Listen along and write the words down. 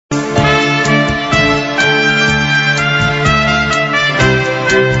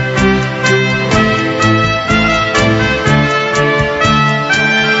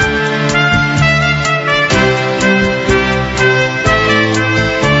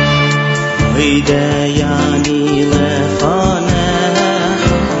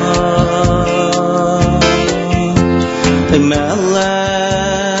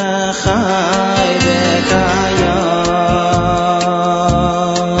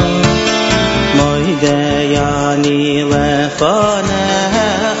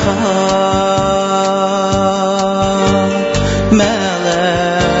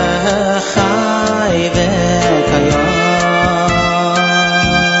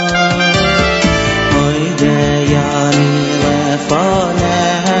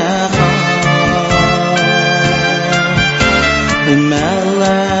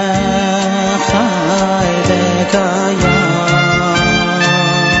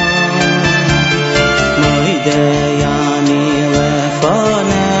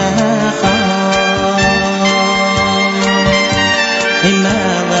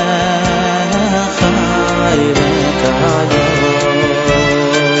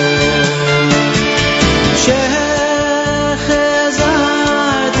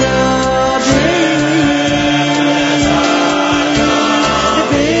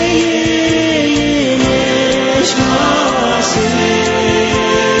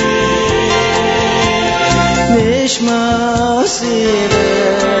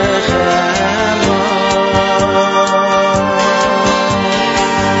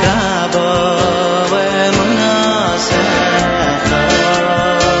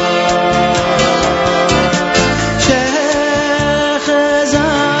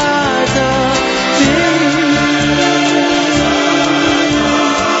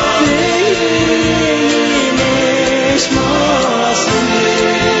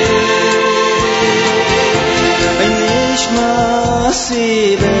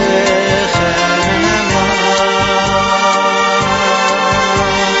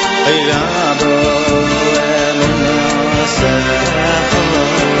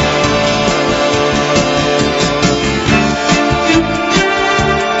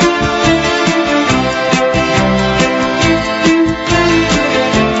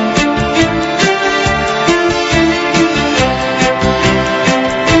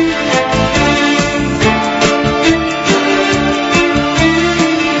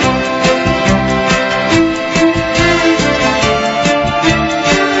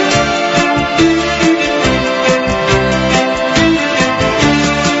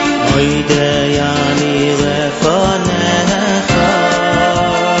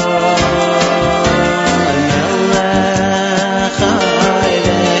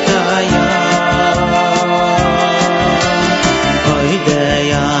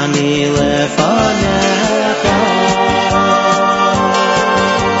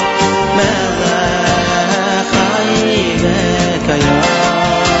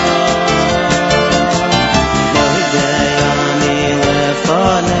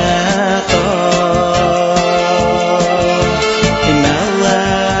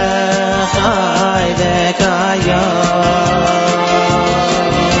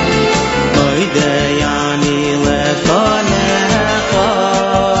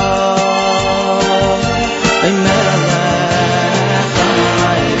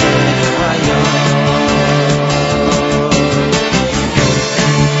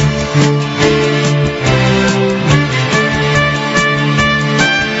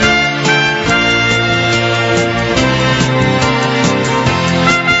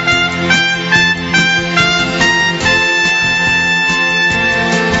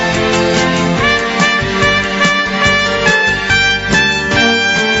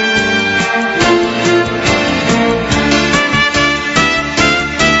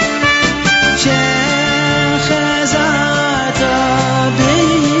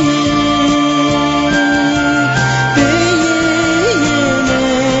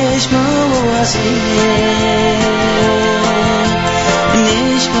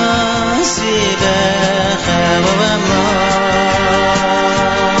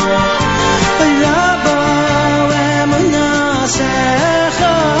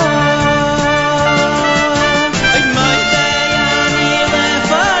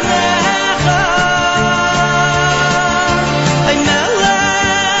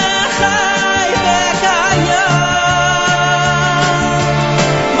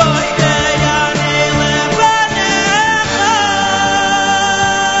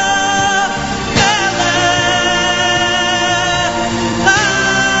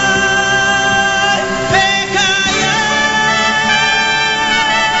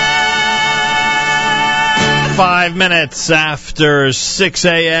5 minutes after 6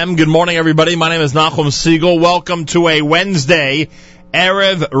 a.m. Good morning, everybody. My name is Nachum Siegel. Welcome to a Wednesday,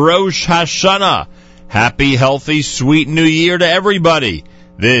 Erev Rosh Hashanah. Happy, healthy, sweet New Year to everybody.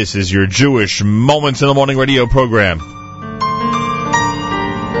 This is your Jewish Moments in the Morning radio program.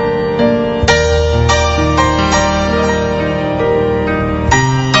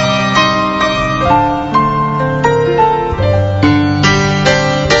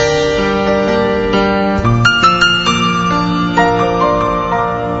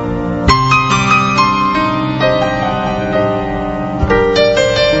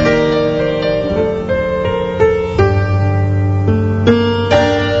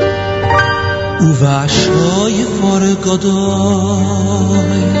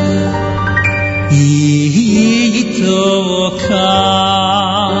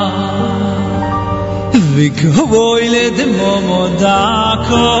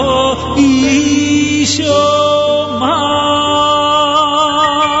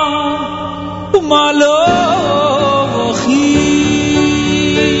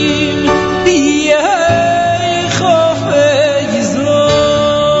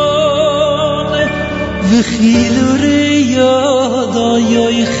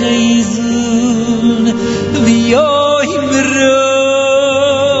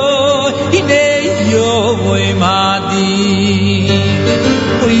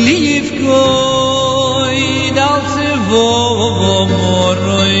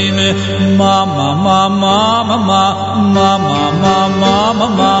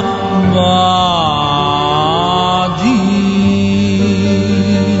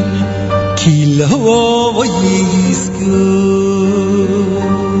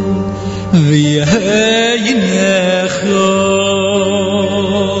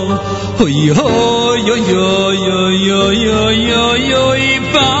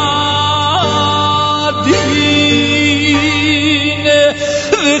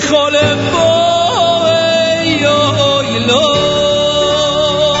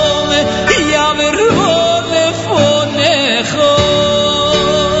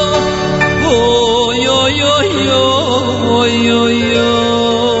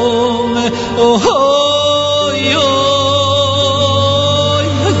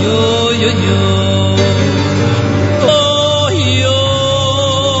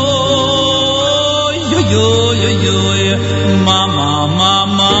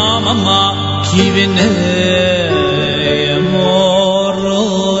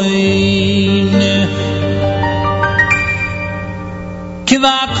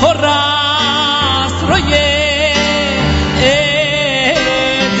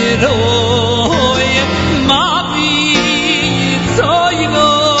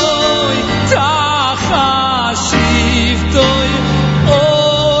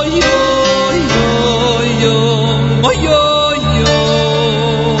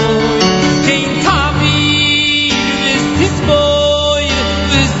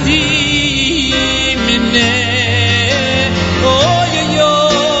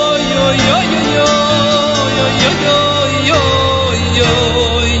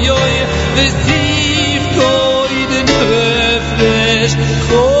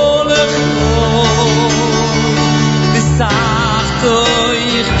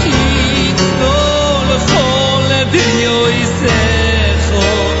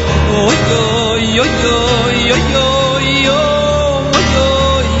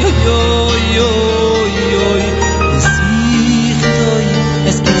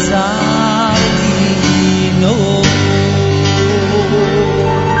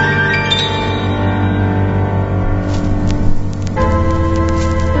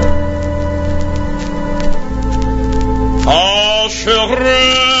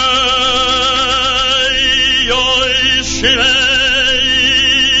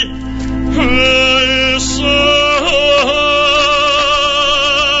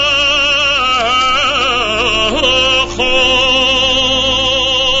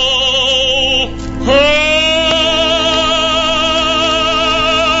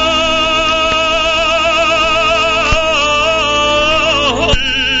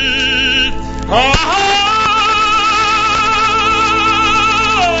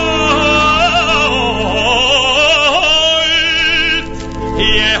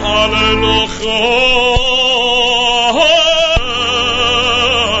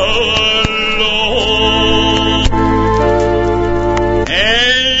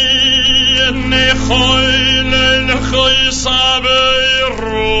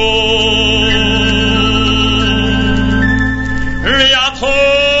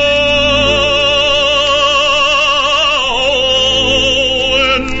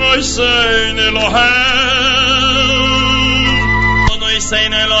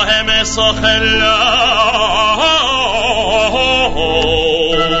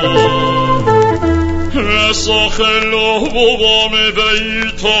 Sochelo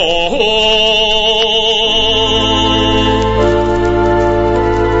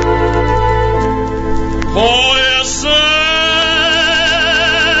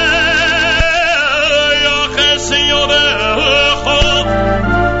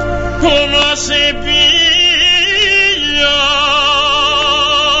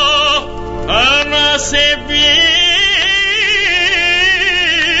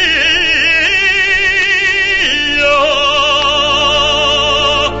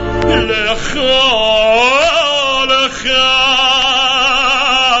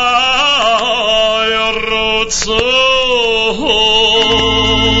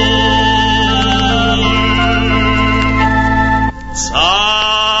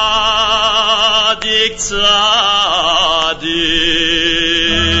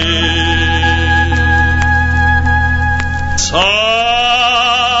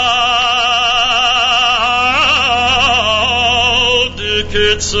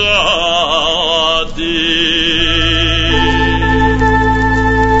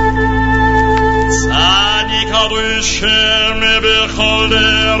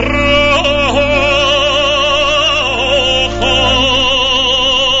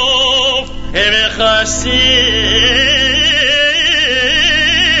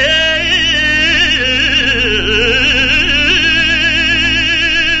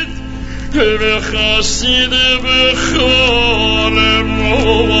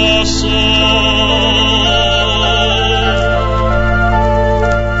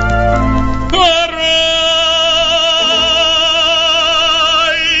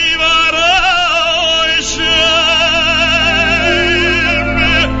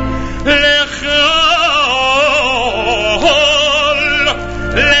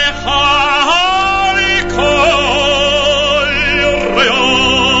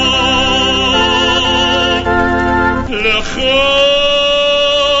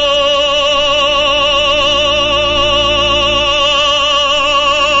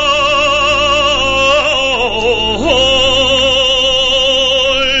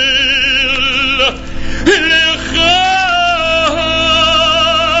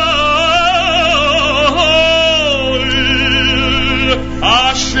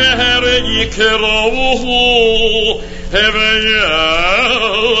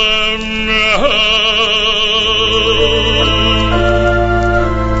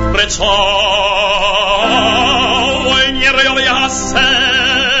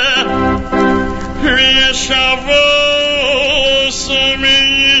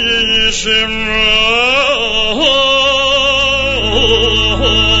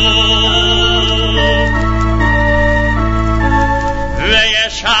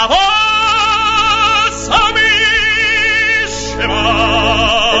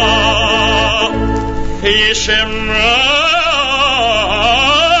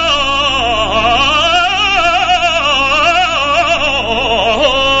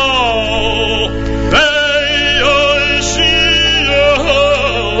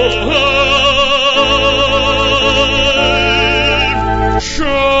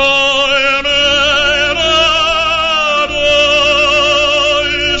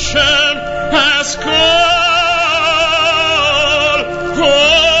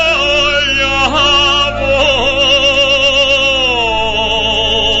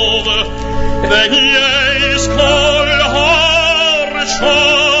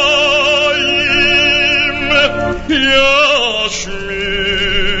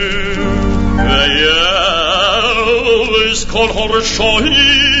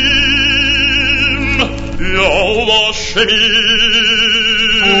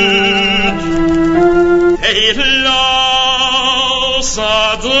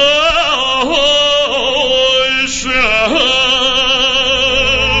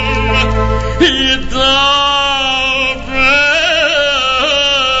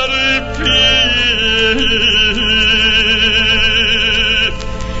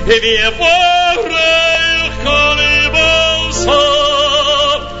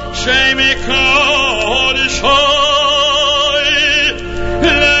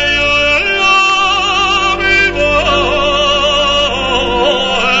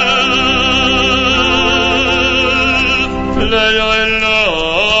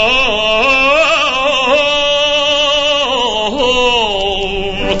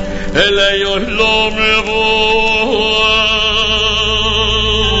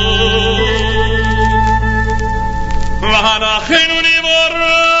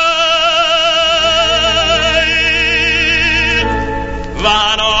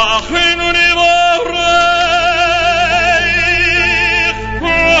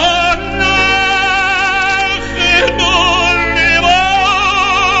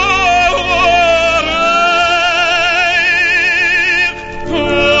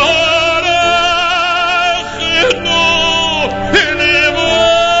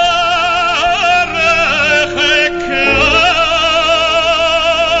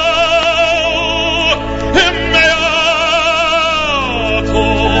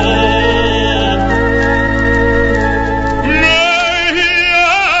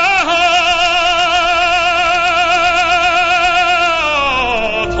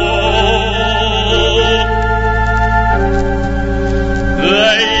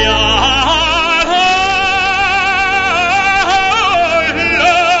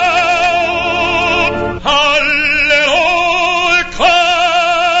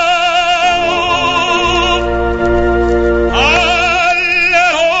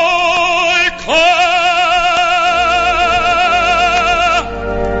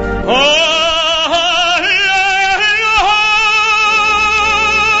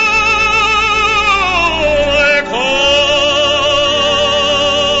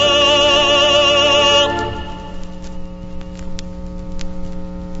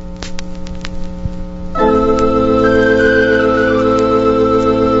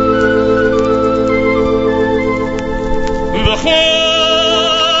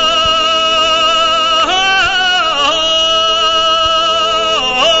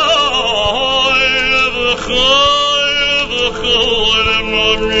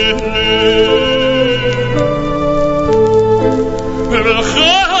Hare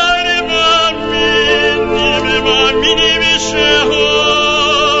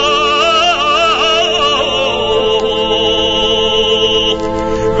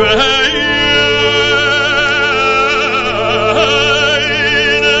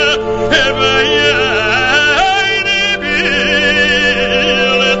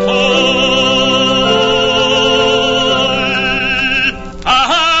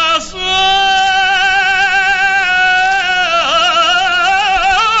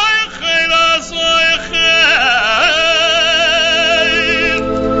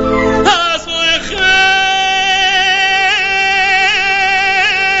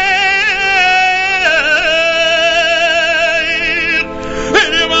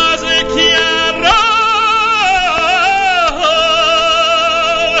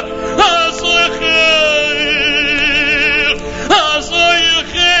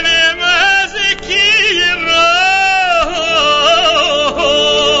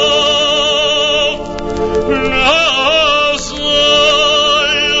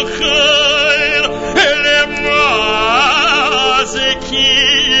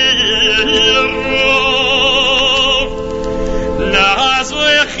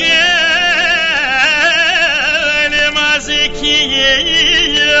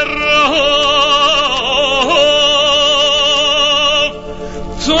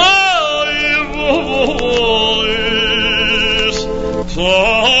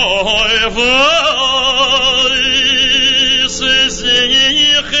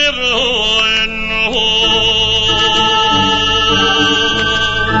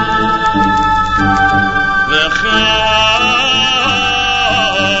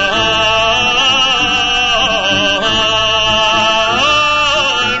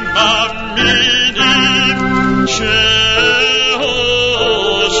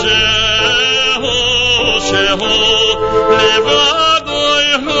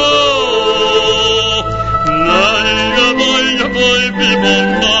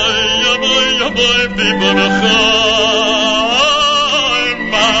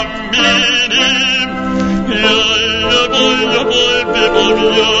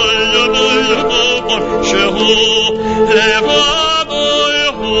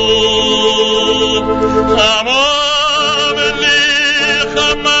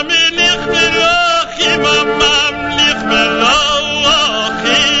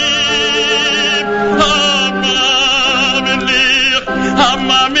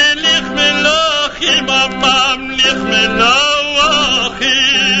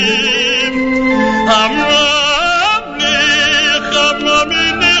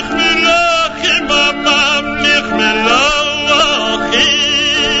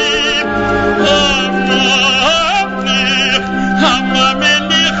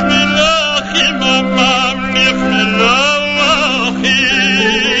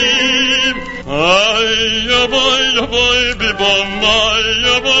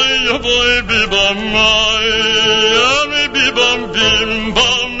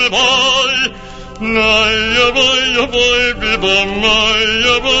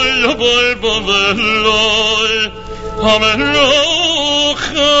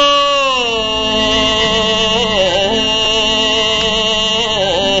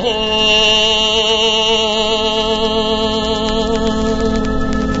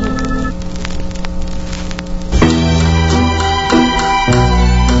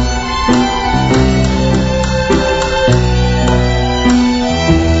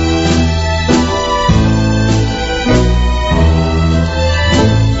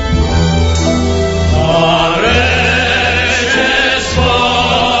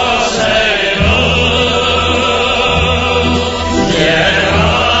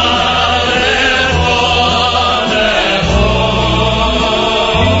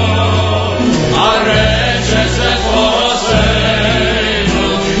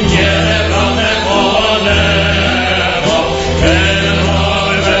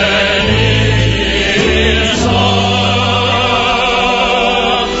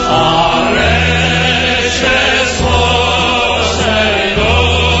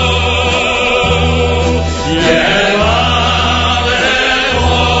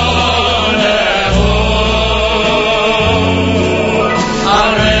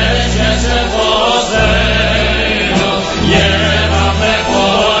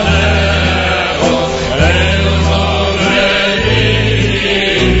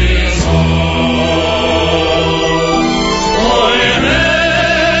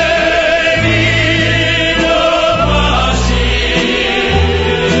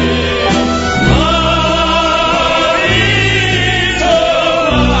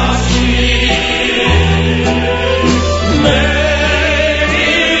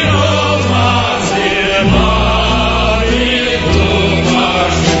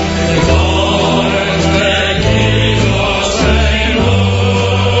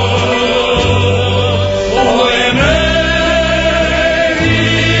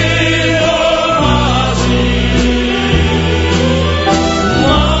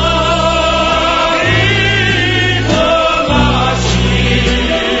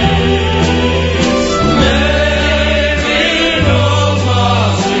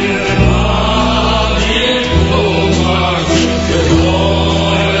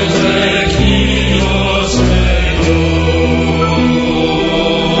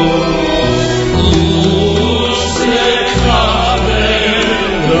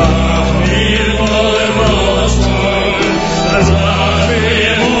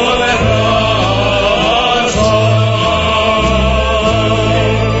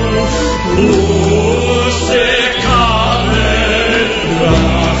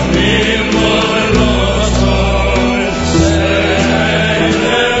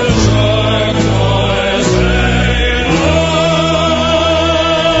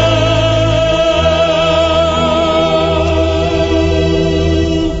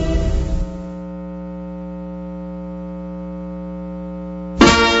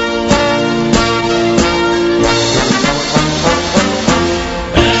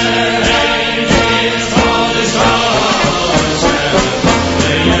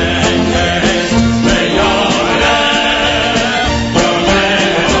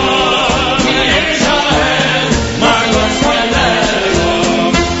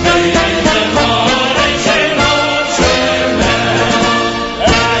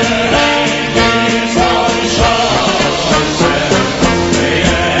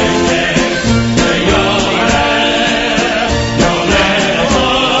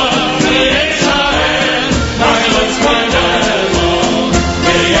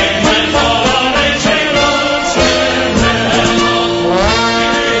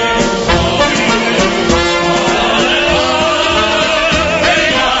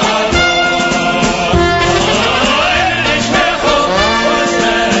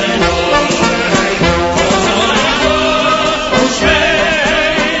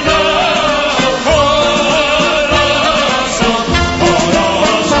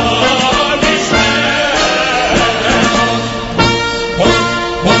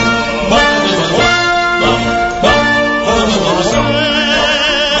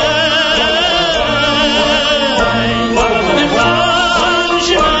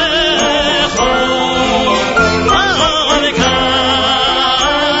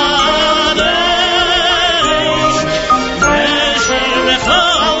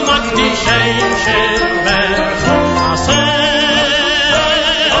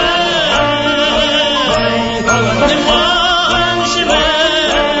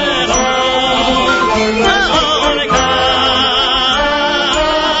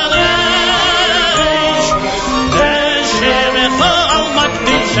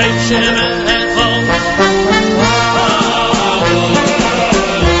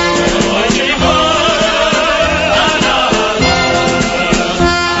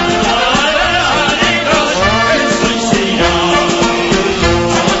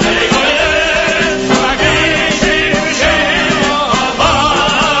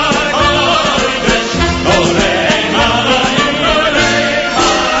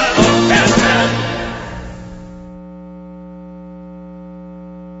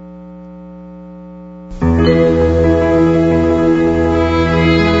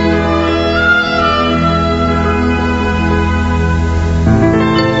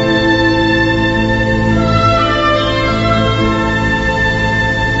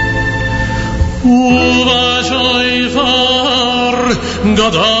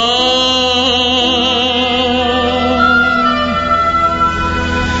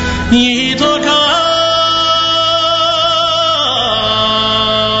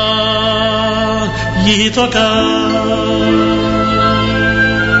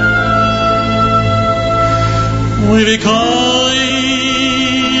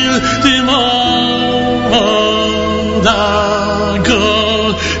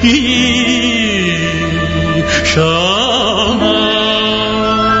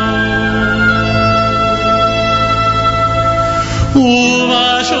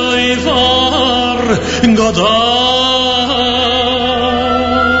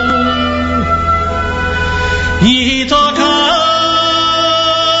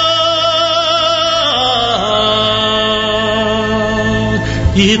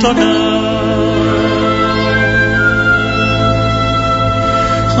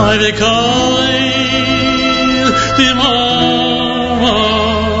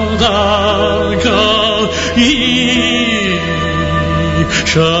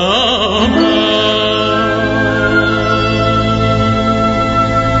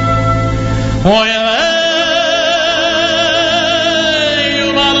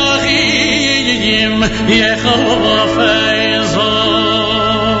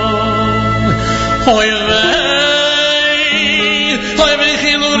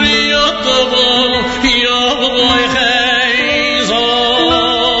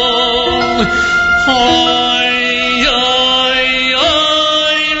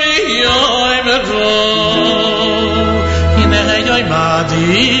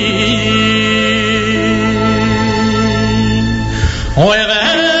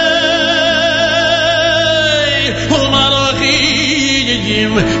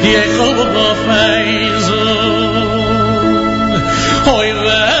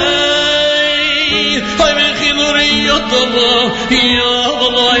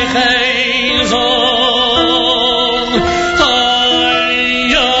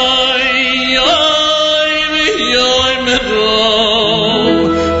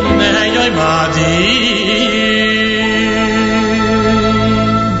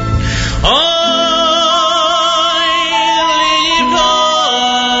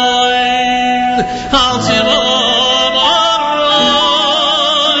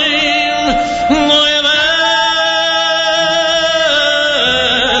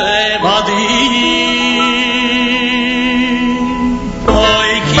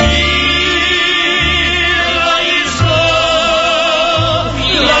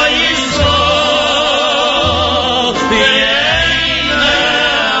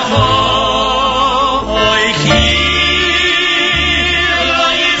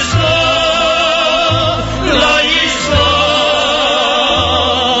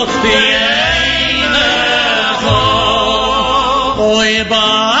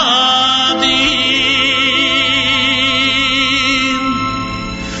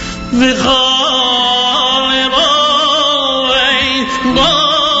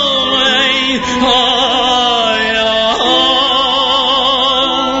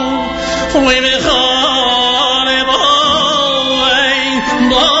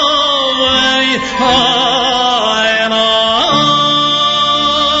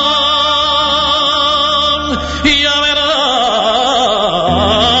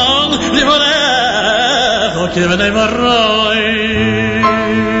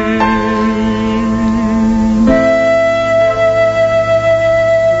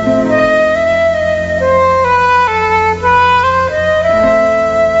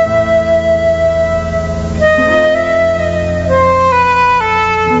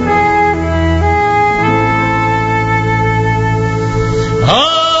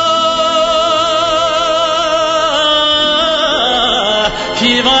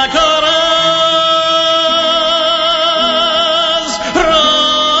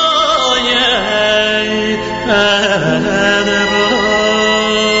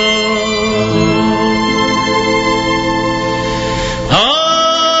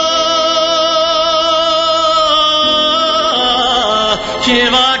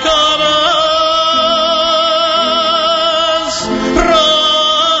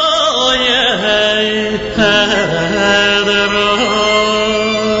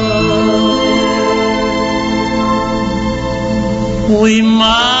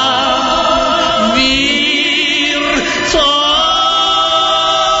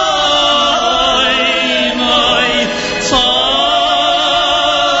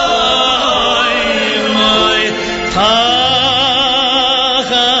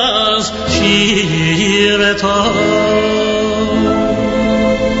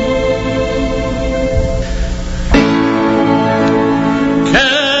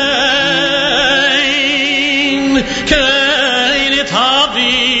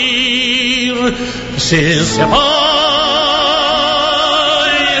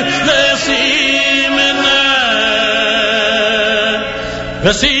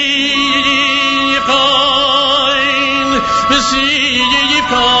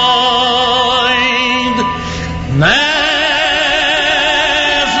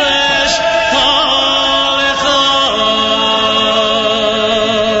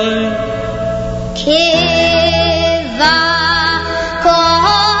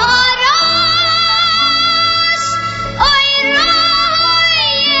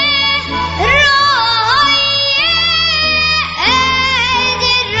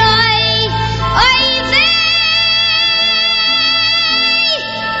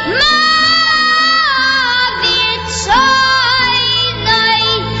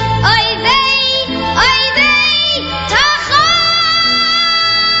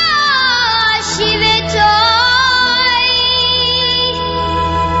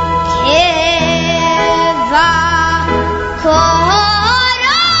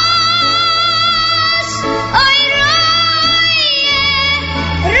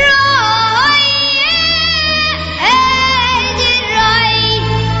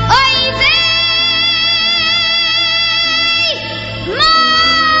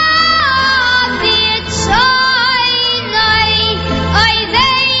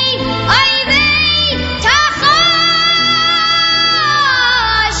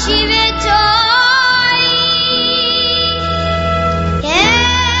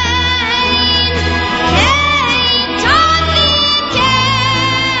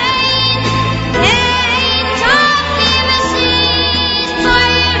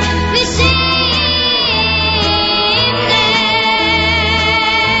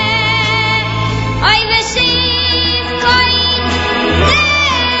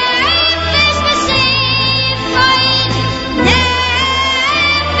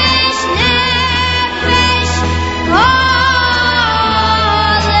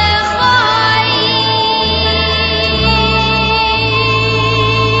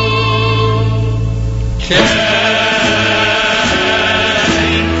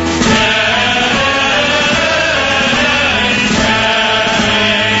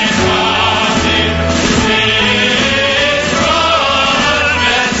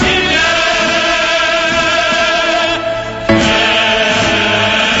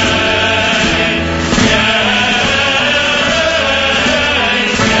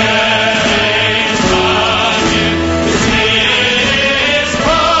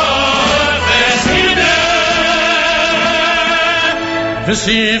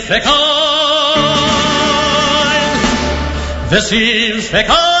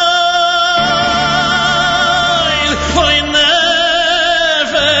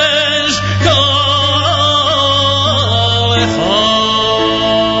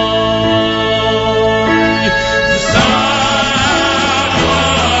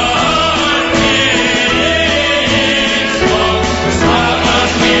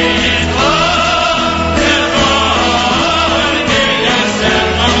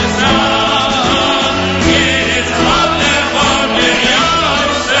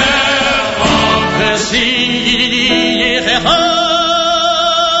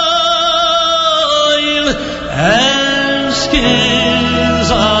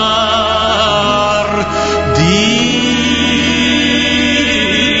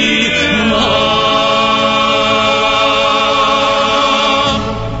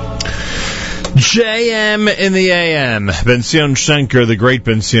JM in the AM. Ben Zion Shenker, the great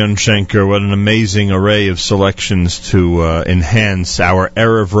Ben Zion Shenker. What an amazing array of selections to enhance our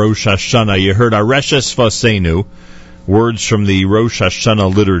Erev Rosh Hashanah. You heard Areshes Vasenu, words from the Rosh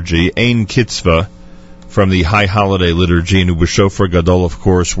Hashanah liturgy, Ein Kitzvah from the High Holiday liturgy, and Ubashofar Gadol, of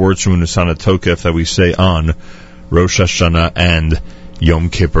course, words from Nusana Tokef that we say on Rosh Hashanah and Yom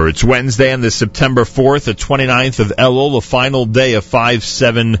Kippur. It's Wednesday on the September 4th, the 29th of Elul, the final day of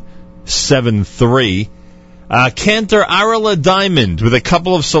 5773. Cantor Arala Diamond with a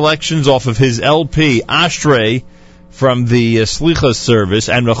couple of selections off of his LP, Ashrei, from the Slicha service,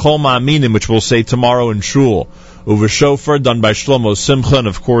 and Rechol Ma'aminim, which we'll say tomorrow in Shul. Uva Shofar, done by Shlomo Simcha, and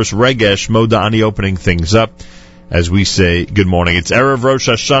of course Regesh Modani opening things up as we say good morning. It's Erev Rosh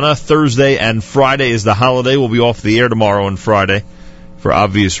Hashanah. Thursday and Friday is the holiday. We'll be off the air tomorrow and Friday for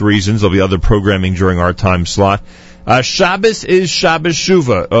obvious reasons. There'll be other programming during our time slot. Shabbos is Shabbos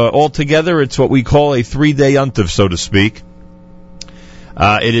Shuvah. Altogether, it's what we call a 3-day yontiv, so to speak.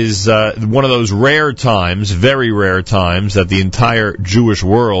 It is one of those rare times, very rare times, that the entire Jewish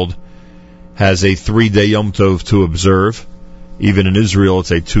world has a 3-day Yom Tov to observe. Even in Israel, it's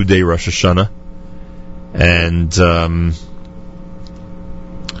a 2-day Rosh Hashanah. And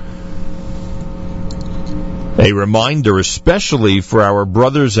A reminder, especially for our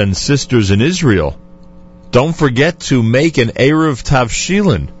brothers and sisters in Israel, don't forget to make an Eruv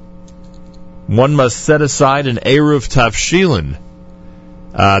Tavshilin. One must set aside an Eruv Tavshilin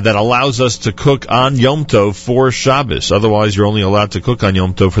that allows us to cook on Yom Tov for Shabbos. Otherwise, you're only allowed to cook on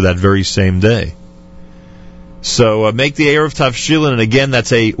Yom Tov for that very same day. So make the Eruv Tavshilin, and again,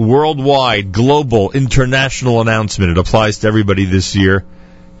 that's a worldwide, global, international announcement. It applies to everybody this year.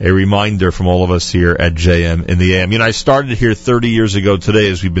 A reminder from all of us here at JM in the AM. You know, I started here 30 years ago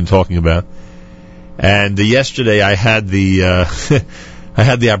today, as we've been talking about. And yesterday I had the I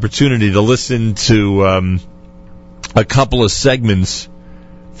had the opportunity to listen to a couple of segments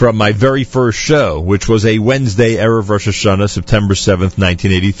from my very first show, which was a Wednesday Erev Rosh Hashanah, September 7th,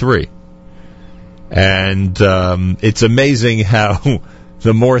 1983. And it's amazing how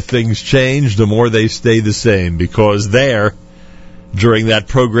the more things change, the more they stay the same. Because during that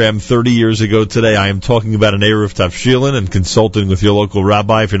program 30 years ago today, I am talking about an Eruv Tavshilin and consulting with your local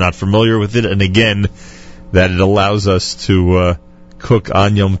rabbi if you're not familiar with it. And again, that it allows us to cook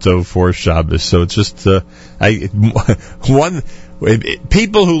on Yom Tov for Shabbos. So it's just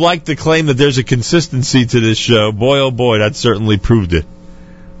people who like to claim that there's a consistency to this show, boy oh boy, that certainly proved it.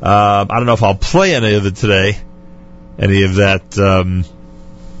 I don't know if I'll play any of it today, any of that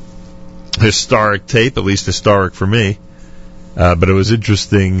historic tape, at least historic for me. But it was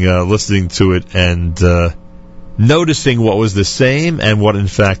interesting listening to it and noticing what was the same and what in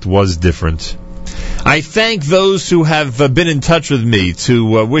fact was different. I thank those who have been in touch with me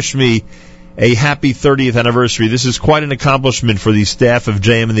to wish me a happy 30th anniversary. This is quite an accomplishment for the staff of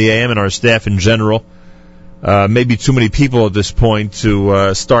JM and the AM and our staff in general. Maybe too many people at this point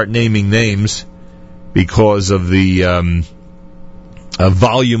to start naming names because of the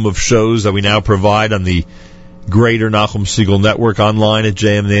volume of shows that we now provide on the Greater Nachum Segal Network online at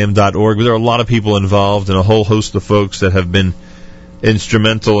jmnam.org. There are a lot of people involved and a whole host of folks that have been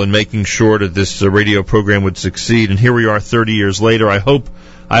instrumental in making sure that this radio program would succeed. And here we are 30 years later. I hope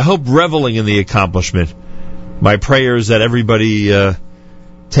reveling in the accomplishment. My prayer is that everybody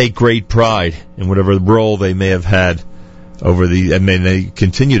take great pride in whatever role they may have had and they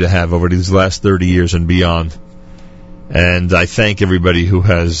continue to have over these last 30 years and beyond. And I thank everybody who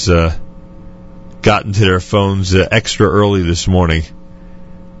has gotten to their phones extra early this morning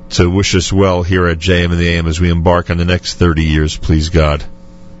to wish us well here at JM and the AM as we embark on the next 30 years, please God.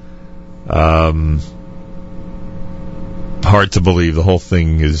 Hard to believe. The whole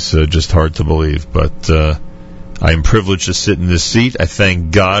thing is just hard to believe, but I am privileged to sit in this seat. I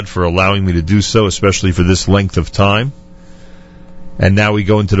thank God for allowing me to do so, especially for this length of time. And now we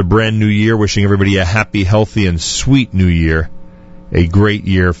go into the brand new year, wishing everybody a happy, healthy, and sweet new year. A great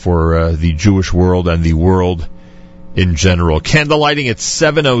year for the Jewish world and the world in general. Candle lighting at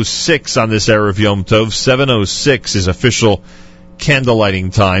 7:06 on this Erev Yom Tov. 7:06 is official candle lighting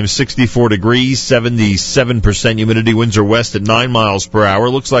time. 64 degrees, 77% humidity. Winds are west at 9 miles per hour.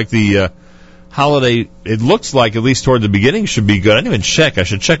 Looks like the holiday, it looks like, at least toward the beginning, should be good. I didn't even check. I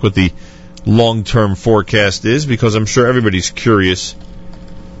should check what the long-term forecast is, because I'm sure everybody's curious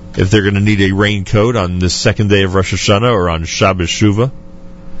if they're going to need a raincoat on the second day of Rosh Hashanah or on Shabbos Shuvah.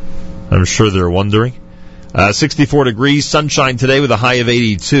 I'm sure they're wondering. 64 degrees, sunshine today with a high of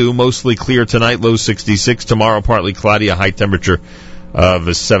 82. Mostly clear tonight, low 66. Tomorrow, partly cloudy, a high temperature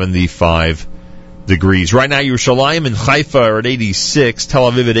of 75 degrees. Right now, Yerushalayim and Haifa are at 86.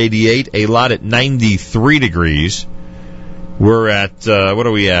 Tel Aviv at 88. Eilat at 93 degrees. We're at, what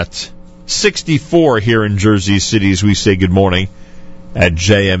are we at? 64 here in Jersey City as we say good morning at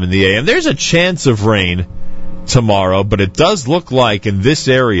JM and the AM. There's a chance of rain tomorrow, but it does look like in this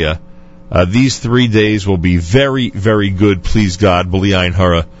area these 3 days will be very, very good, please God, B'li Ayin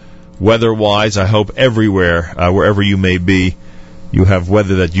Hara. Weather-wise, I hope everywhere, wherever you may be, you have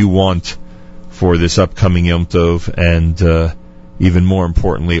weather that you want for this upcoming Yom Tov, and even more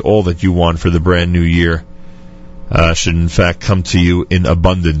importantly, all that you want for the brand new year should in fact come to you in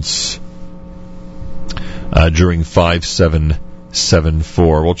abundance during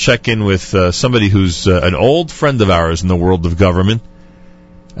 5774. We'll check in with somebody who's an old friend of ours in the world of government.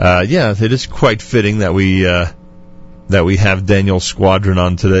 Yeah, it is quite fitting that we have Daniel Squadron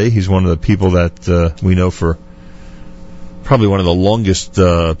on today. He's one of the people that we know for probably one of the longest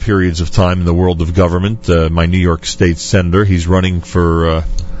periods of time in the world of government. My New York State Senator. He's running for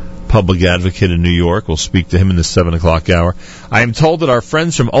public advocate in New York. We'll speak to him in the 7 o'clock hour. I am told that our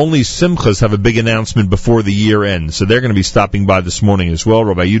friends from Only Simchas have a big announcement before the year ends, so they're going to be stopping by this morning as well.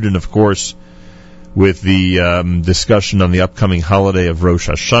 Rabbi Yudin, of course, with the discussion on the upcoming holiday of Rosh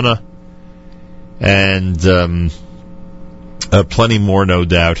Hashanah, and plenty more, no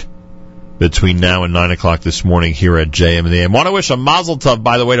doubt, between now and 9 o'clock this morning here at JM and the AM. I want to wish a mazel tov,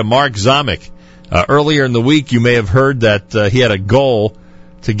 by the way, to Mark Zamek. Earlier in the week, you may have heard that he had a goal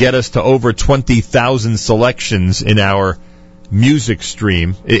to get us to over 20,000 selections in our music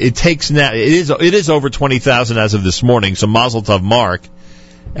stream. It is over 20,000 as of this morning, so mazel tov, Mark.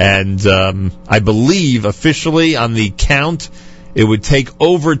 And I believe officially on the count, it would take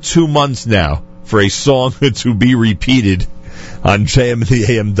over 2 months now for a song to be repeated on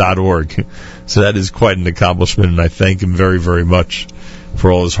jmandtheam.org. So that is quite an accomplishment, and I thank him very, very much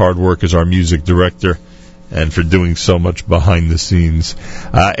for all his hard work as our music director and for doing so much behind the scenes.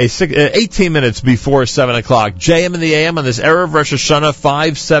 18 minutes before 7 o'clock, JM and the AM on this Erev Rosh Hashanah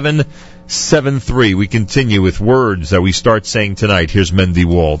 5773. We continue with words that we start saying tonight. Here's Mendy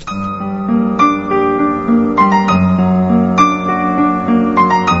Wald.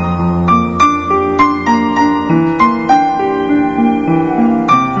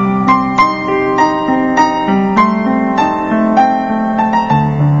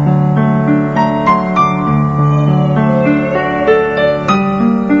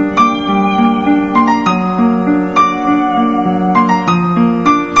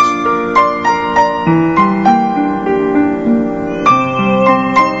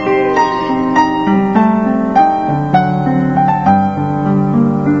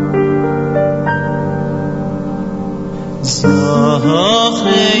 Oh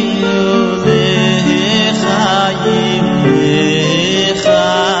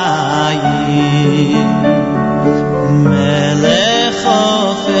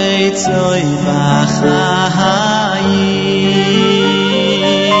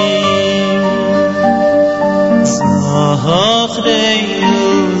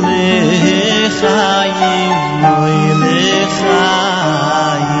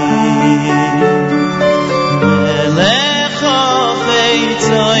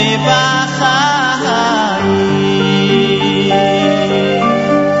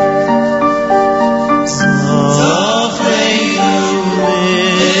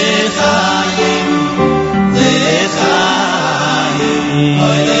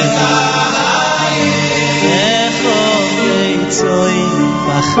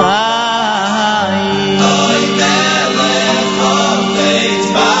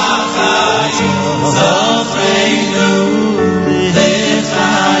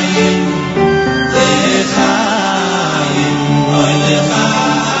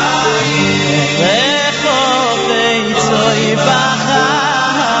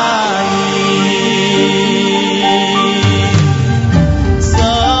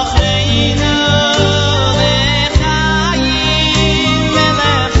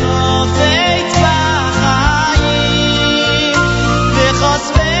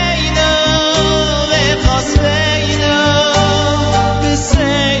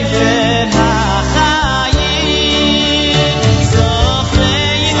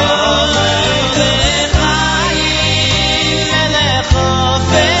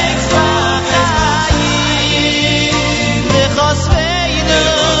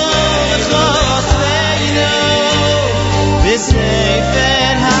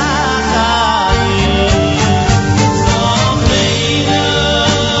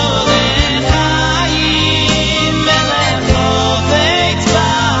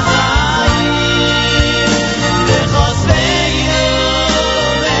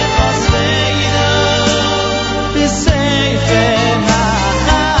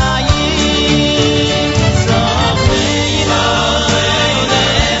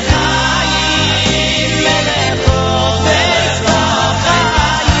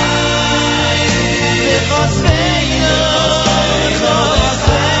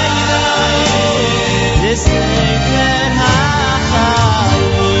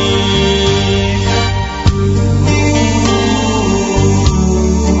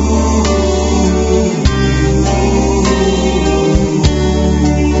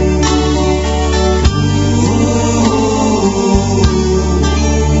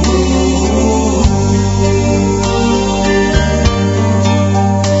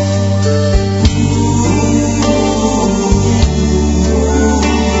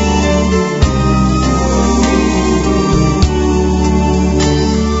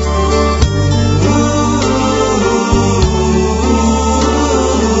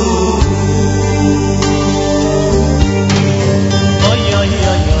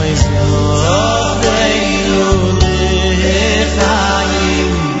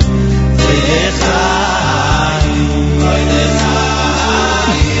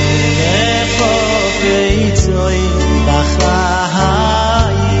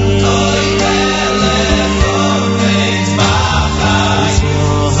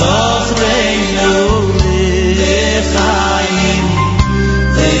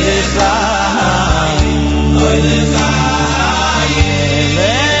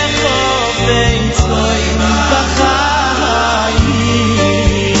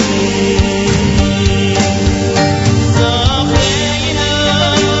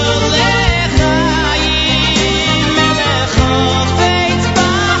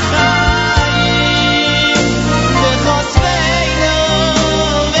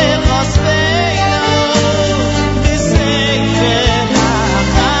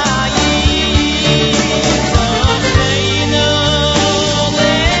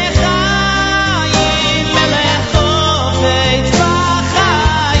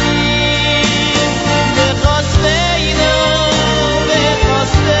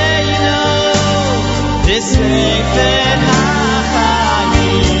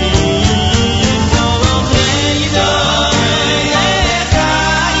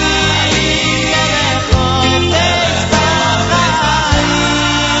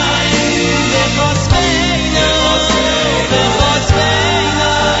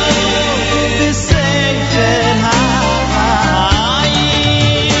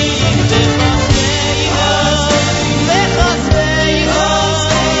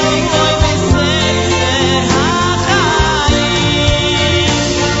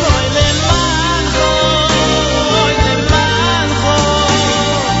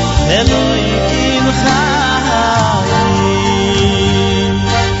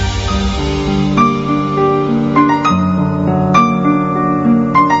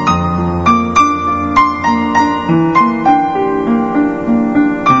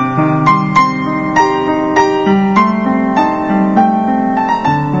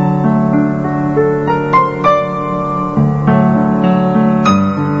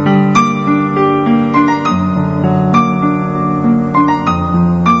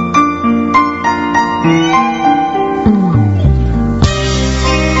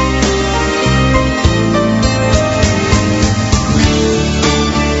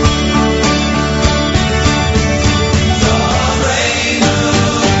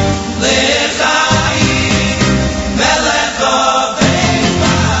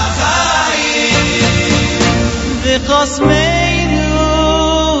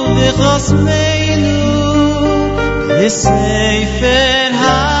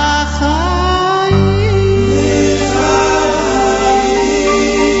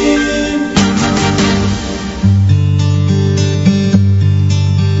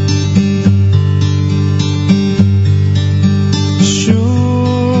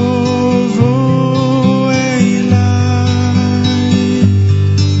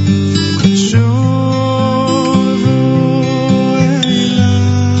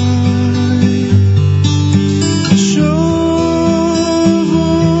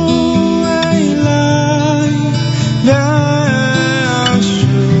Shuvu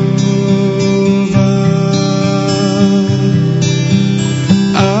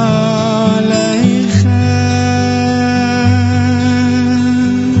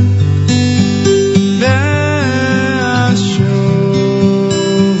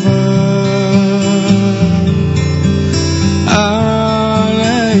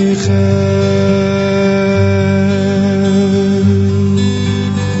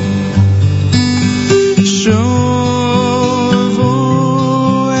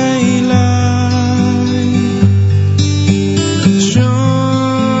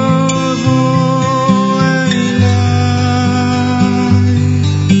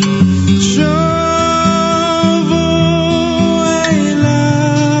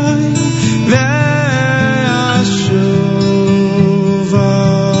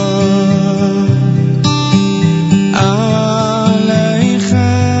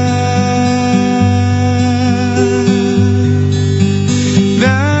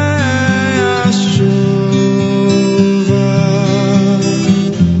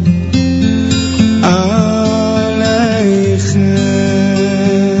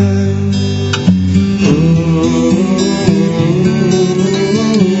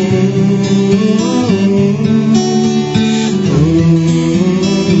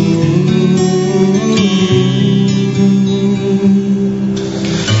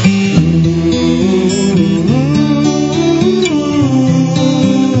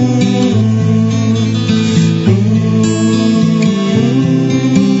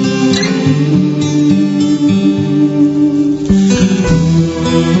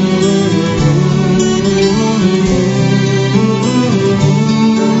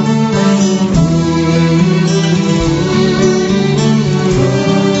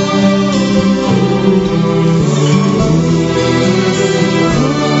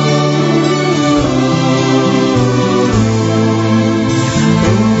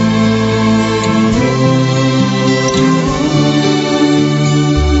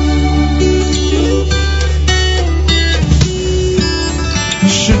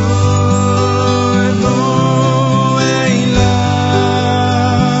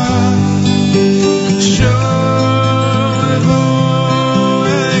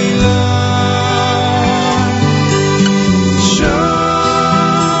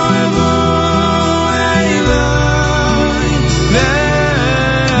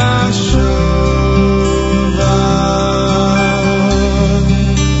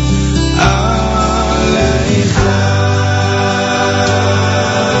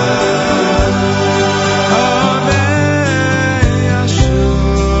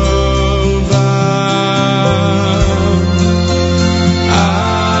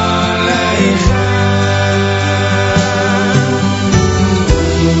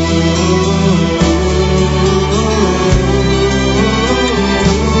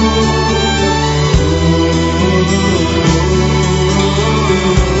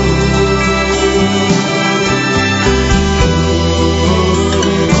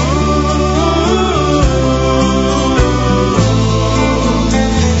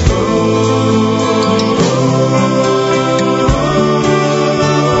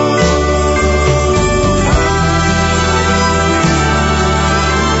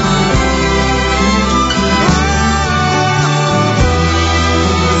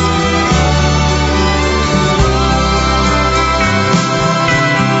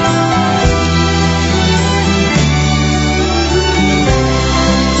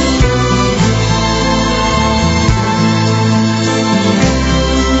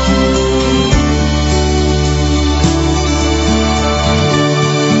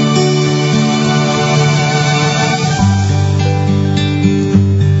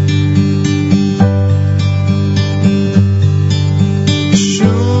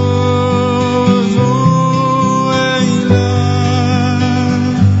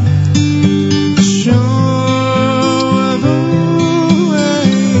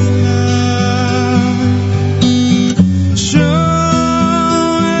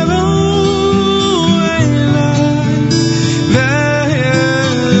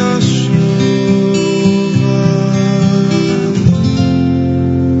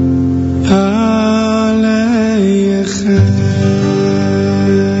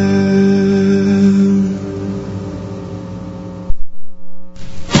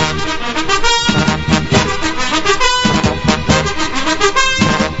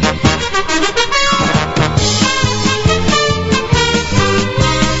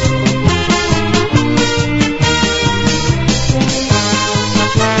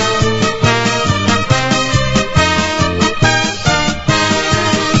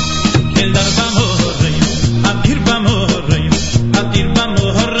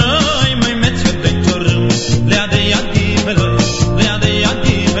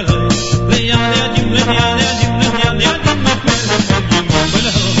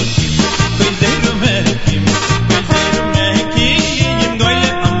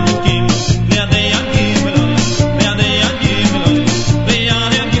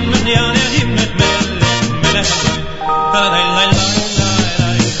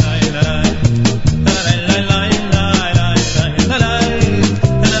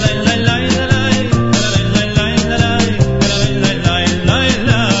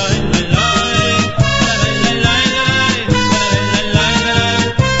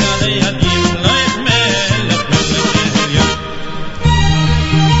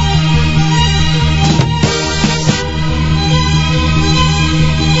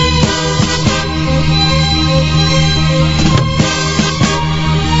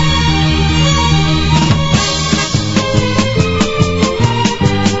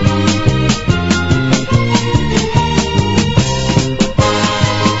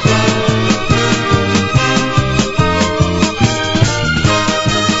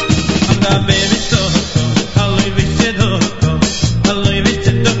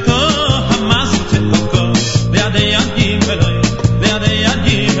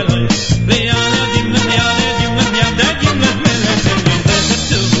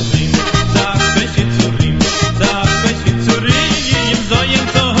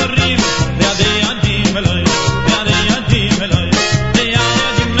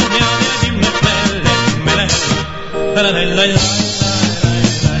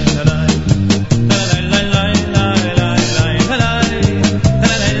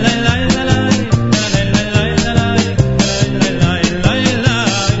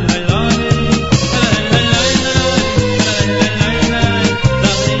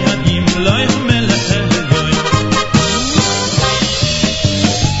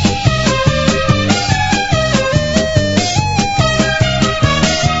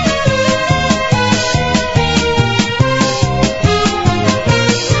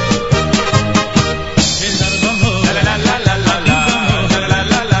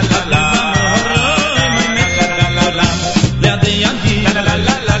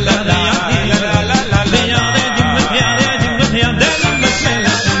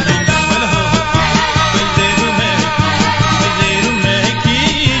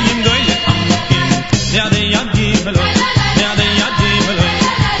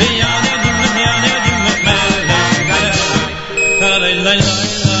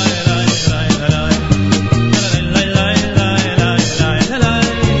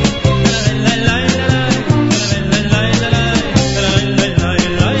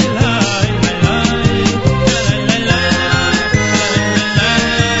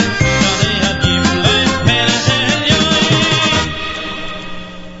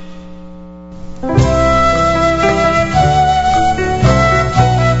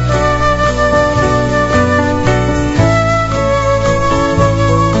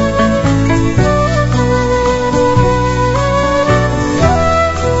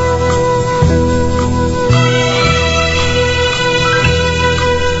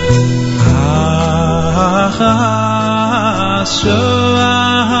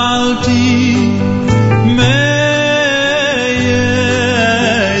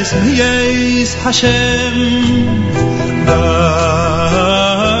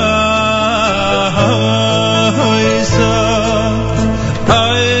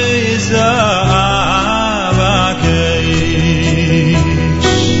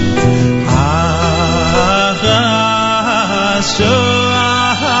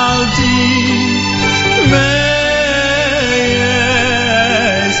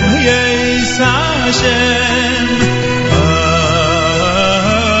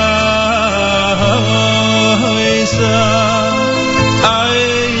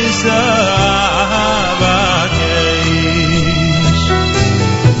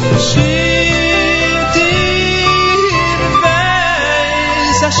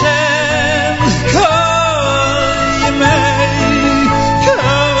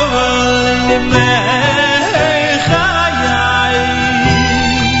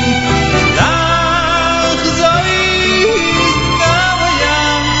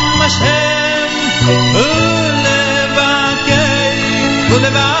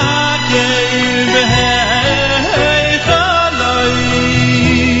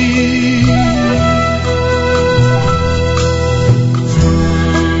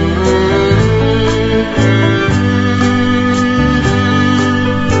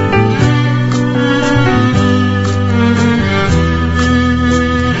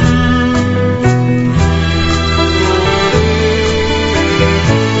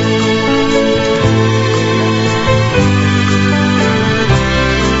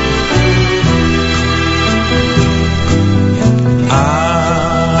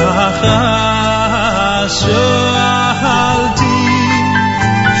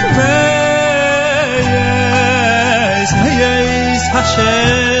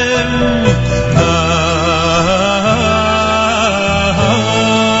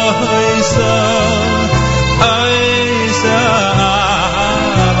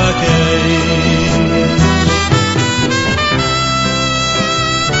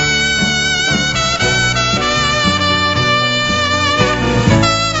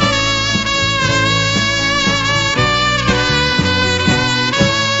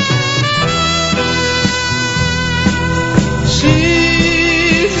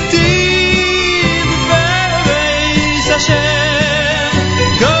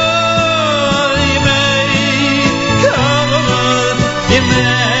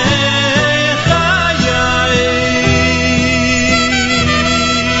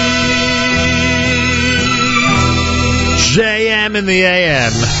In the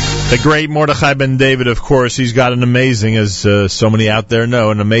AM, the great Mordechai Ben David, of course, he's got an amazing, as so many out there know,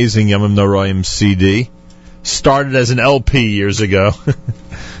 an amazing Yomim Noraim CD. Started as an LP years ago.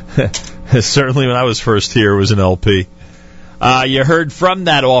 Certainly when I was first here, it was an LP. You heard from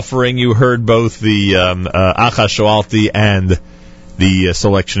that offering, you heard both the Acha Shoalti and the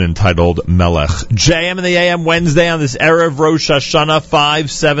selection entitled Melech. JM in the AM Wednesday on this Erev Rosh Hashanah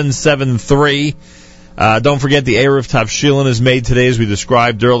 5773. Don't forget the Erev Tavshilin is made today, as we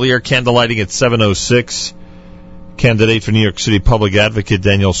described earlier. Candlelighting at 7:06. Candidate for New York City Public Advocate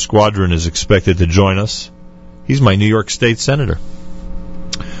Daniel Squadron is expected to join us. He's my New York State Senator.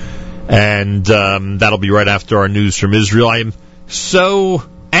 And that'll be right after our news from Israel. I am so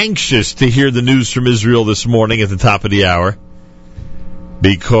anxious to hear the news from Israel this morning at the top of the hour,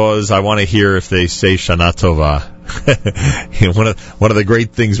 because I want to hear if they say Shana Tova. One of the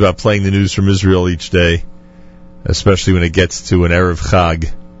great things about playing the news from Israel each day, especially when it gets to an Erev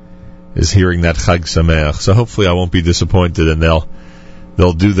Chag, is hearing that Chag Sameach. So hopefully I won't be disappointed, and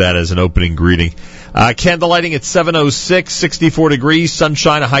they'll do that as an opening greeting. Candlelighting at 7:06, 64 degrees,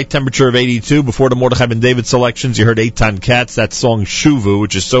 sunshine, a high temperature of 82. Before the Mordechai Ben David selections, you heard Eitan Katz, that song Shuvu,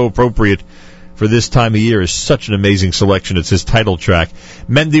 which is so appropriate for this time of year, is such an amazing selection. It's his title track.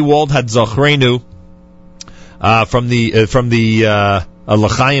 Mendy Wald had Zachrenu from the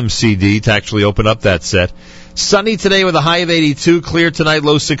L'chaim CD to actually open up that set. Sunny today with a high of 82, clear tonight,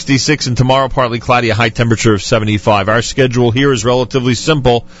 low 66, and tomorrow partly cloudy, a high temperature of 75. Our schedule here is relatively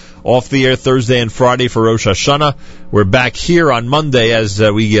simple. Off the air Thursday and Friday for Rosh Hashanah. We're back here on Monday as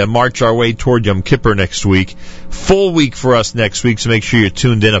we march our way toward Yom Kippur next week. Full week for us next week, so make sure you're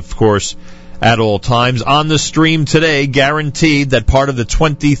tuned in, of course, at all times. On the stream today, guaranteed that part of the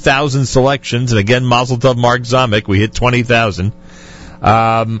 20,000 selections, and again, Mazel Tov Mark Zamek, we hit 20,000.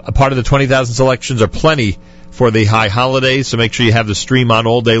 A part of the 20,000 selections are plenty for the high holidays, so make sure you have the stream on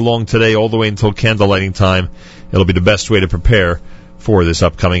all day long today, all the way until candlelighting time. It'll be the best way to prepare for this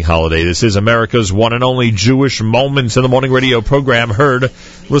upcoming holiday. This is America's one and only Jewish Moments in the Morning radio program, heard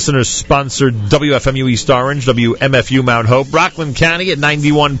listeners-sponsored WFMU East Orange, WMFU Mount Hope, Rockland County at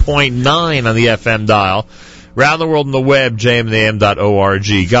 91.9 on the FM dial. Around the world on the web, jmnam.org.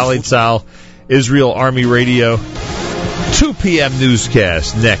 Galei Tzahal, Israel Army Radio, 2 p.m.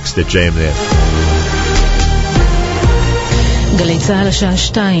 newscast next at JMNAM. גלי צהל השעה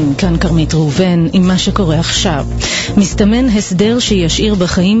 2, כאן קרמית ראובן עם מה שקורה עכשיו. מסתמן הסדר שישאיר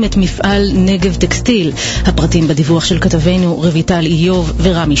בחיים את מפעל נגב טקסטיל. הפרטים בדיווח של כתבינו רויטל איוב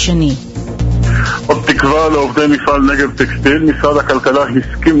ורמי שני. עוד תקווה לעובדי מפעל נגב טקסטיל. משרד הכלכלה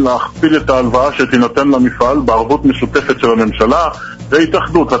הסכים להכפיל את ההלוואה שתינתן למפעל בערבות משותפת של הממשלה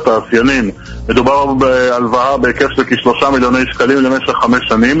והתאחדות התעשיינים. מדובר בהלוואה בהיקף של כ3 מיליוני שקלים למשך 5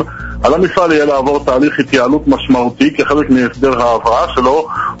 שנים. על המפעל יהיה לעבור תהליך התייעלות משמעותי כחלק מהסדר ההבראה שלו,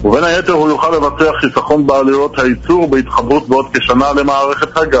 ובין היתר הוא יוכל לבצע חיסכון בעלויות הייצור בהתחברות בעוד כשנה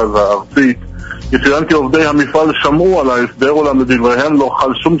למערכת הגז הארצית. יצוין כי עובדי המפעל שמעו על ההסדר, אולם לדבריהם לא חל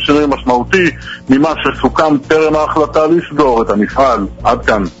שום שינוי משמעותי ממה שסוכם טרם ההחלטה לסגור את המפעל. עד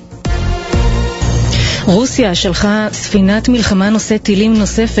כאן. רוסיה שלחה ספינת מלחמה נושאת טילים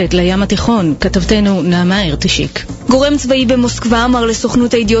נוספת לים התיכון. כתבתנו נעמה ארטישיק. גורם צבאי במוסקבה אמר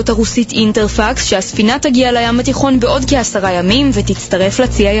לסוכנות הידיעות הרוסית אינטרפקס שהספינה תגיע לים התיכון בעוד כ10 ימים ותצטרף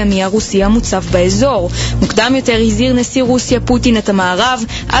לצי הימי הרוסי המוצב באזור. מוקדם יותר הזהיר נשיא רוסיה פוטין את המערב,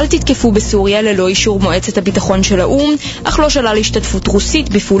 אל תתקפו בסוריה ללא אישור מועצת הביטחון של האו"ם, אך לא שלל השתתפות רוסית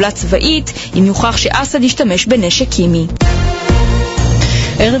בפעולה צבאית אם יוכח שאסד ישתמש בנשק קימי.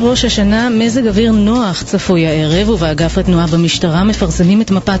 ערב ראש השנה, מזג אוויר נוח צפוי הערב, ובאגף התנועה במשטרה מפרסמים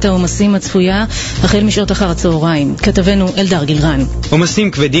את מפת העומסים הצפויה החל משעות אחר הצהריים. כתבנו אלדר גילרן.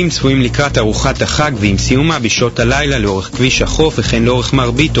 עומסים כבדים צפויים לקראת ארוחת החג ועם סיומה בשעות הלילה לאורך כביש החוף וכן לאורך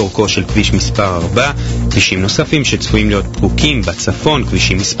מרבית אורכו של כביש מספר 4. כבישים נוספים שצפויים להיות פקוקים בצפון,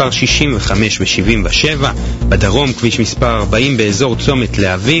 כבישים מספר 65 ו-77, בדרום כביש מספר 40 באזור צומת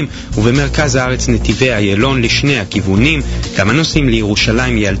להבים, ובמרכז הארץ נתיבי איילון לשני הכיוונים. כמה נוסעים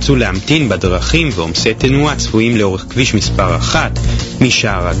לירושלים ייאלצו להמתין בדרכים, ועומסי תנועה צפויים לאורך כביש מספר 1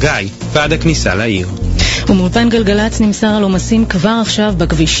 משער הגיא ועד הכניסה לעיר. ומאולפן גלגלץ נמסר על עומסים כבר עכשיו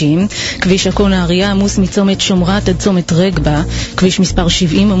בכבישים. כביש עכו נהריה עמוס מצומת שומרת עד צומת רגבה, כביש מספר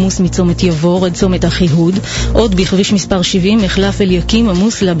 70 עמוס מצומת יבור עד צומת אחיהוד, עוד בכביש מספר 70 מחלף אליקים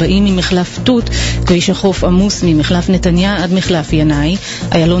עמוס לבאים ממחלף תות, כביש החוף עמוס ממחלף נתניה עד מחלף ינאי,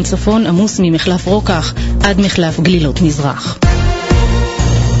 איילון צפון עמוס ממחלף רוקח עד מחלף גלילות מזרח.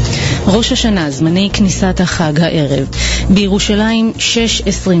 ראש השנה, זמני כניסת החג הערב. בירושלים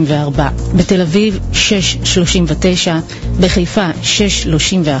 6:24, בתל אביב 6:39, בחיפה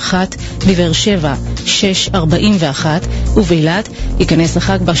 6:31, בבאר שבע 6:41, ובאילת ייכנס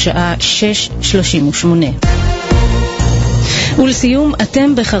החג בשעה 6:38. ולסיום,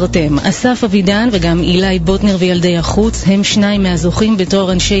 אתם בחרתם. אסף אבידן וגם אילי בוטנר וילדי החוץ הם שניים מהזוכים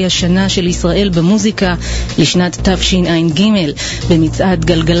בתואר אנשי השנה של ישראל במוזיקה לשנת תשע"ג. במצעד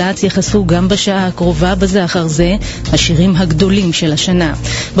גלגלץ יחשפו גם בשעה הקרובה בזה אחר זה השירים הגדולים של השנה.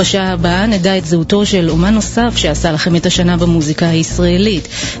 בשעה הבאה נדע את זהותו של אומן נוסף שעשה לכם את השנה במוזיקה הישראלית,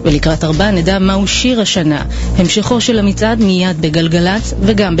 ולקראת 4 נדע מהו שיר השנה. המשכו של המצעד מיד בגלגלץ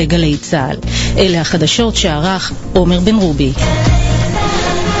וגם בגלי צהל. אלה החדשות שערך עומר בן רובי.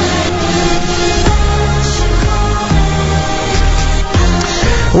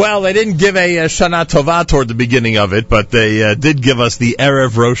 Well, they didn't give a Shana Tova toward the beginning of it, but they did give us the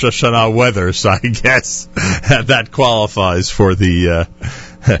Erev Rosh Hashanah weather, so I guess that qualifies for the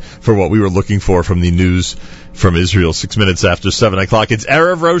for what we were looking for from the news from Israel, 6 minutes after 7 o'clock. It's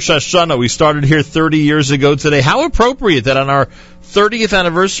Erev Rosh Hashanah. We started here 30 years ago today. How appropriate that on our 30th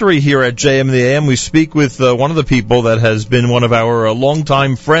anniversary here at JM in the AM, we speak with one of the people that has been one of our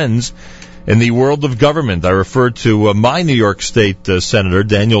longtime friends in the world of government. I refer to my New York State Senator,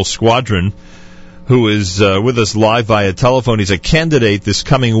 Daniel Squadron, who is with us live via telephone. He's a candidate this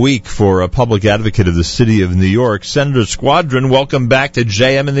coming week for a public advocate of the city of New York. Senator Squadron, welcome back to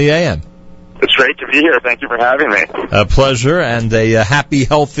JM in the AM. It's great to be here. Thank you for having me. A pleasure, and a happy,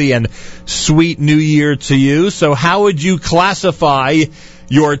 healthy, and sweet new year to you. So how would you classify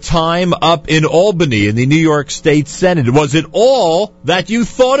your time up in Albany in the New York State Senate? Was it all that you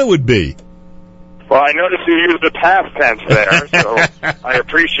thought it would be? Well, I noticed you used the past tense there, so I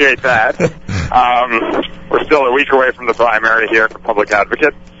appreciate that. We're still a week away from the primary here for public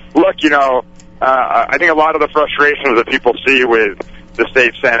advocate. Look, I think a lot of the frustrations that people see with the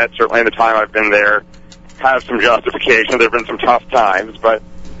state Senate, certainly in the time I've been there, have some justification. There have been some tough times, but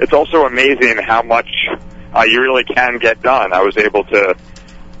it's also amazing how much you really can get done. I was able to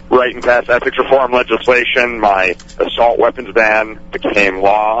write and pass ethics reform legislation. My assault weapons ban became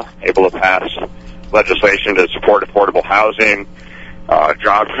law, able to pass legislation to support affordable housing,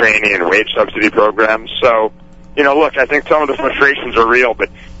 job training, and wage subsidy programs. So, look, I think some of the frustrations are real, but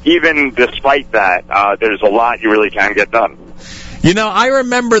even despite that, there's a lot you really can get done. I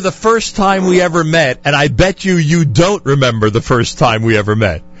remember the first time we ever met, and I bet you don't remember the first time we ever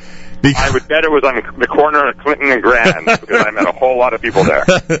met. I would bet it was on the corner of Clinton and Grand, because I met a whole lot of people there.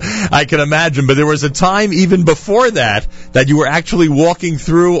 I can imagine, but there was a time even before that you were actually walking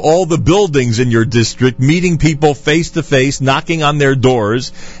through all the buildings in your district, meeting people face to face, knocking on their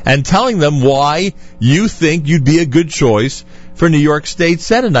doors, and telling them why you think you'd be a good choice for New York State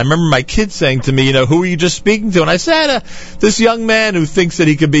Senate. And I remember my kids saying to me, who are you just speaking to? And I said, this young man who thinks that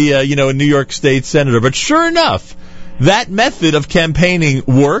he could be, a New York State Senator. But sure enough, that method of campaigning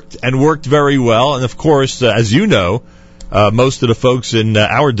worked, and worked very well. And, of course, as you know, most of the folks in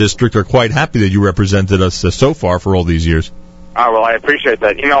our district are quite happy that you represented us so far for all these years. Well, I appreciate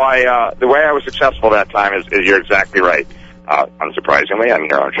that. The way I was successful that time is you're exactly right. Unsurprisingly, on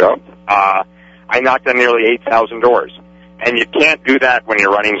your own show, I knocked on nearly 8,000 doors. And you can't do that when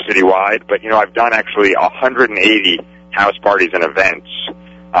you're running citywide, but, I've done actually 180 house parties and events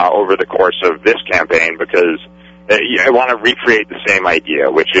over the course of this campaign, because I want to recreate the same idea,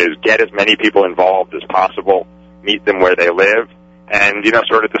 which is get as many people involved as possible, meet them where they live, and,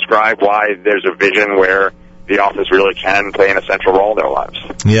 sort of describe why there's a vision where the office really can play an essential role in their lives.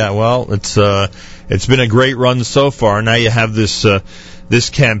 Yeah, well, it's been a great run so far. Now you have this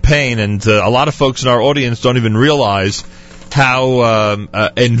campaign, and a lot of folks in our audience don't even realize how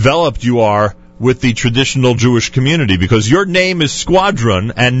enveloped you are with the traditional Jewish community, because your name is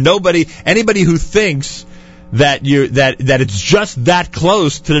Squadron, and anybody who thinks that it's just that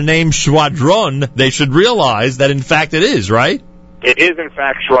close to the name Squadron, they should realize that in fact it is, right? It is in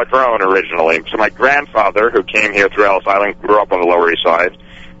fact Squadron originally. So my grandfather, who came here through Ellis Island, grew up on the Lower East Side,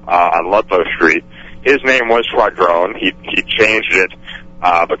 on Ludlow Street. His name was Squadron. He changed it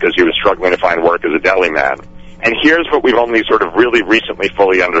because he was struggling to find work as a deli man. And here's what we've only sort of really recently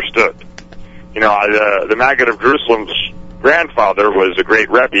fully understood. The Maggid of Jerusalem's grandfather was a great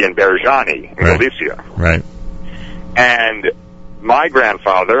Rabbi in Berzhani, in Galicia. Right. And my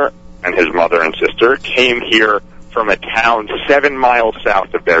grandfather and his mother and sister came here from a town 7 miles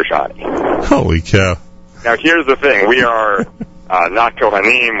south of Berzhani. Holy cow. Now, here's the thing. We are not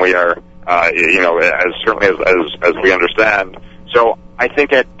Kohanim. We are, as certainly as we understand. So I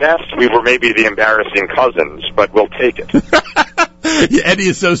think at best we were maybe the embarrassing cousins, but we'll take it. Any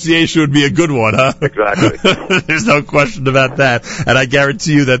association would be a good one, huh? Exactly. There's no question about that. And I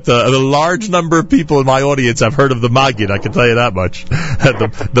guarantee you that the large number of people in my audience have heard of the Maggid. I can tell you that much.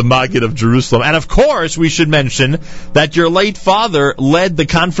 The Maggid of Jerusalem. And of course, we should mention that your late father led the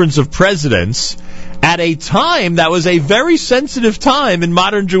Conference of Presidents at a time that was a very sensitive time in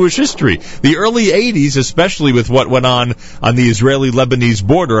modern Jewish history. The early 80s, especially with what went on the Israeli-Lebanese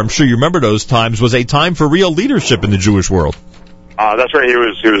border, I'm sure you remember those times, was a time for real leadership in the Jewish world. That's right. He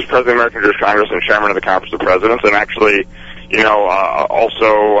was president of the American Jewish Congress and chairman of the Conference of Presidents, and actually,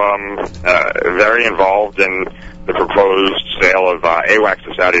 also very involved in the proposed sale of AWACS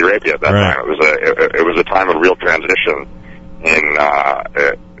to Saudi Arabia at that time. It was a time of real transition in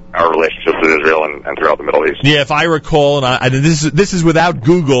our relationships with Israel and throughout the Middle East. Yeah, if I recall, and this is without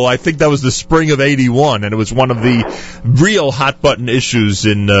Google, I think that was the spring of '81, and it was one of the real hot-button issues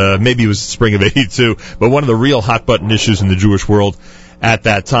in, maybe it was the spring of '82, but one of the real hot-button issues in the Jewish world at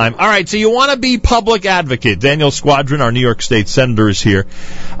that time. All right, so you want to be public advocate. Daniel Squadron, our New York State Senator, is here.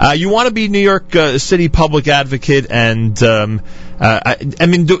 You want to be New York City public advocate, and do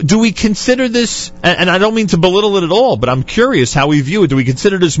we consider this, and I don't mean to belittle it at all, but I'm curious how we view it. Do we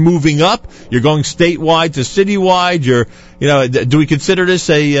consider this moving up? You're going statewide to citywide? Do we consider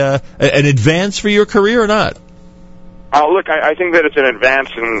this an advance for your career or not? Look, I think that it's an advance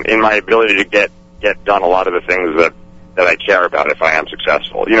in my ability to get done a lot of the things that I care about if I am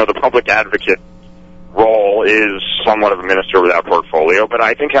successful. The public advocate role is somewhat of a minister without portfolio, but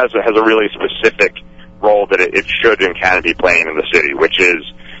I think has a really specific role that it should and can be playing in the city, which is,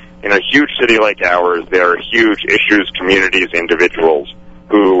 in a huge city like ours, there are huge issues, communities, individuals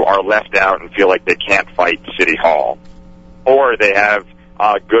who are left out and feel like they can't fight City Hall. Or they have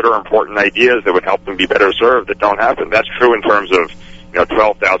good or important ideas that would help them be better served that don't happen. That's true in terms of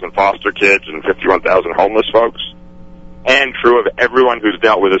 12,000 foster kids and 51,000 homeless folks, and true of everyone who's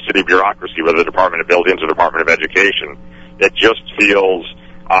dealt with a city bureaucracy, whether the Department of Buildings or Department of Education, that just feels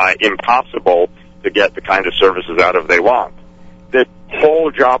impossible to get the kind of services out of they want. The whole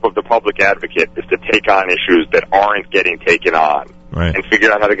job of the public advocate is to take on issues that aren't getting taken on, and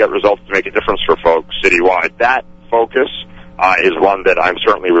figure out how to get results to make a difference for folks citywide. That focus is one that I'm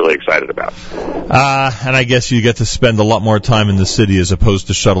certainly really excited about. And I guess you get to spend a lot more time in the city as opposed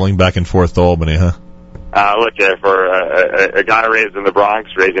to shuttling back and forth to Albany, huh? Look, for a guy raised in the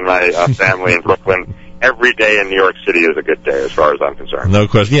Bronx, raising my family in Brooklyn, every day in New York City is a good day as far as I'm concerned. No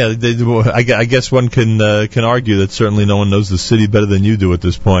question. Yeah, I guess one can argue that certainly no one knows the city better than you do at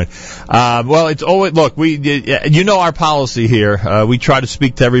this point. Well, it's always, look, our policy here. We try to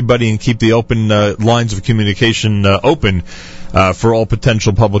speak to everybody and keep the open lines of communication open for all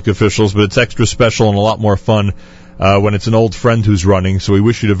potential public officials, but it's extra special and a lot more fun when it's an old friend who's running, so we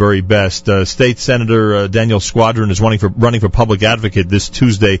wish you the very best. State Senator Daniel Squadron is running for public advocate this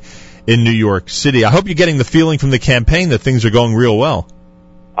Tuesday in New York City. I hope you're getting the feeling from the campaign that things are going real well.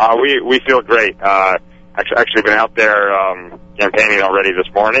 We feel great. Actually been out there campaigning already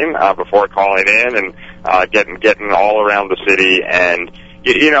this morning before calling in and getting all around the city. And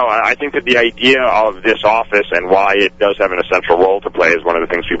I think that the idea of this office and why it does have an essential role to play is one of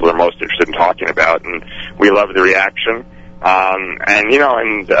the things people are most interested in talking about, and we love the reaction.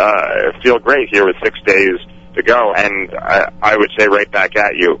 And feel great here with 6 days to go. And I would say right back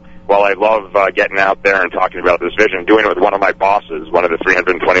at you, while I love getting out there and talking about this vision, doing it with one of my bosses, one of the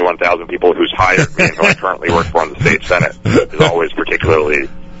 321,000 people who's hired me and who I currently work for in the state Senate, is always particularly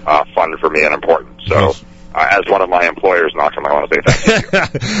fun for me and important. So. As one of my employers, Nachum, I want to say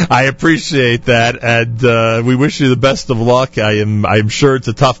thank you. I appreciate that, and we wish you the best of luck. I'm sure it's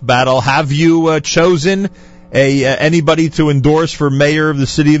a tough battle. Have you chosen anybody to endorse for mayor of the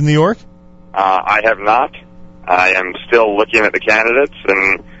city of New York? I have not. I am still looking at the candidates,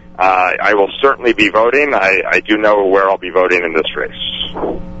 and I will certainly be voting. I do know where I'll be voting in this race.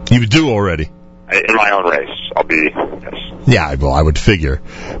 You do already? In my own race, I'll be, yes. Yeah, well, I would figure.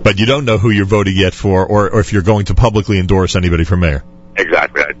 But you don't know who you're voting yet for, or if you're going to publicly endorse anybody for mayor.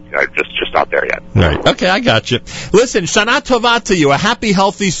 Exactly. I'm just not there yet. Right. Okay, I got you. Listen, Shana Tova to you. A happy,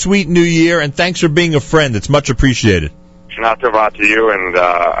 healthy, sweet New Year, and thanks for being a friend. It's much appreciated. Shana Tova to you, and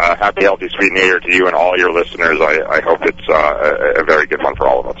a happy, healthy, sweet New Year to you and all your listeners. I hope it's a very good one for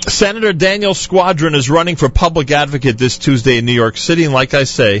all of us. Senator Daniel Squadron is running for public advocate this Tuesday in New York City, and like I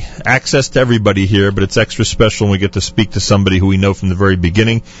say, access to everybody here, but it's extra special when we get to speak to somebody who we know from the very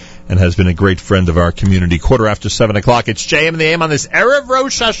beginning and has been a great friend of our community. 7:15, it's JM in the AM on this Erev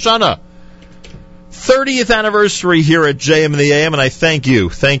Rosh Hashanah. 30th anniversary here at JM in the AM, and I thank you.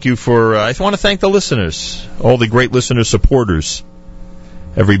 Thank you for, I want to thank the listeners, all the great listener supporters,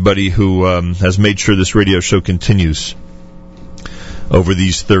 everybody who has made sure this radio show continues. over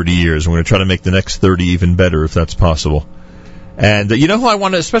these 30 years. We're going to try to make the next 30 even better if that's possible. And you know who I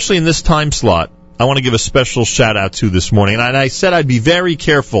want to, especially in this time slot, I want to give a special shout-out to this morning. And I said I'd be very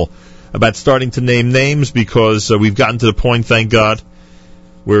careful about starting to name names because we've gotten to the point, thank God,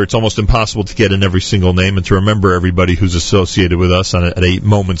 where it's almost impossible to get in every single name and to remember everybody who's associated with us at a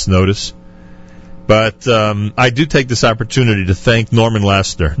moment's notice. But I do take this opportunity to thank Norman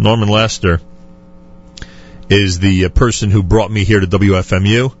Laster. Norman Laster is the person who brought me here to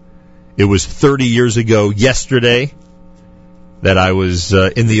WFMU. It was 30 years ago yesterday that I was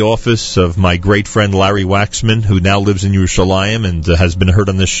in the office of my great friend Larry Waxman, who now lives in Yerushalayim and has been heard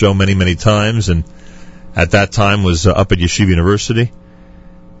on this show many, many times, and at that time was up at Yeshiva University.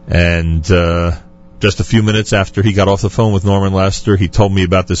 And just a few minutes after he got off the phone with Norman Laster, he told me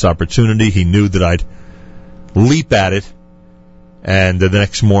about this opportunity. He knew that I'd leap at it. And the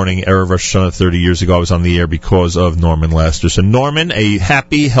next morning, Erev Rosh Hashanah 30 years ago, I was on the air because of Norman Laster. So, Norman, a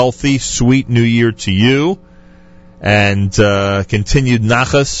happy, healthy, sweet New Year to you. And continued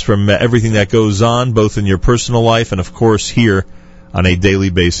nachas from everything that goes on, both in your personal life and, of course, here on a daily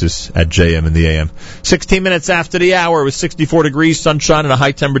basis at JM in the AM. 16 minutes after the hour with 64 degrees, sunshine, and a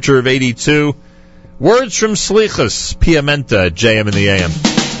high temperature of 82. Words from Slichas, Piamenta at JM in the AM.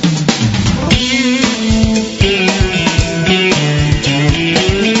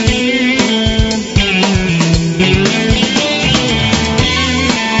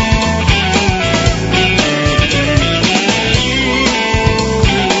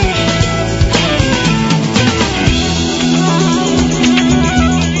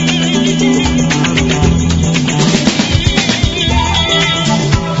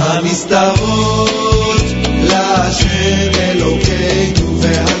 הנסתרות להשם אלוקינו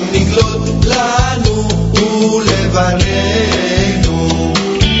והנגלות לנו ולבנינו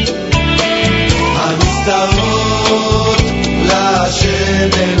הנסתרות להשם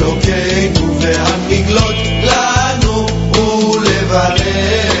אלוקינו והנגלות לנו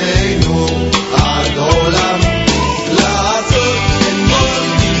ולבנינו עד עולם לעשות את כל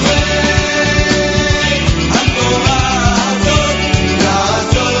דברי התורה הזאת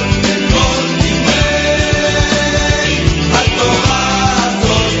לעשות התורה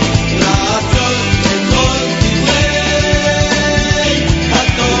הזאת לעשות את כל דברי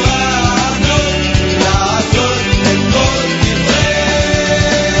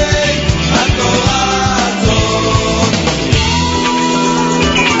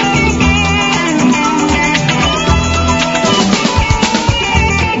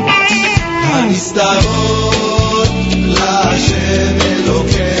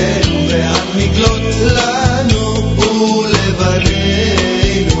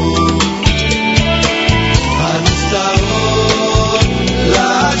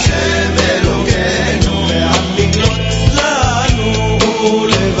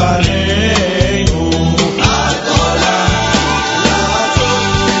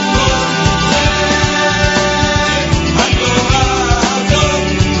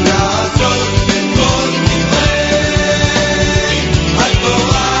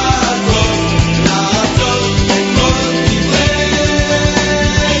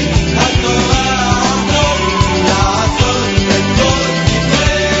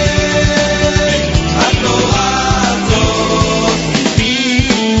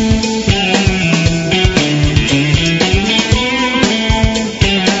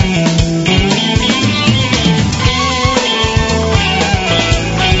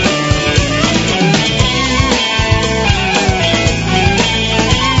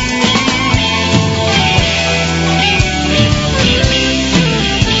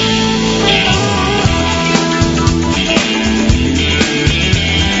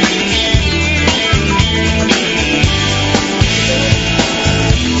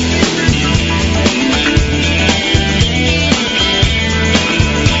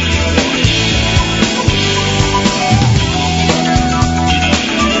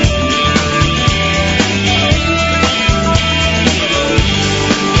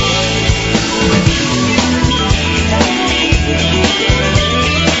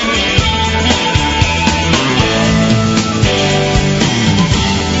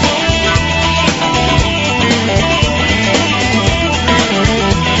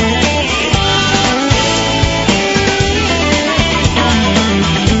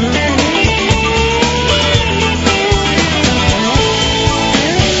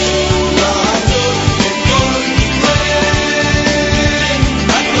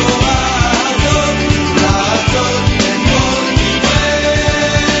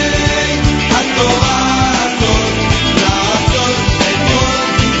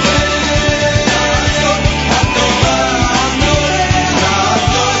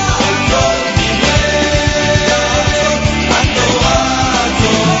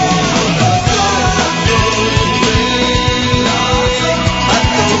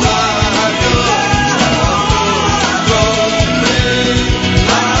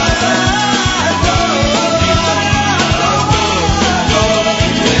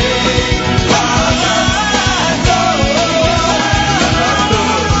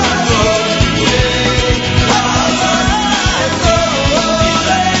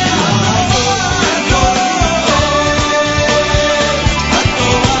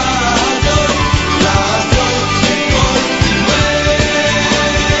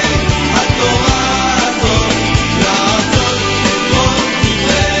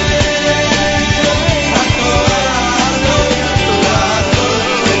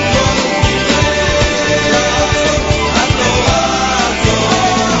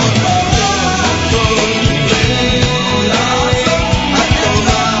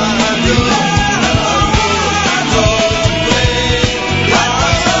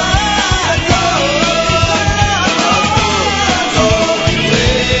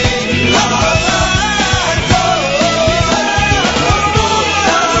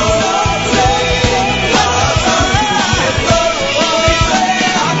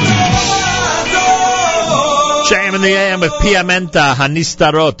in the AM with Piamenta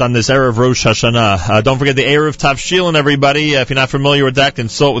Hanistarot on this Erev Rosh Hashanah. Don't forget the Erev Tavshilin, everybody. If you're not familiar with that,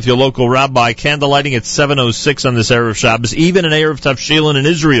 consult with your local rabbi. Candlelighting at 7:06 on this Erev Shabbos. Even an Erev Tavshilin in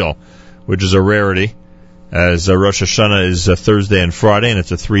Israel, which is a rarity, as Rosh Hashanah is Thursday and Friday, and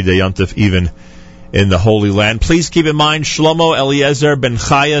it's a 3-day yontif even in the Holy Land. Please keep in mind Shlomo Eliezer Ben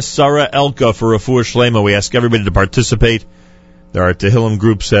Chaya Sarah Elka for Refuah Shlema. We ask everybody to participate. There are Tehillim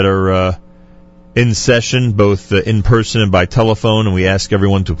groups that are in session, both in person and by telephone, and we ask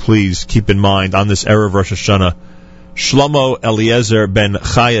everyone to please keep in mind on this Erev Rosh Hashanah, Shlomo Eliezer Ben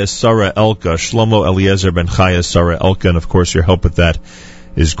Chaya Sarah Elka, Shlomo Eliezer Ben Chaya Sarah Elka, and of course your help with that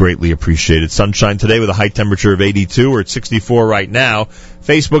is greatly appreciated. Sunshine today with a high temperature of 82. We're at 64 right now.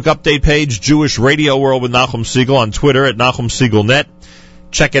 Facebook update page, Jewish Radio World with Nachum Siegel, on Twitter at Nachum SiegelNet.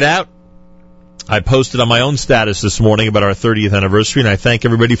 Check it out. I posted on my own status this morning about our 30th anniversary, and I thank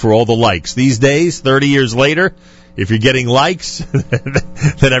everybody for all the likes. These days, 30 years later, if you're getting likes,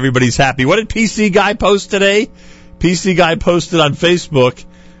 then everybody's happy. What did PC Guy post today? PC Guy posted on Facebook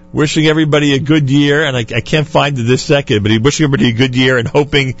wishing everybody a good year, and I can't find it this second, but he wishing everybody a good year and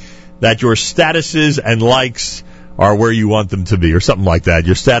hoping that your statuses and likes are where you want them to be, or something like that.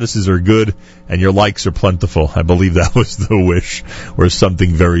 Your statuses are good and your likes are plentiful. I believe that was the wish, or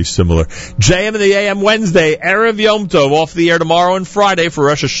something very similar. JM in the AM Wednesday, Erev Yom Tov, off the air tomorrow and Friday for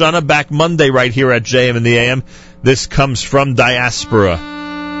Rosh Hashanah, back Monday right here at JM in the AM. This comes from Diaspora.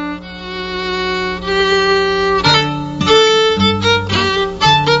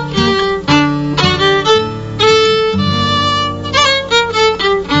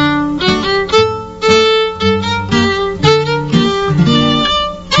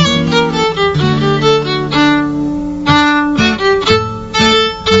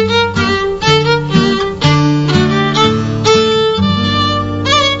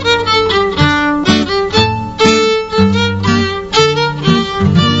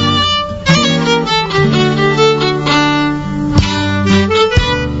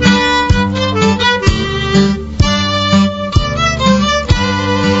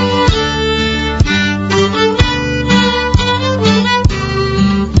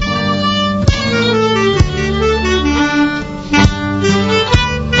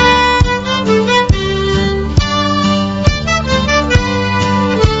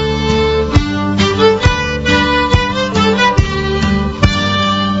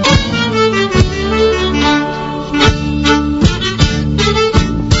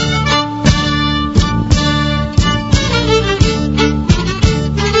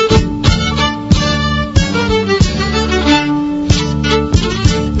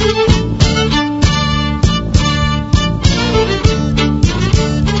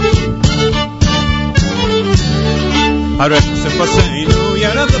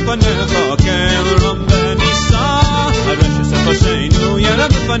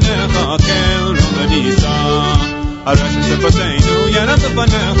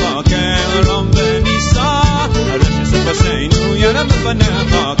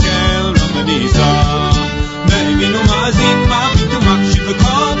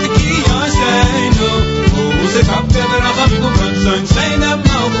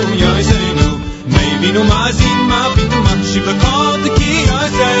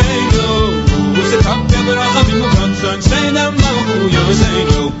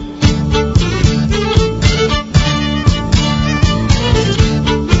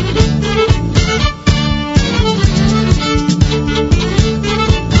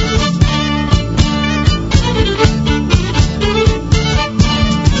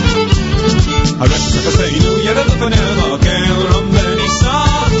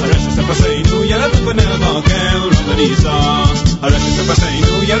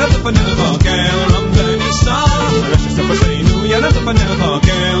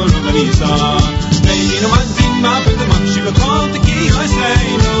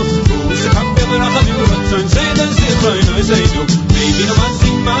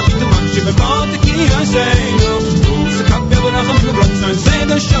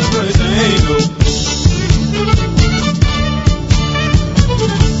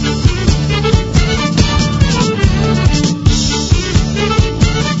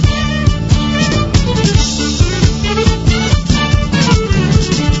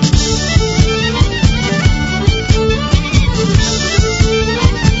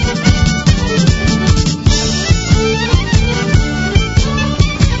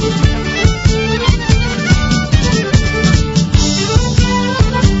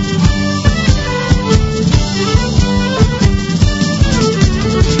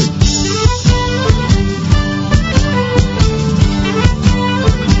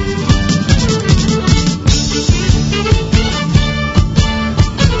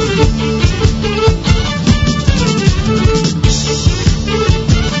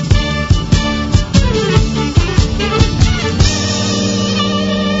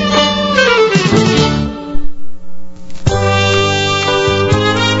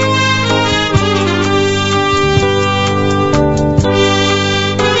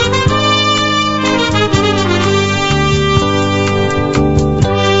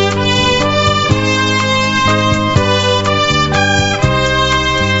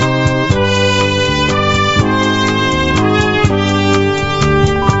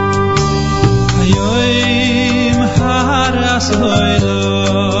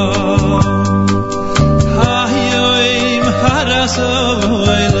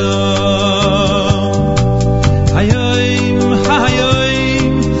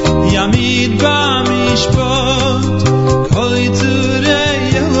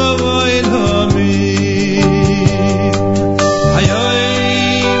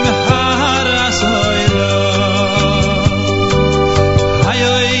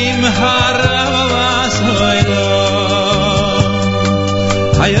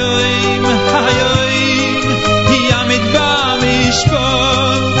 Hayoim, hayoim, yamid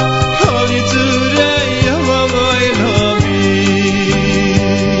b'mishpot, Kol yitzurei yavoy lomi.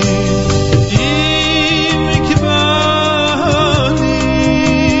 Im kiboni,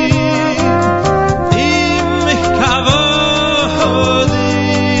 im kavodim,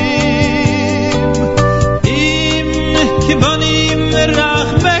 im kibonim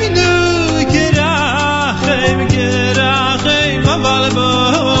rachmeinu kerachem kerachem aval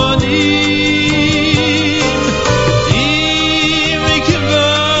bonim. Im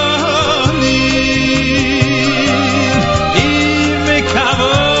kibonim, im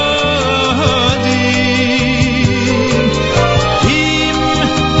kavodim, im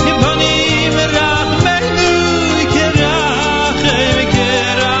kibonim rachmeinu kerachem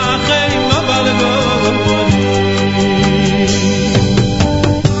kerachem aval bonim.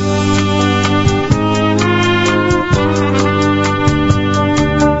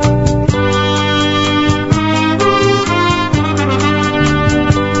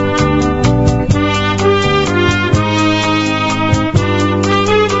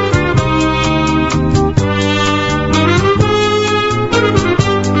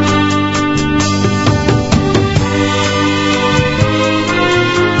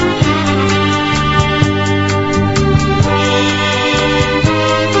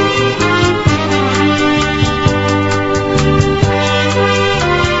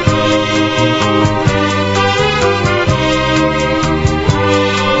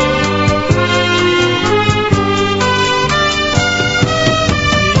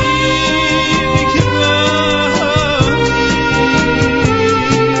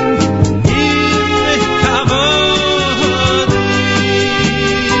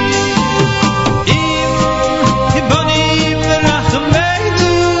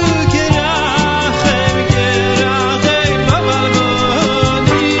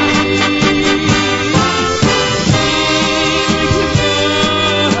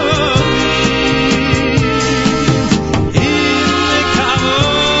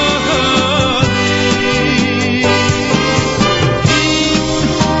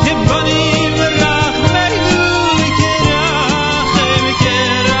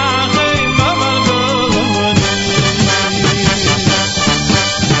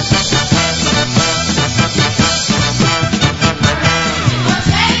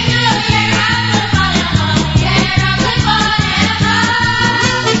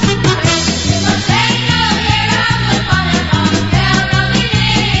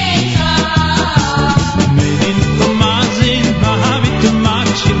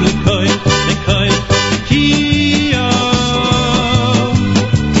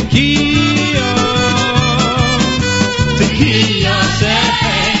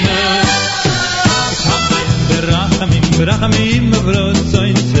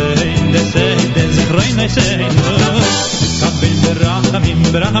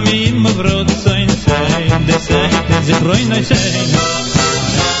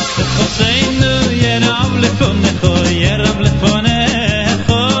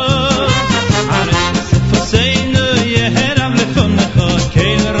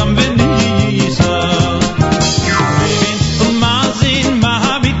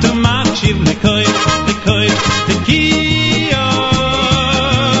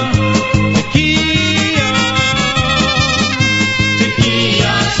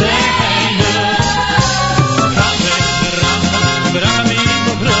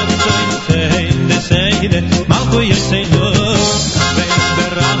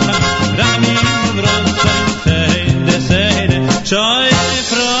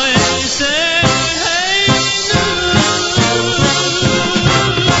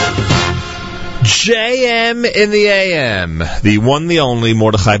 JM in the AM, the one, the only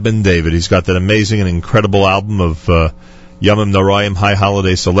Mordechai Ben David. He's got that amazing and incredible album of Yomim Noraim High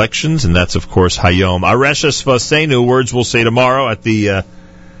Holiday Selections, and that's, of course, Hayom. Areshes Vasenu, words we'll say tomorrow at the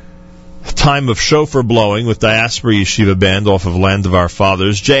time of shofar blowing with Diaspora Yeshiva Band off of Land of Our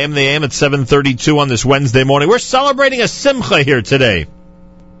Fathers. JM in the AM at 7:32 on this Wednesday morning. We're celebrating a simcha here today.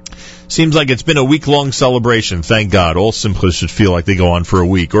 Seems like it's been a week-long celebration, thank God. All simchas should feel like they go on for a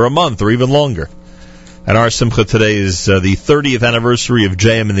week, or a month, or even longer. And our simcha today is the 30th anniversary of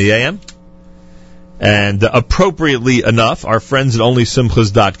JM in the AM. And appropriately enough, our friends at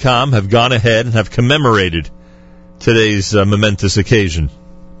OnlySimchas.com have gone ahead and have commemorated today's momentous occasion,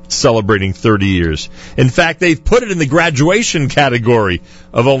 celebrating 30 years. In fact, they've put it in the graduation category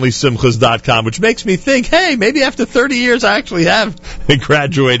of OnlySimchas.com, which makes me think, hey, maybe after 30 years I actually have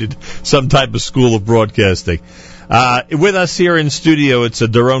graduated some type of school of broadcasting. With us here in studio, it's a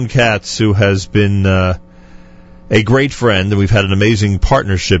Doron Katz who has been a great friend, and we've had an amazing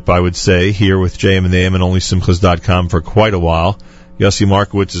partnership, I would say, here with JM and the AM and OnlySimchas.com for quite a while. Yossi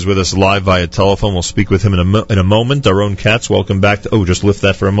Markowitz is with us live via telephone. We'll speak with him in a moment. Doron Katz, welcome back to... just lift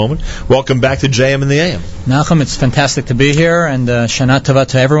that for a moment. Welcome back to JM and the AM. Nachum, it's fantastic to be here, and Shana Tova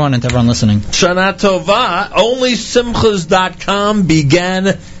to everyone and to everyone listening. Shana Tova. OnlySimchas.com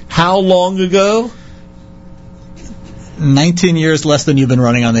began how long ago? 19 years less than you've been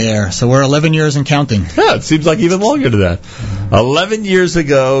running on the air, so we're 11 years and counting. Yeah, it seems like even longer than that. 11 years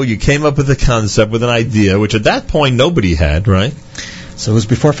ago, you came up with a concept, with an idea, which at that point nobody had, right? So it was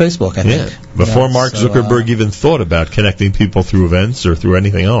before Facebook, I think. Yeah, before Mark Zuckerberg even thought about connecting people through events or through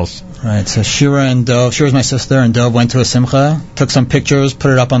anything else. Right, so Shira and Dov, Shira's my sister, and Dov went to a simcha, took some pictures,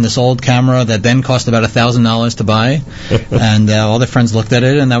 put it up on this old camera that then cost about $1,000 to buy, and all their friends looked at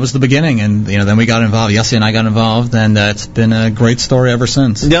it, and that was the beginning. And then we got involved. Yossi and I got involved, and it's been a great story ever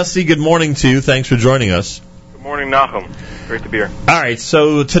since. Yossi, good morning to you. Thanks for joining us. Good morning, Nachum. Great to be here. All right,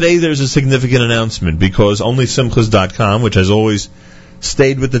 so today there's a significant announcement because OnlySimchas.com, which has always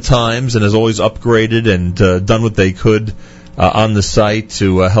stayed with the times and has always upgraded and done what they could on the site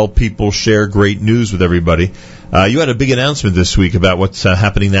to help people share great news with everybody. You had a big announcement this week about what's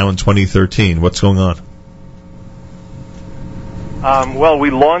happening now in 2013. What's going on? Well, we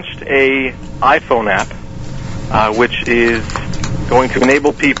launched a iPhone app, which is going to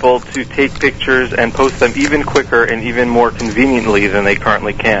enable people to take pictures and post them even quicker and even more conveniently than they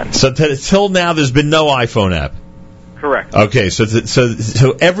currently can. So till now, there's been no iPhone app. Correct. Okay,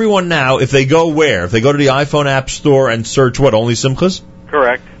 so everyone now, if they go where? If they go to the iPhone App Store and search what, Only Simchas?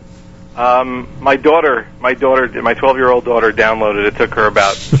 Correct. My 12-year-old daughter downloaded it. It took her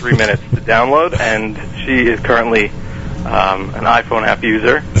about 3 minutes to download, and she is currently an iPhone app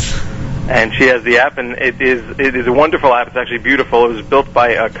user. And she has the app, and it is a wonderful app. It's actually beautiful. It was built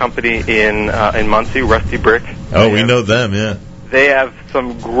by a company in Muncie, Rusty Brick. Oh, we know them, yeah. They have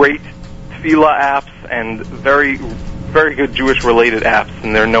some great tefillah apps and very, very good Jewish-related apps,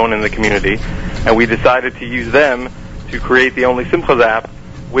 and they're known in the community. And we decided to use them to create the Only Simchas app,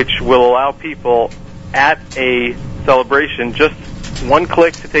 which will allow people at a celebration just one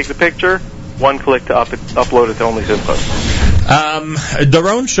click to take the picture, one click to upload it to Only Simchas.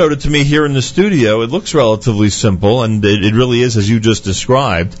 Doron showed it to me here in the studio. It looks relatively simple, and it really is as you just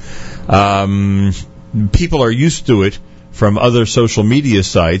described. People are used to it from other social media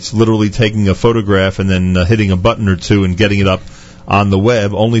sites, literally taking a photograph and then hitting a button or two and getting it up on the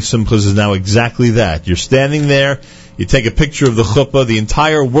web. Only Simchas is now exactly that. You're standing there, you take a picture of the chuppah, the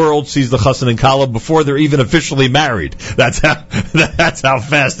entire world sees the chassan and kala before they're even officially married. That's how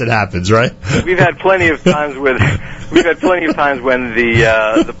fast it happens, right? We've had plenty of times when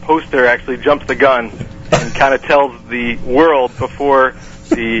the poster actually jumps the gun and kind of tells the world before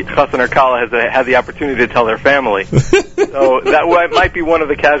the chassan or kala has had the opportunity to tell their family. So that might be one of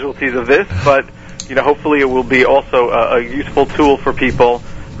the casualties of this, but hopefully it will be also a useful tool for people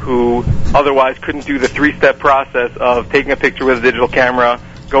who otherwise couldn't do the three-step process of taking a picture with a digital camera,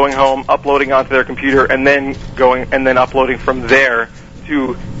 going home, uploading onto their computer, and then uploading from there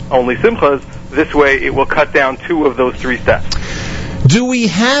to Only Simchas. This way it will cut down 2 of those 3 steps. Do we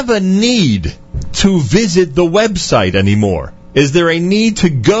have a need to visit the website anymore? Is there a need to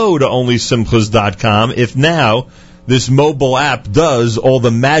go to OnlySimchas.com if now this mobile app does all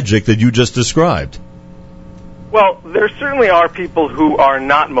the magic that you just described? Well, there certainly are people who are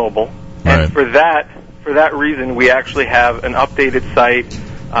not mobile, and for that reason, we actually have an updated site.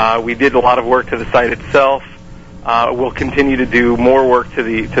 We did a lot of work to the site itself. We'll continue to do more work to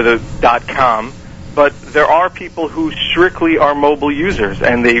the .com. But there are people who strictly are mobile users,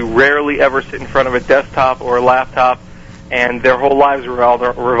 and they rarely ever sit in front of a desktop or a laptop, and their whole lives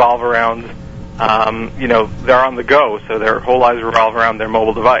revolve around, they're on the go, so their whole lives revolve around their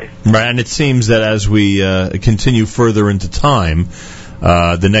mobile device. Right, and it seems that as we continue further into time,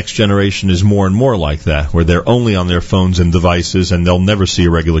 the next generation is more and more like that, where they're only on their phones and devices, and they'll never see a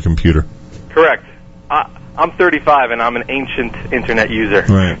regular computer. Correct. I'm 35, and I'm an ancient Internet user.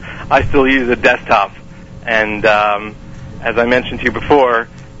 Right. I still use a desktop, and as I mentioned to you before,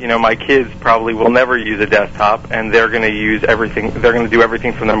 my kids probably will never use a desktop, and they're going to use everything. They're going to do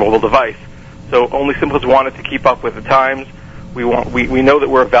everything from their mobile device. So Only Simchas wanted to keep up with the times. We know that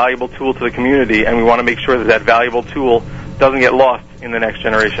we're a valuable tool to the community, and we want to make sure that valuable tool doesn't get lost in the next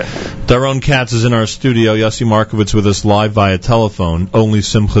generation. Doron Katz is in our studio. Yossi Markowitz with us live via telephone.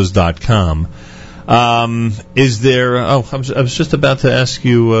 OnlySimchas.com. Is there? I was just about to ask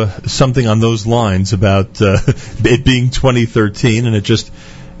you something on those lines about it being 2013, and it just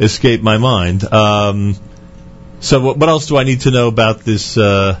escaped my mind. So what else do I need to know about this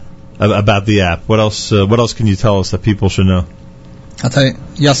about the app? What else can you tell us that people should know? I'll tell you,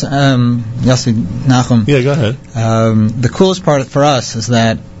 Yossi, Nachum. Yeah, go ahead. The coolest part for us is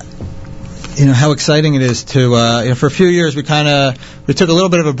that, how exciting it is to, for a few years we took a little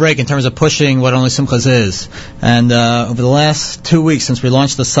bit of a break in terms of pushing what Only Simchas is. And over the last 2 weeks since we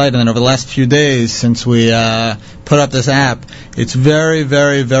launched the site, and then over the last few days since we put up this app, it's very,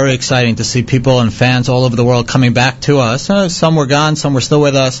 very, very exciting to see people and fans all over the world coming back to us. Some were gone, some were still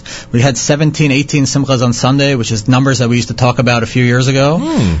with us. We had 17, 18 Simchas on Sunday, which is numbers that we used to talk about a few years ago.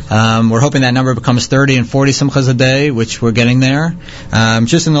 We're hoping that number becomes 30 and 40 Simchas a day, which we're getting there.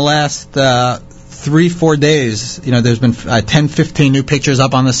 Just in the last 3-4 days, there's been 10, 15 new pictures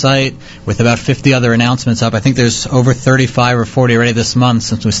up on the site with about 50 other announcements up. I think there's over 35 or 40 already this month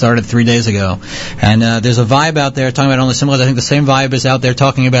since we started 3 days ago. And there's a vibe out there talking about Only Simchas. I think the same vibe is out there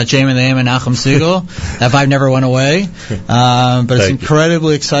talking about Jamin the Am and Nachum Siegel. That vibe never went away. But it's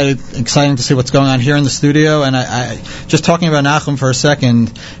incredibly exciting to see what's going on here in the studio. And I just talking about Nachum for a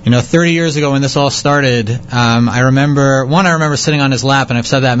second, 30 years ago when this all started, I remember sitting on his lap, and I've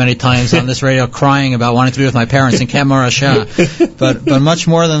said that many times on this radio, crying about wanting to be with my parents in Camp Morashah. but much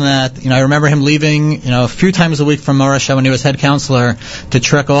more than that, I remember him leaving, a few times a week from Morashah when he was head counselor to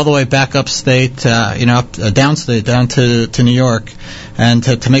trek all the way back upstate, downstate, down to New York, and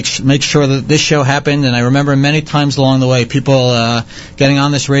to make sure that this show happened. And I remember many times along the way people getting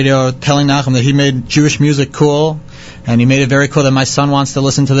on this radio telling Nachum that he made Jewish music cool. And he made it very cool that my son wants to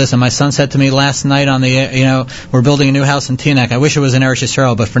listen to this. And my son said to me last night on the, we're building a new house in Teaneck. I wish it was in Eretz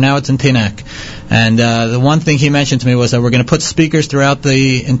Yisrael, but for now it's in Teaneck. And the one thing he mentioned to me was that we're going to put speakers throughout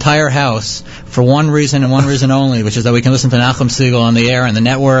the entire house for one reason and one reason only, which is that we can listen to Nachum Siegel on the air and the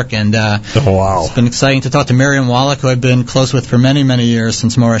network. And It's been exciting to talk to Miriam Wallach, who I've been close with for many, many years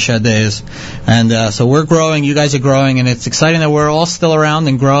since Morashah days. And so we're growing, you guys are growing, and it's exciting that we're all still around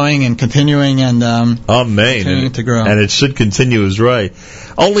and growing and continuing and continuing to grow. And it should continue, is right.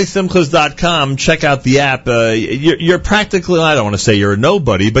 OnlySimchas.com. Check out the app. You're practically, I don't want to say you're a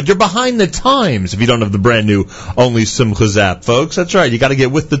nobody, but you're behind the times if you don't have the brand new Only Simchas app, folks. That's right. You got to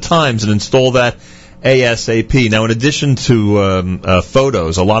get with the times and install that ASAP. Now, in addition to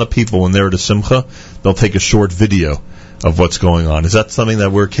photos, a lot of people, when they're at a Simcha, they'll take a short video of what's going on. Is that something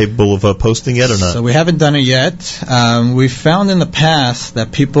that we're capable of posting yet or not? So we haven't done it yet. We've found in the past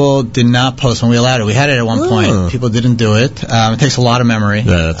that people did not post when we allowed it. We had it at one point. People didn't do it. It takes a lot of memory.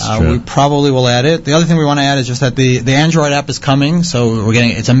 Yeah, that's true. We probably will add it. The other thing we want to add is just that the Android app is coming, so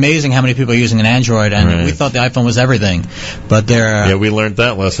it's amazing how many people are using an Android, and we thought the iPhone was everything. But we learned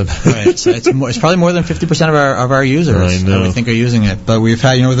that lesson. Right. So it's probably more than 50% of our users that we think are using it. But we've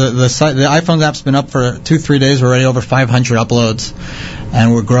had, the iPhone app's been up for 2-3 days. We're already over 500 uploads,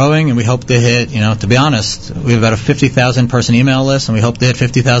 and we're growing, and we hope to hit, to be honest, we have about a 50,000 person email list, and we hope to hit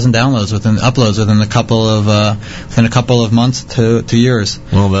 50,000 uploads within a couple of months to years.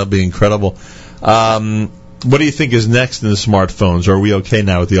 Well, that'd be incredible. What do you think is next in the smartphones? Or are we okay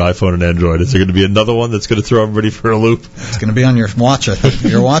now with the iPhone and Android? Is there going to be another one that's going to throw everybody for a loop? It's going to be on your watch, I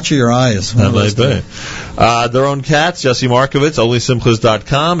think. Your watch or your eyes. That might be. Doron, Katz, Yossi Markowitz,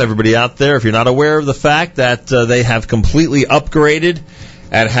 OnlySimchas.com. Everybody out there, if you're not aware of the fact that they have completely upgraded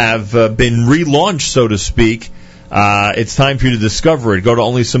and have been relaunched, so to speak, it's time for you to discover it. Go to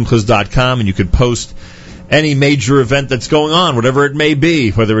OnlySimchas.com and you can post any major event that's going on, whatever it may be,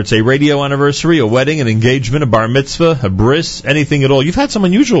 whether it's a radio anniversary, a wedding, an engagement, a bar mitzvah, a bris, anything at all. You've had some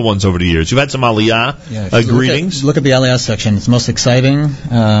unusual ones over the years. You've had some aliyah greetings. Look at the aliyah section. It's most exciting.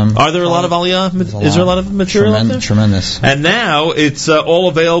 Are there a lot of aliyah? Is there a lot of material out there? Tremendous. And now it's all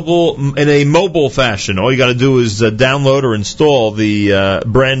available in a mobile fashion. All you got to do is download or install the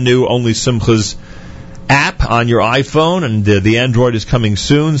brand new Only Simchas app on your iPhone, and the Android is coming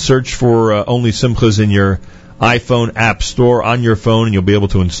soon. Search for Only Simchas in your iPhone app store on your phone, and you'll be able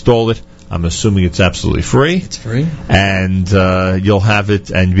to install it. I'm assuming it's absolutely free. It's free. And you'll have it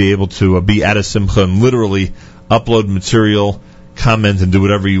and be able to be at a Simcha and literally upload material, comment, and do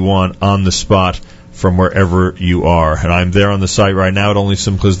whatever you want on the spot from wherever you are. And I'm there on the site right now at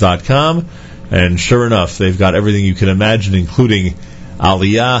OnlySimchas.com, and sure enough, they've got everything you can imagine, including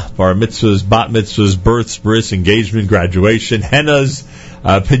aliyah, bar mitzvahs, bat mitzvahs, births, bris, engagement, graduation, hennas,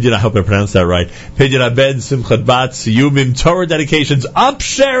 pidyon, I hope I pronounced that right, pidyon abed, simchat bat, siyumim, Torah dedications,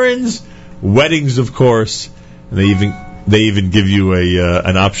 upsharons, weddings, of course, and they even give you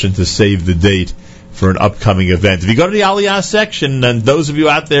an option to save the date for an upcoming event. If you go to the aliyah section, and those of you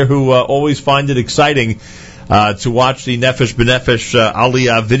out there who always find it exciting to watch the Nefesh B'Nefesh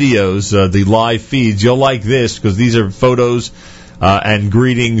aliyah videos, the live feeds, you'll like this, because these are photos and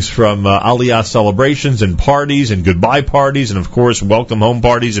greetings from Aliyah celebrations and parties and goodbye parties and, of course, welcome home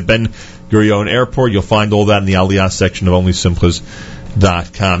parties at Ben Gurion Airport. You'll find all that in the Aliyah section of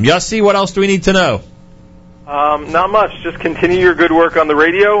OnlySimchas.com. Yossi, what else do we need to know? Not much. Just continue your good work on the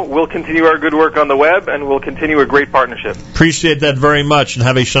radio. We'll continue our good work on the web, and we'll continue a great partnership. Appreciate that very much, and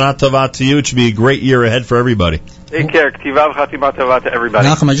have a Shana Tova to you. It should be a great year ahead for everybody. Take care. K'tiva v'chatima tova to everybody.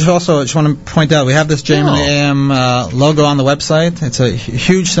 Malcolm, I just want to point out, we have this JM and the AM logo on the website. It's a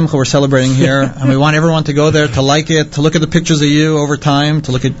huge simcha we're celebrating here, and we want everyone to go there to like it, to look at the pictures of you over time,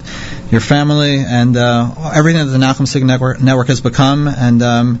 to look at your family, and everything that the Nachum Sig Network has become.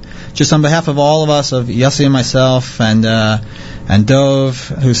 And just on behalf of all of us, of Yossi and myself, and Dov,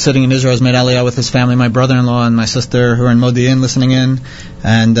 who's sitting in Israel, has made Aliyah with his family, my brother-in-law and my sister who are in Modi'in listening in,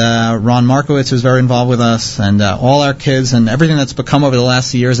 and Ron Markowitz, who's very involved with us, and all our kids, and everything that's become over the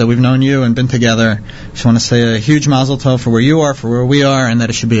last years that we've known you and been together. Just want to say a huge mazel tov for where you are, for where we are, and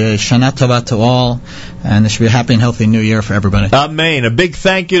that it should be a Shana Tova to all, and it should be a happy and healthy new year for everybody. Amen. A big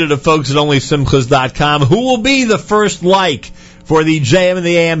thank you to the folks at OnlySimchas.com who will be the first like for the JM and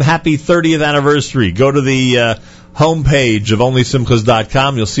the AM Happy 30th Anniversary. Go to the homepage of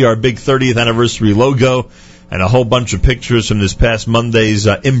OnlySimchas.com. You'll see our big 30th anniversary logo and a whole bunch of pictures from this past Monday's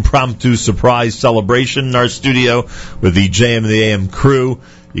impromptu surprise celebration in our studio with the JM and the AM crew.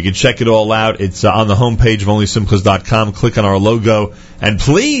 You can check it all out. It's on the homepage of OnlySimchas.com. Click on our logo. And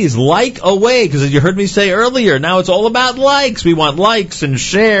please, like away, because as you heard me say earlier, now it's all about likes. We want likes and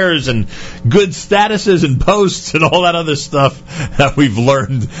shares and good statuses and posts and all that other stuff that we've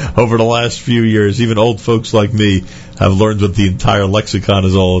learned over the last few years. Even old folks like me have learned what the entire lexicon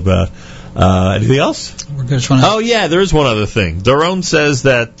is all about. Anything else? We're good. Oh, yeah, there is one other thing. Doron says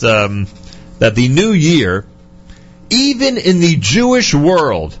that that the new year, even in the Jewish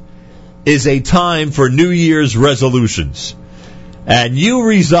world, is a time for New Year's resolutions. And you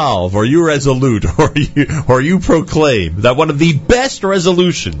resolve, or you resolute, or you proclaim that one of the best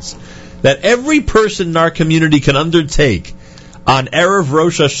resolutions that every person in our community can undertake on Erev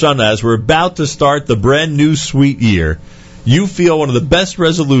Rosh Hashanah, as we're about to start the brand new sweet year, you feel one of the best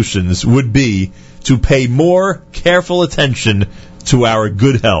resolutions would be to pay more careful attention to our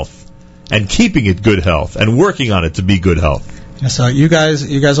good health and keeping it good health and working on it to be good health. So you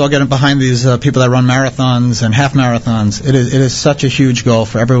guys all get behind these people that run marathons and half marathons. It is such a huge goal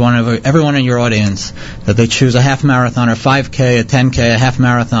for everyone in your audience that they choose a half marathon or 5K, a 10K, a half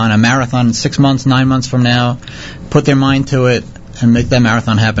marathon, a marathon in 6 months, 9 months from now. Put their mind to it and make that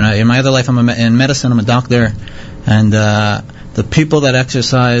marathon happen. In my other life, I'm in medicine. I'm a doctor, and the people that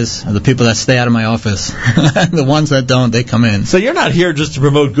exercise are the people that stay out of my office. The ones that don't, they come in. So you're not here just to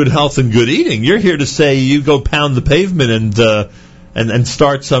promote good health and good eating. You're here to say you go pound the pavement and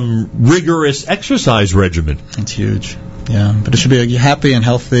start some rigorous exercise regimen. It's huge. Yeah, but it should be happy and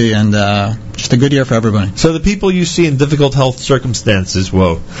healthy and just a good year for everybody. So the people you see in difficult health circumstances,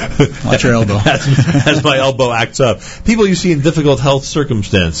 whoa. Watch your elbow. as my elbow acts up. People you see in difficult health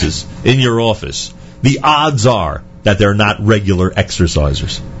circumstances in your office, the odds are that they're not regular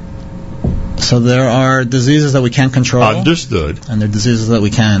exercisers. So there are diseases that we can't control. Understood. And there are diseases that we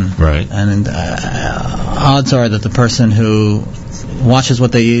can. Right. And odds are that the person who watches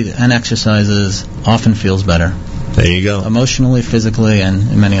what they eat and exercises often feels better. There you go. Emotionally, physically,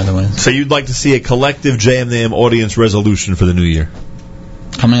 and in many other ways. So you'd like to see a collective JMNAM audience resolution for the new year?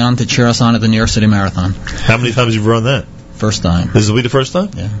 Coming on to cheer us on at the New York City Marathon. How many times have you run that? First time. This will be the first time?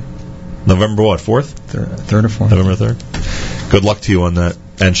 Yeah. November what, 4th? 3rd or 4th. November 3rd. Good luck to you on that.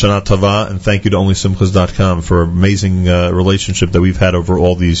 And Shana Tova, and thank you to OnlySimchas.com for an amazing relationship that we've had over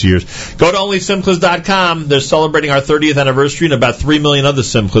all these years. Go to OnlySimchas.com. They're celebrating our 30th anniversary and about 3 million other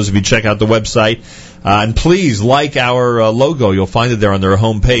Simchas if you check out the website. And please like our logo. You'll find it there on their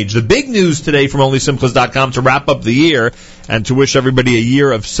homepage. The big news today from OnlySimchas.com to wrap up the year and to wish everybody a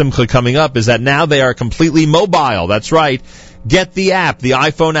year of Simcha coming up is that now they are completely mobile. That's right. Get the app. The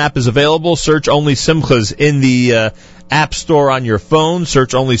iPhone app is available. Search Only Simchas in the App Store on your phone.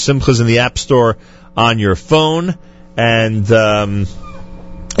 Search Only Simchas in the App Store on your phone. And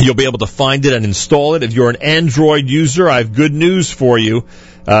you'll be able to find it and install it. If you're an Android user, I have good news for you.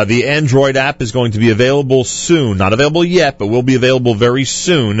 The Android app is going to be available soon. Not available yet, but will be available very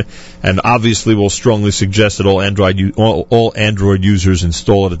soon. And obviously, we'll strongly suggest that all Android users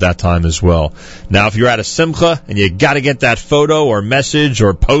install it at that time as well. Now, if you're at a simcha and you got to get that photo or message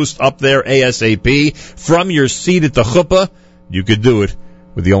or post up there ASAP from your seat at the chuppah, you could do it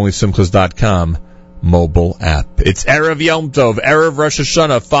with the OnlySimchas.com mobile app. It's Erev Yom Tov, Erev Rosh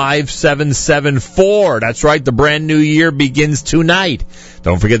Hashanah 5774. That's right, the brand new year begins tonight.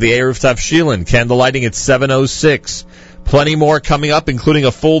 Don't forget the Erev Tafshilin, candle lighting at 7:06. Plenty more coming up, including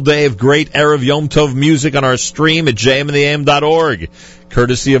a full day of great Erev Yom Tov music on our stream at jmandtheam.org.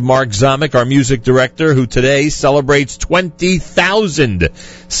 Courtesy of Mark Zamek, our music director, who today celebrates 20,000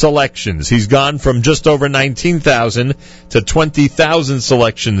 selections. He's gone from just over 19,000 to 20,000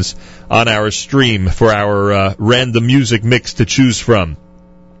 selections on our stream for our random music mix to choose from.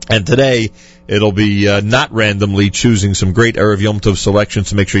 And today, it'll be not randomly choosing some great Erev Yom Tov selections,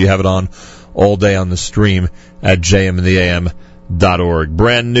 so make sure you have it on all day on the stream at jmandtheam.org.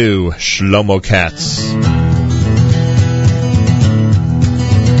 Brand new Shlomo Katz.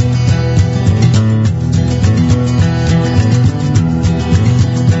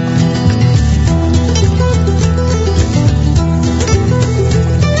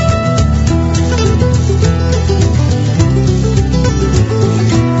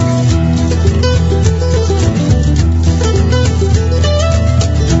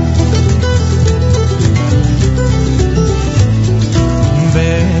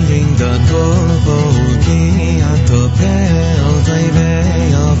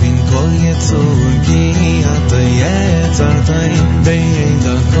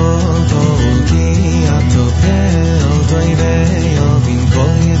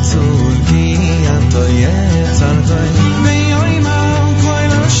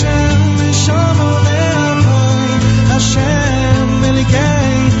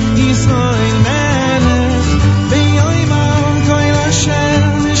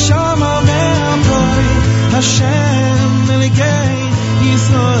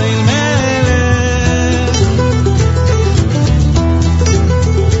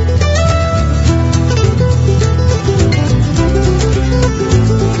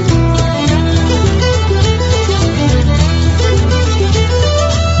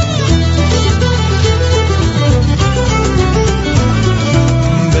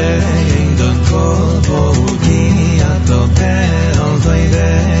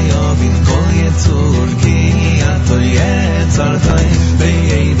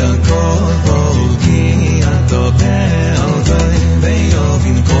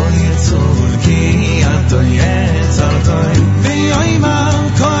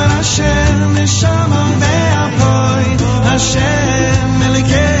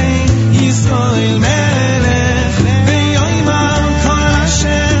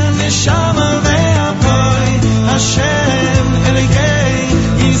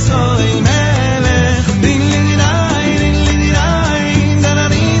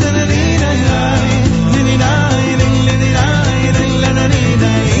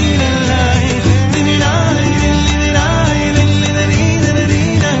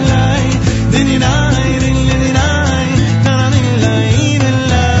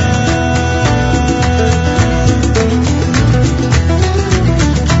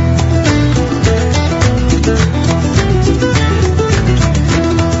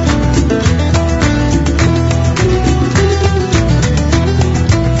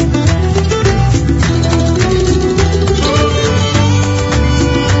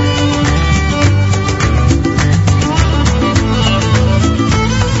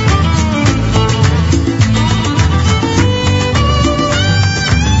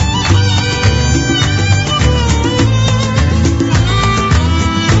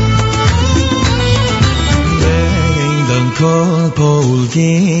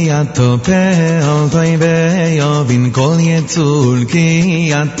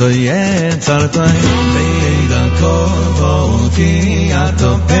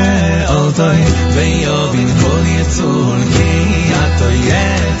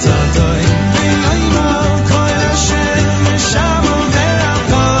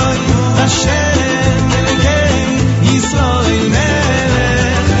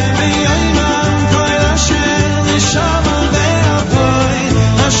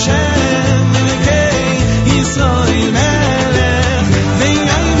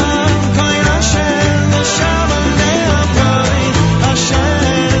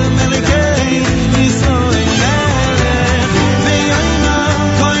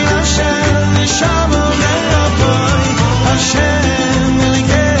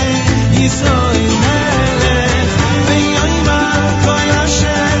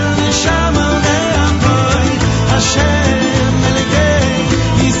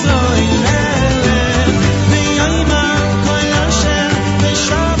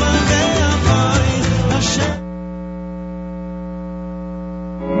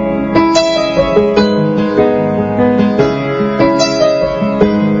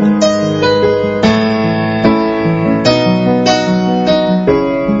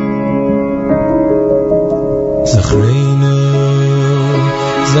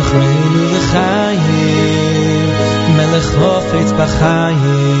 מלך חופץ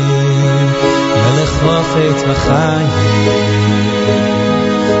בחיים, מלך חופץ בחיים,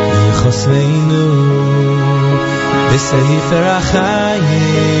 יחוסנו בספר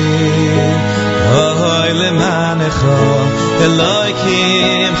החיים, אוי למענך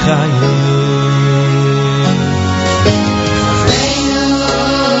אלוהיקים חיים.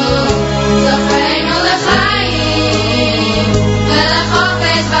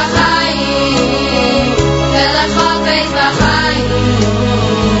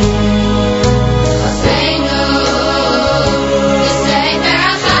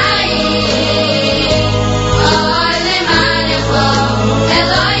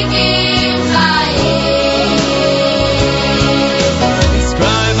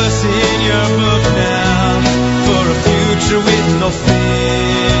 With no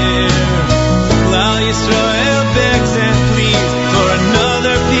fear, Klal Yisrael begs and pleads for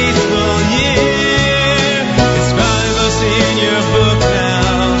another peaceful year. Inscribe us in your book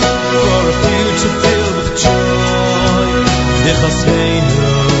now for a future filled with joy.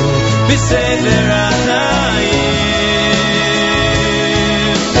 Nechasmeinu b'sefer ha'chayim.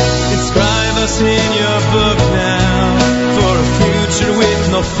 Inscribe us in your book now for a future with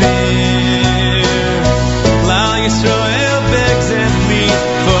no fear. Klal Yisrael begs and pleads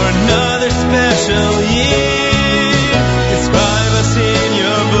for another special year. Inscribe us in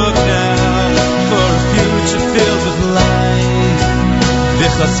your book now for a future filled with life.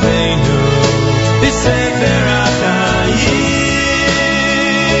 V'chasmeinu b'sefer ha'chayim.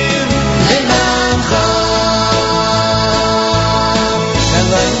 Le'mancha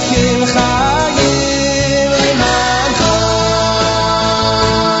Elohim chayim. Le'mancha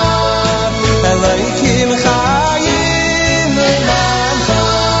Elohim chayim. Le'mancha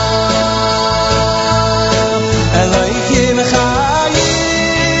Elohim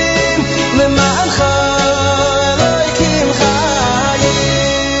chayim. Le'mancha Elohim chayim.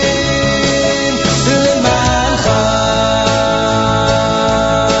 Le'mancha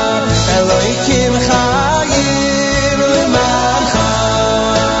Elohim chayim. Le'mancha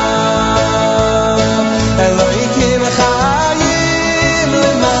Elohim chayim.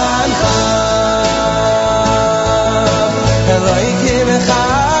 Le'mancha Elohim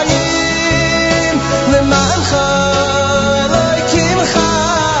chayim. Le'mancha Elohim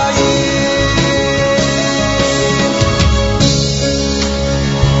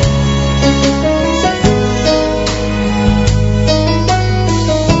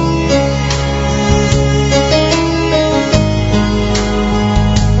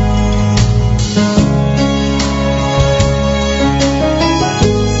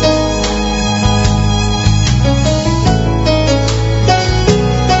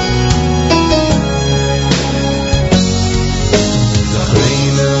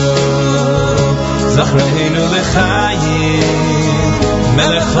Zachreinu l'chayim,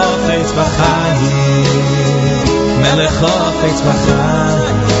 Melech Chofetz b'chayim, Melech Chofetz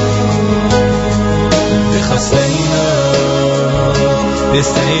b'chayim. V'chaseinu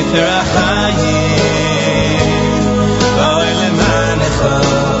b'sefer ha'chayim, oy le'manecha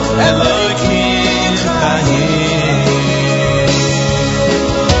Elohim chayim.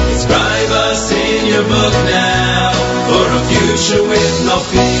 Inscribe us in your book now for a future with no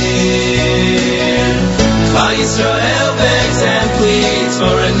fear. Klal Yisrael begs and pleads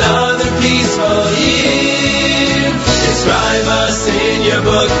for another peaceful year. Inscribe us in your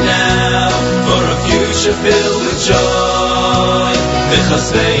book now for a future filled with joy.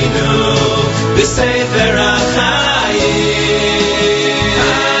 V'chasveinu b'sefer ha'chayim.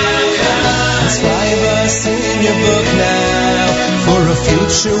 Inscribe us in your book now for a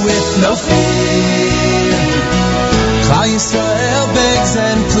future with no fear. Klal Yisrael begs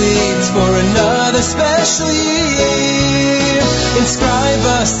and pleads for another special year. Inscribe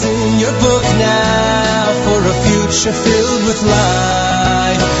us in your book now for a future filled with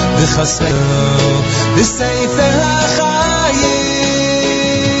life. V'chasveinu b'sefer ha'chayim.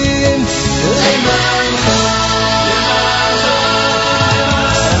 Le'mancha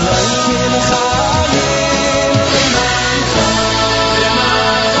Elohim chayim. Le'mancha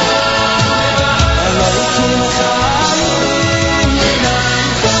Elohim chayim.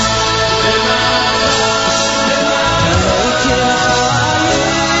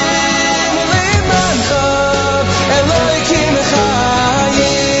 Elohim chayim.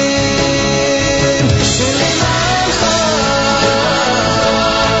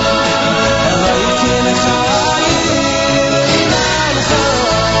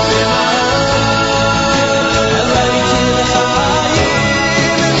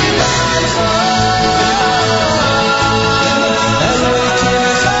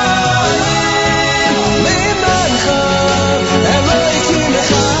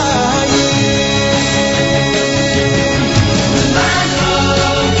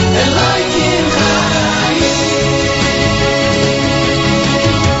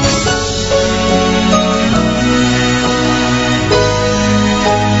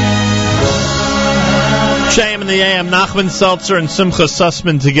 the AM, Nachman Seltzer and Simcha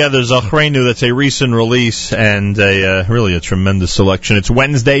Sussman together, Zachreinu. That's a recent release and really a tremendous selection. It's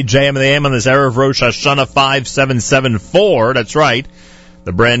Wednesday, JM and the AM on this Erev Rosh Hashanah 5774. That's right.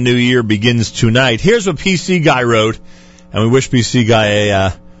 The brand new year begins tonight. Here's what PC Guy wrote, and we wish PC Guy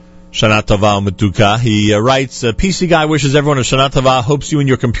a Shana Tova Metuka. He writes, PC Guy wishes everyone a Shana Tova, hopes you and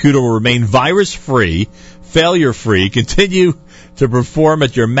your computer will remain virus-free, failure-free, continue to perform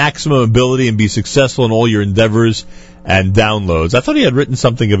at your maximum ability and be successful in all your endeavors and downloads. I thought he had written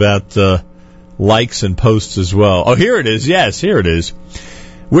something about likes and posts as well. Oh, here it is. Yes, here it is.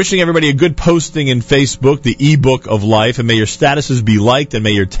 Wishing everybody a good posting in Facebook, the e-book of life, and may your statuses be liked and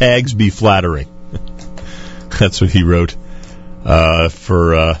may your tags be flattering. That's what he wrote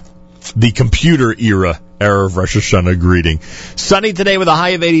for the computer era of Rosh Hashanah greeting. Sunny today with a high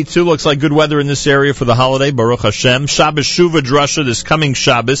of 82. Looks like good weather in this area for the holiday. Baruch Hashem. Shabbos Shuvah Drasha this coming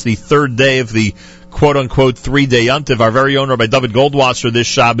Shabbos, the third day of the quote-unquote 3-day Yontiv. Our very own Rabbi David Goldwasser this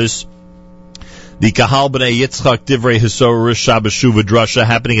Shabbos. The Kahal B'nai Yitzchak Divrei Hisorah Shabbos Shuvah Drasha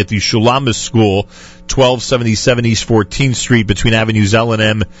happening at the Shulamis School, 1277 East 14th Street between Avenues L and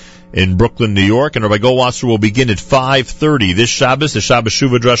M in Brooklyn, New York. And Rabbi Goldwasser will begin at 5:30 this Shabbos. The Shabbos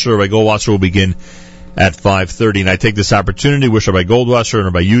Shuvah Drasha, Rabbi Goldwasser will begin at 5:30. And I take this opportunity to wish Rabbi Goldwasser and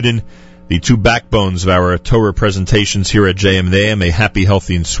Rabbi Yudin, the two backbones of our Torah presentations here at JM the AM, a happy,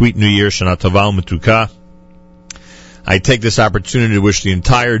 healthy, and sweet New Year, Shana Tova Metuka. I take this opportunity to wish the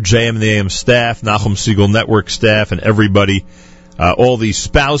entire JM the AM staff, Nachum Segal Network staff, and everybody, all the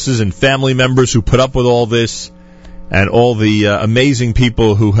spouses and family members who put up with all this, and all the amazing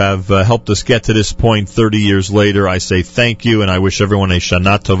people who have helped us get to this point 30 years later. I say thank you, and I wish everyone a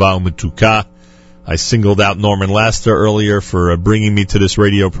Shana Tova Metuka. I singled out Norman Laster earlier for bringing me to this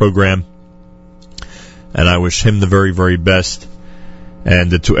radio program, and I wish him the very, very best.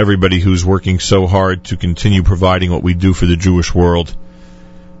 And to everybody who's working so hard to continue providing what we do for the Jewish world,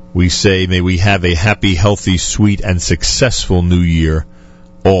 we say, may we have a happy, healthy, sweet, and successful New Year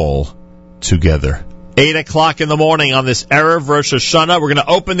all together. 8 o'clock in the morning on this Erev Rosh Hashanah. We're going to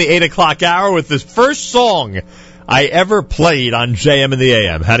open the 8 o'clock hour with this first song I ever played on JM and the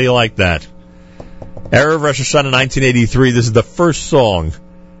AM. How do you like that? Erev Rosh Hashanah 1983. This is the first song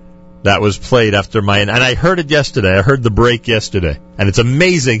that was played after and I heard it yesterday. I heard the break yesterday. And it's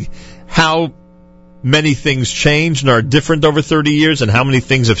amazing how many things changed and are different over 30 years and how many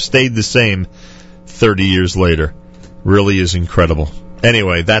things have stayed the same 30 years later. Really is incredible.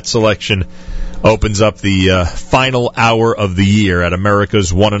 Anyway, that selection opens up the final hour of the year at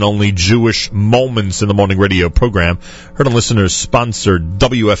America's one and only Jewish Moments in the Morning radio program. Heard on listeners sponsored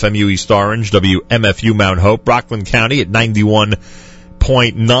WFMU East Orange, WMFU Mount Hope, Rockland County at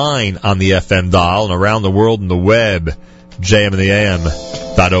 91.9 on the FM dial, and around the world on the web,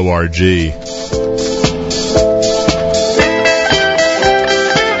 jmandtheam.org.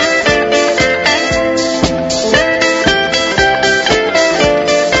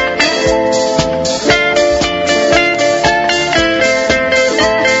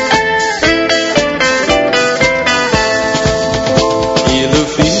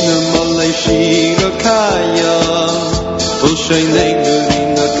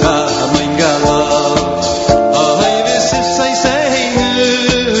 Shei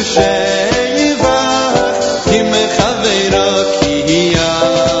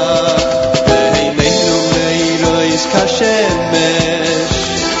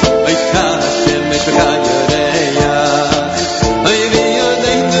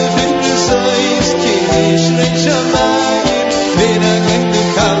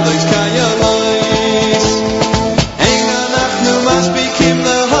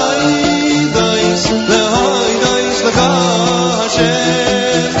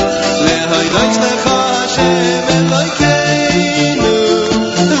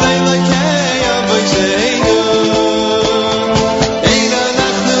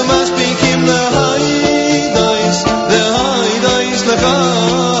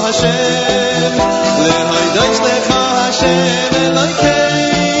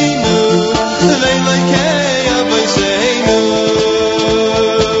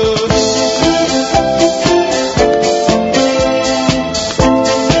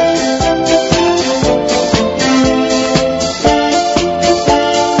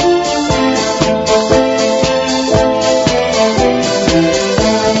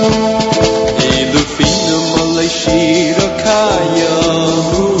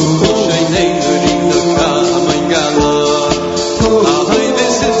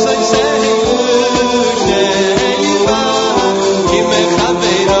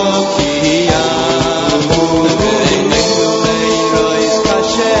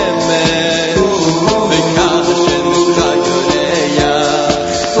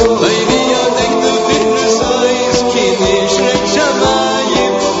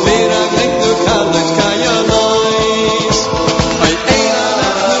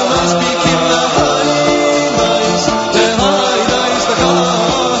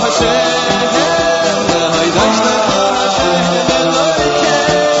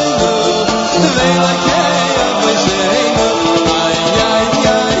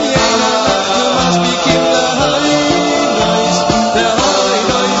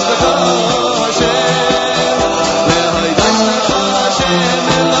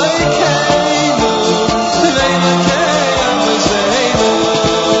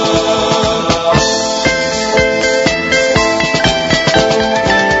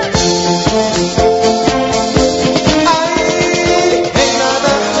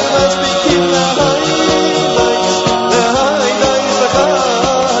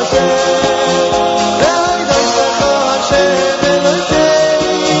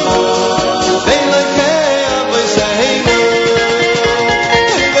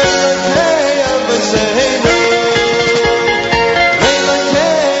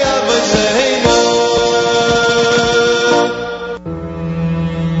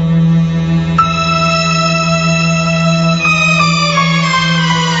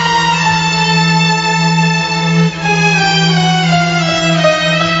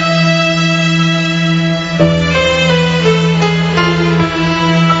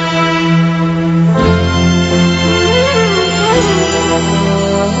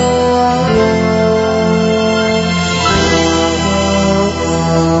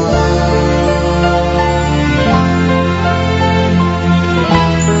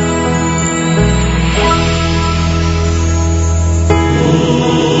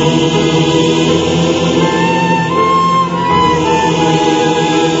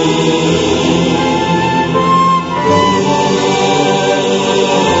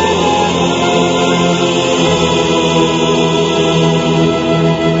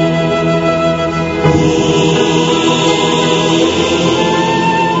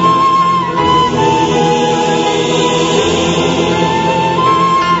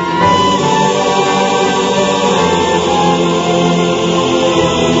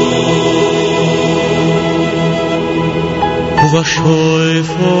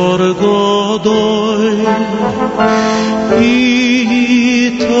ובשויפור גדול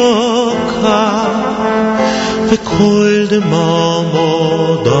יתוקע וכל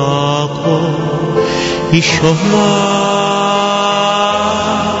דממו דקו ישמע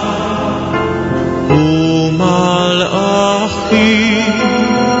ומלאכי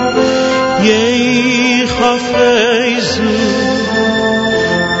יחפזו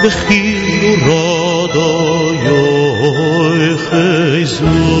בחירודו יחזו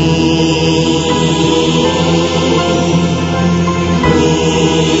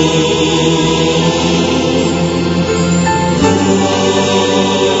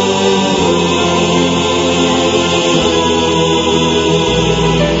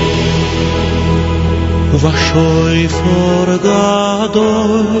ובשויפור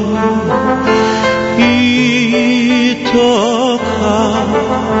גדול יתוקע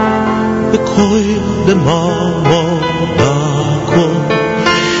בכל דממו דקו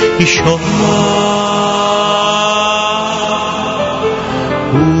ישמע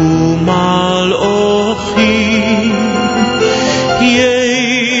ומלאכי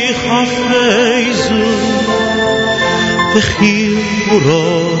יחפזו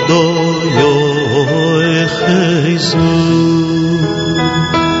בחירודו יחזו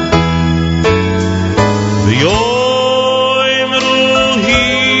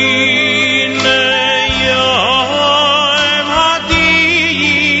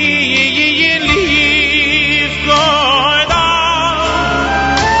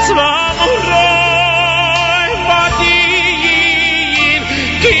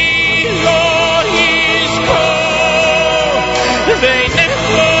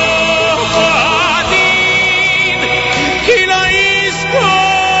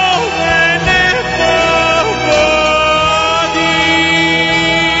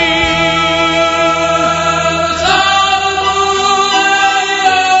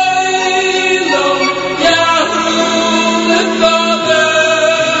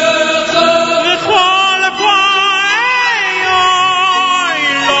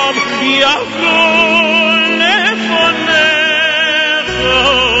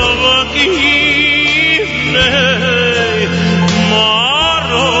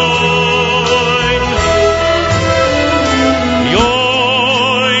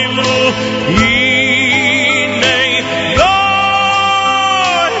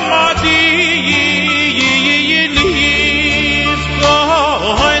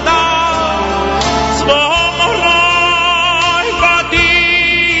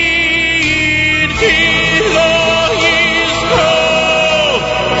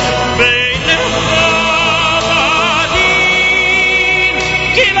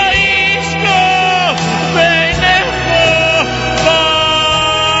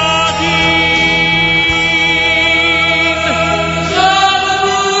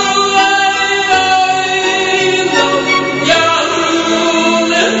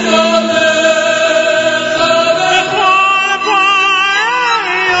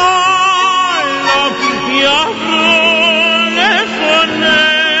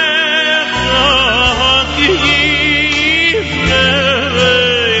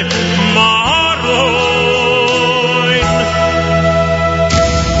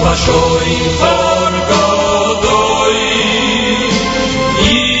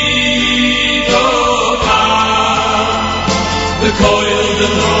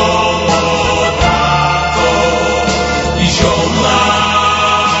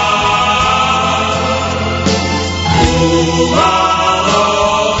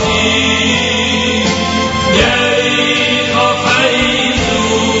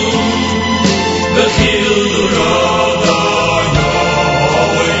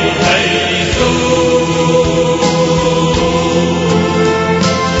Hey, so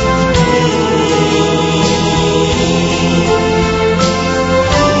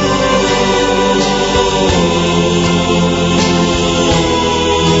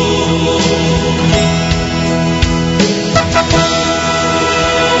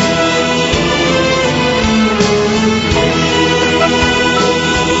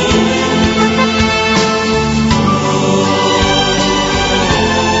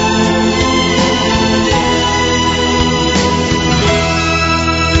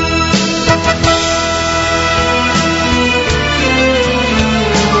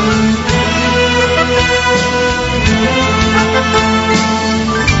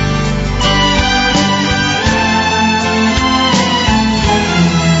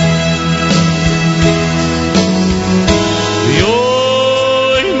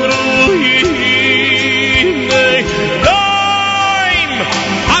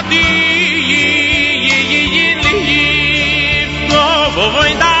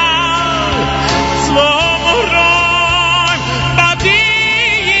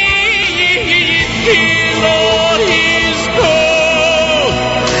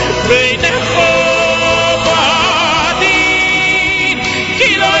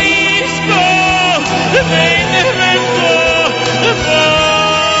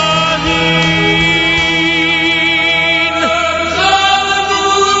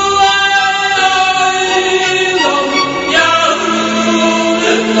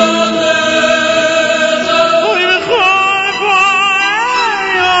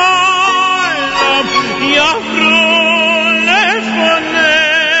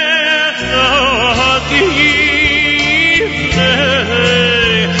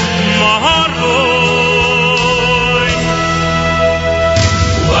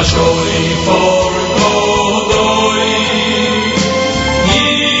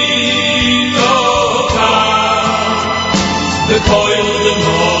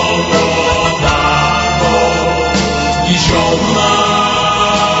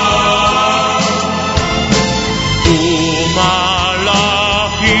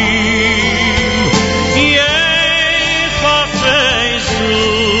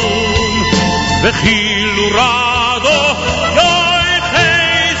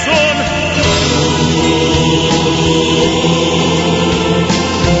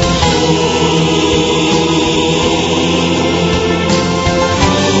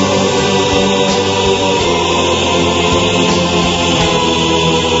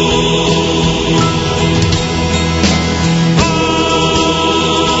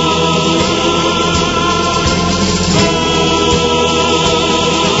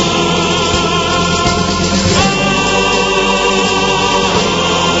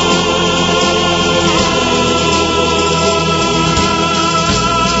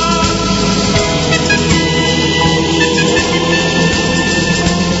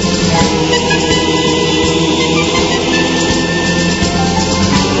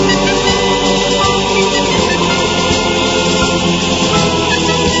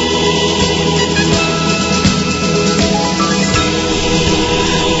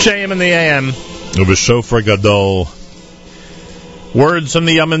JM in the AM. Of a Shofar Gadol. Words from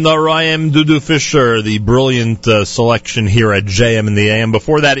the Yamin Narayim, Dudu Fisher, the brilliant selection here at JM in the AM.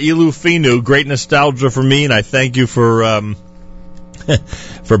 Before that, Ilu Finu, great nostalgia for me, and I thank you for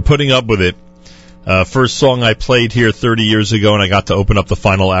for putting up with it. First song I played here 30 years ago, and I got to open up the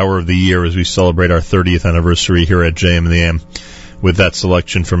final hour of the year as we celebrate our 30th anniversary here at JM in the AM with that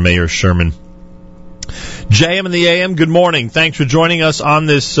selection from Mayor Sherman. JM in the AM, good morning. Thanks for joining us on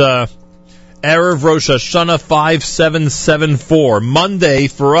this Erev Rosh Hashanah 5774. Monday,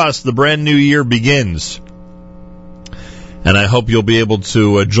 for us, the brand new year begins. And I hope you'll be able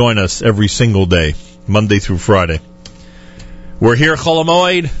to join us every single day, Monday through Friday. We're here Chol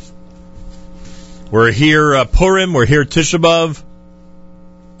HaMoed. We're here Purim. We're here Tisha B'Av.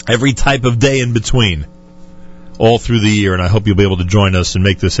 Every type of day in between, all through the year. And I hope you'll be able to join us and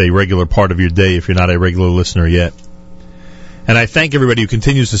make this a regular part of your day if you're not a regular listener yet. And I thank everybody who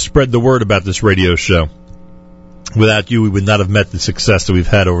continues to spread the word about this radio show. Without you, we would not have met the success that we've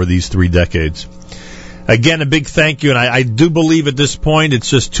had over these 3 decades. Again, a big thank you, and I do believe at this point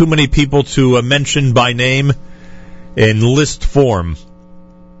it's just too many people to mention by name in list form.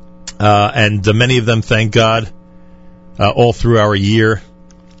 And many of them, thank God, all through our year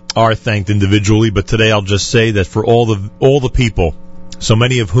are thanked individually. But today I'll just say that for all the people, so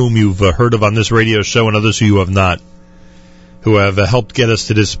many of whom you've heard of on this radio show and others who you have not, who have helped get us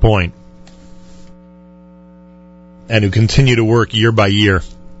to this point, and who continue to work year by year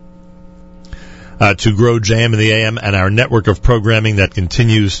to grow JM in the AM and our network of programming that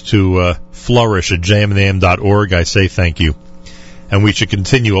continues to flourish at jmintheam.org, I say thank you. And we should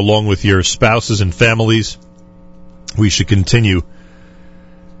continue, along with your spouses and families, we should continue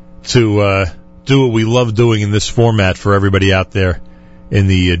to do what we love doing in this format for everybody out there in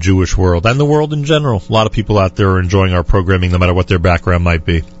the Jewish world and the world in general. A lot of people out there are enjoying our programming, no matter what their background might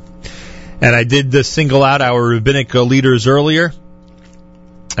be. And I did single out our rabbinic leaders earlier,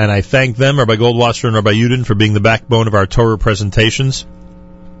 and I thank them, Rabbi Goldwasser and Rabbi Yudin, for being the backbone of our Torah presentations.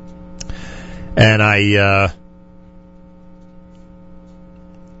 And I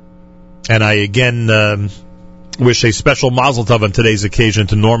again wish a special mazel tov on today's occasion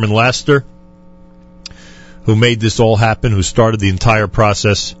to Norman Laster, who made this all happen, who started the entire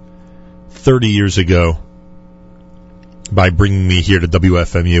process 30 years ago by bringing me here to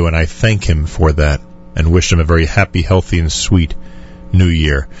WFMU, and I thank him for that and wish him a very happy, healthy, and sweet new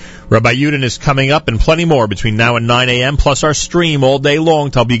year. Rabbi Yudin is coming up, and plenty more between now and 9 a.m., plus our stream all day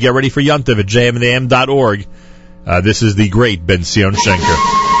long to help you get ready for Yontiv at jmintheam.org. This is the great Ben Sion Schenker.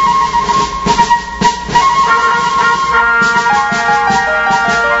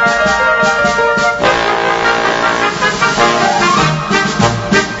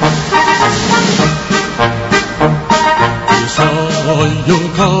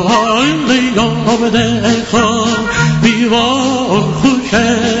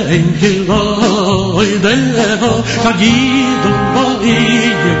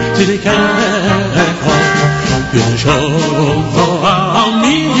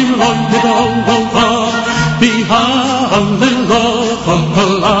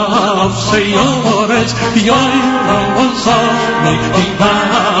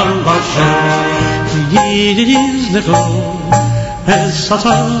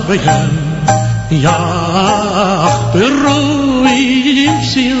 Yach beroi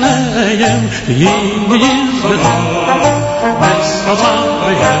silem yiz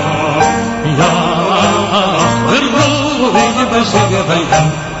besavayem yach beroi silem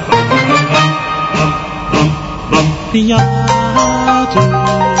yatu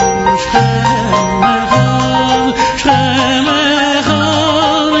shemechal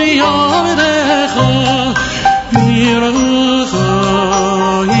yavedecha mircha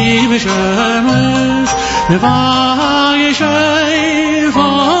yimshemesh vayeshay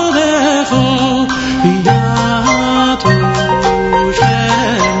vadecha yatu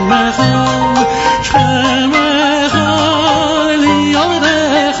shemechal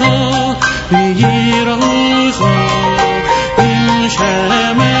yavedecha yircha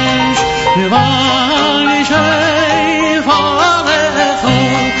yimshemesh vayeshay vadecha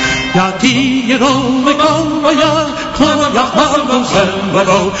yati yero v'koya koya hamon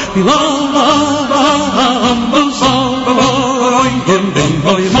sembo vilom sembo roim ben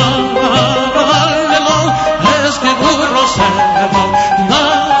boima lo esne burro sembo na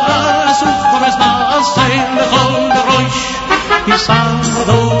sukhmes na sein khol roish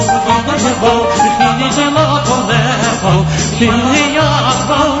isando sembo khini zema konevo khini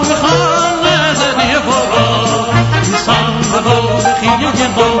yavon khanes nevoro isando khini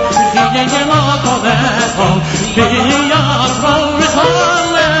zema khini zema konevo khini yavon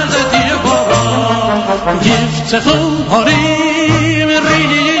khanes יפצחו הורים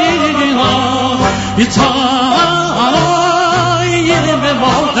רינה יצאים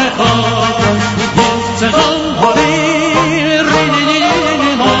במולכך יפצחו הורים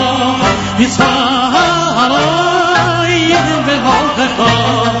רינה יצאים במולכך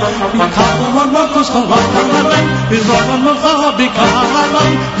Kavan Markus Kavan Bizravan Marcha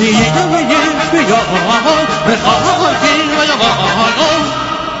Bikavan Niyita Vayim Biyavan Rechavan Kiyavan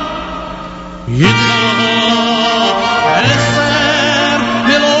Yidna Eser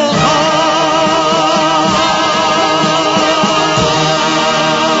Milocha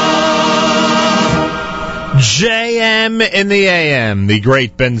JM in the AM, the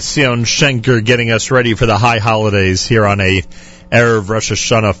great Ben Sion Schenker getting us ready for the high holidays here on a Erev Rosh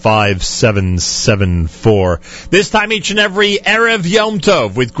Hashanah 5774. This time each and every Erev Yom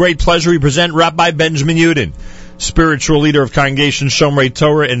Tov. With great pleasure we present Rabbi Benjamin Yudin, spiritual leader of Congregation Shomrei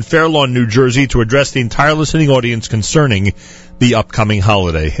Torah in Fair Lawn, New Jersey, to address the entire listening audience concerning the upcoming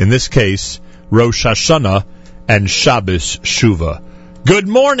holiday. In this case, Rosh Hashanah and Shabbos Shuvah. Good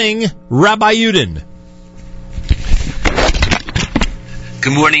morning, Rabbi Yudin.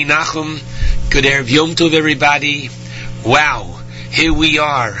 Good morning, Nachum. Good Erev Yom Tov, everybody. Wow. Here we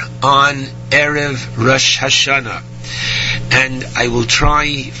are on Erev Rosh Hashanah, and I will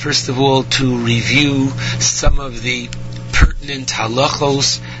try, first of all, to review some of the pertinent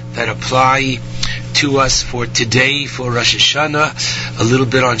halachos that apply to us for today, for Rosh Hashanah, a little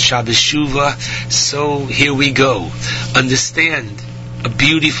bit on Shabbos Shuvah. So here we go. Understand a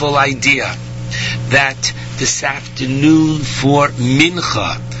beautiful idea that this afternoon for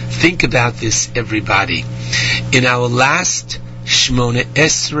Mincha, think about this, everybody. In our last Shmona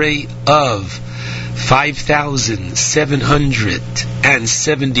Esrei of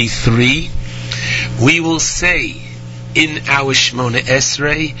 5,773, we will say in our Shmona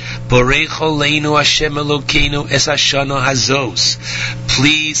Esrei, Borech Oleinu Hashem Elokeinu Es Hashana Hazos.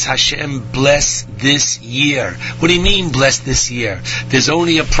 Please, Hashem, bless this year. What do you mean, bless this year? There's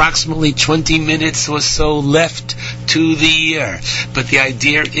only approximately 20 minutes or so left to the year. But the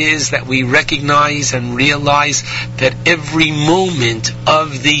idea is that we recognize and realize that every moment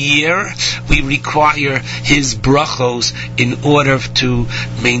of the year we require His brachos in order to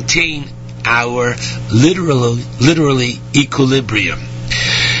maintain our literally equilibrium.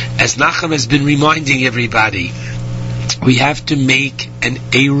 As Nachum has been reminding everybody, we have to make an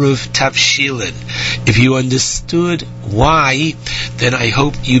Eruv Tavshilin. If you understood why, then I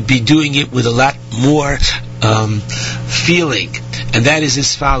hope you'd be doing it with a lot more feeling. And that is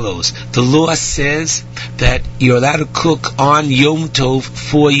as follows. The law says that you're allowed to cook on Yom Tov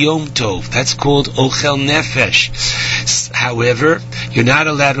for Yom Tov. That's called Ochel Nefesh. However, you're not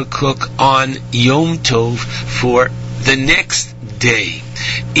allowed to cook on Yom Tov for the next day,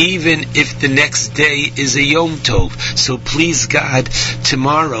 even if the next day is a Yom Tov. So please God,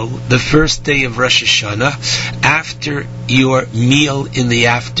 tomorrow, the first day of Rosh Hashanah, after your meal in the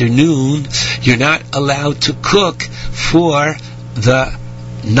afternoon, you're not allowed to cook for the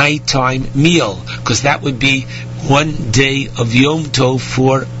nighttime meal, because that would be one day of Yom Tov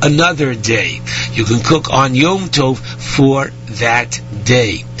for another day. You can cook on Yom Tov for that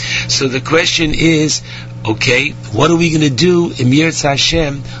day. So the question is, okay, what are we going to do in Yirtz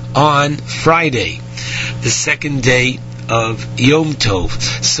Hashem on Friday, the second day of Yom Tov?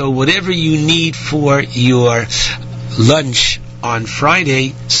 So whatever you need for your lunch on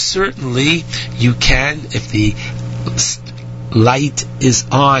Friday, certainly you can, if the light is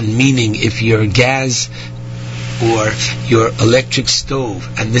on, meaning if your gas or your electric stove,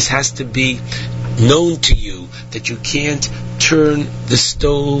 and this has to be known to you that you can't turn the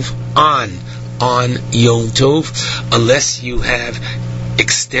stove on Yom Tov unless you have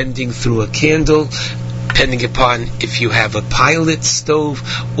extending through a candle, depending upon if you have a pilot stove,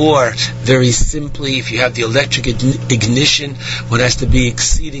 or very simply if you have the electric ignition, one has to be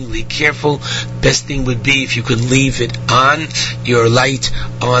exceedingly careful. Best thing would be if you could leave it on, your light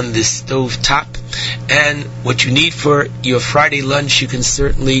on the stove top. And what you need for your Friday lunch you can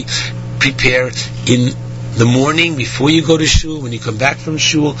certainly prepare in the morning before you go to shul, when you come back from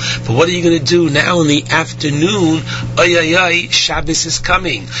shul. But what are you going to do now in the afternoon? Shabbos is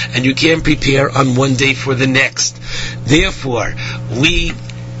coming, and you can't prepare on one day for the next. Therefore, we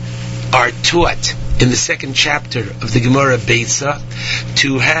are taught in the second chapter of the Gemara Beitza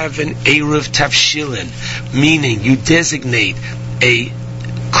to have an Eruv Tavshilin, meaning you designate a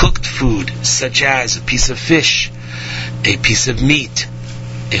cooked food such as a piece of fish, a piece of meat,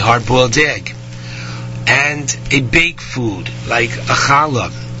 a hard-boiled egg, and a baked food like a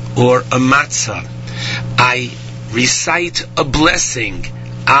challah or a matzah. I recite a blessing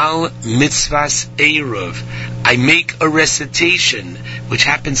al mitzvahs eruv. I make a recitation, which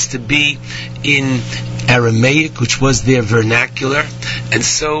happens to be in Aramaic, which was their vernacular, and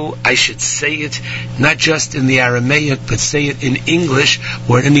so I should say it not just in the Aramaic, but say it in English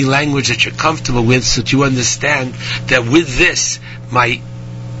or in any language that you're comfortable with, so that you understand that with this, my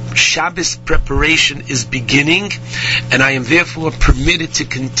Shabbos preparation is beginning, and I am therefore permitted to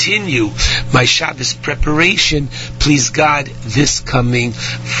continue my Shabbos preparation, please God, this coming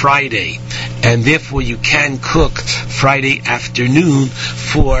Friday. And therefore you can cook Friday afternoon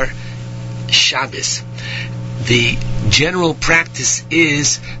for Shabbos. The general practice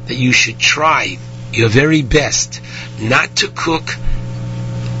is that you should try your very best not to cook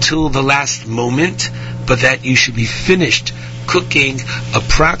till the last moment, but that you should be finished cooking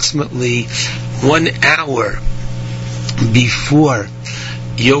approximately 1 hour before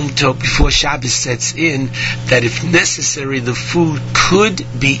Yom Tov, before Shabbos sets in, that if necessary the food could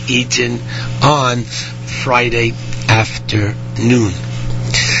be eaten on Friday afternoon.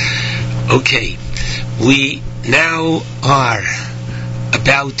 Okay, we now are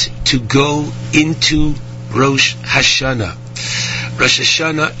about to go into Rosh Hashanah. Rosh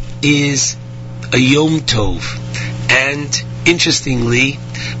Hashanah is a Yom Tov, and interestingly,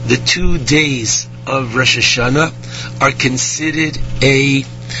 the 2 days of Rosh Hashanah are considered a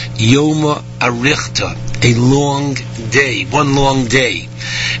Yom Arichta, a long day, one long day.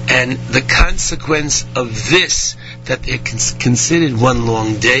 And the consequence of this, that they're considered one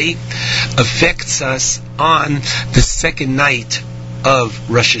long day, affects us on the second night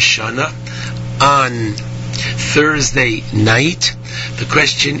of Rosh Hashanah, on Thursday night. The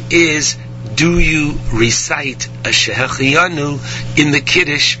question is, do you recite a Shehecheyanu in the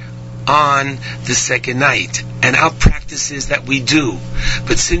Kiddush on the second night? And our practice is that we do.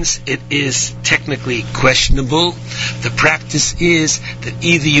 But since it is technically questionable, the practice is that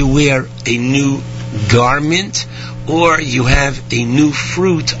either you wear a new garment or you have a new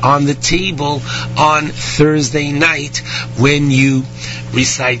fruit on the table on Thursday night when you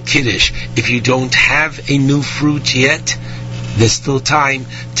recite Kiddush. If you don't have a new fruit yet, there's still time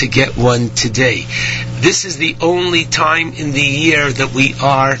to get one today. This is the only time in the year that we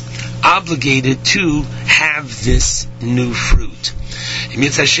are obligated to have this new fruit. In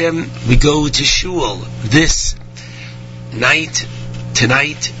Mitzvah Hashem, we go to shul this night,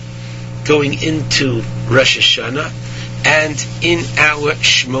 tonight, going into Rosh Hashanah, and in our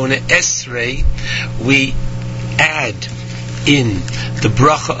Shmona Esrei, we add in the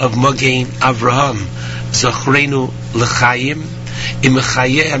bracha of Magen Avraham, Zachrenu L'chaim, in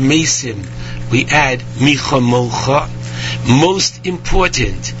Mechayeh HaMesim, we add Micha Mocha. Most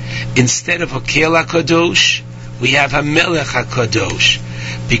important, instead of Hakel HaKadosh, we have HaMelech HaKadosh,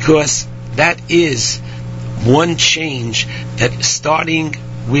 because that is one change that starting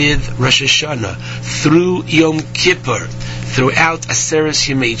with Rosh Hashanah through Yom Kippur, throughout Aseres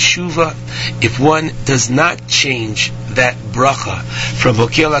Yemei Tshuva, if one does not change that bracha from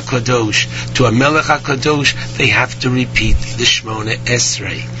Hakel HaKadosh to HaMelech HaKadosh, they have to repeat the Shmona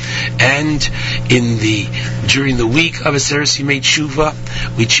Esrei. And during the week of Aseres Yemei Tshuva,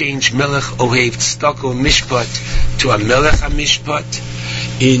 we change Melech Ohev Tzedakah Mishpat to HaMelech HaMishpat.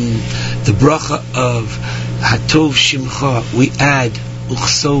 In the bracha of Hatov Shimcha, we add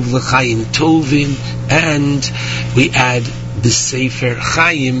Uchsov L'chaim Tovim, and we add the Sefer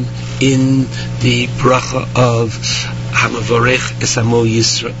Chaim in the bracha of Hamavarech Esamo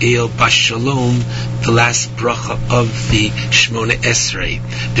Yisrael Bashalom, the last bracha of the Shmona Esrei.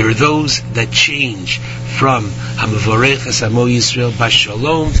 There are those that change from Hamavarech Esamo Yisrael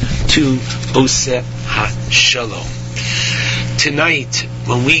Bashalom to Oseh HaShalom. Tonight,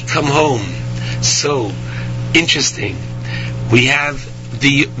 when we come home, so interesting,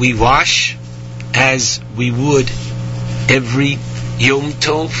 we wash as we would every Yom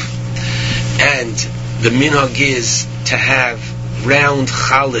Tov, and the minhag is to have round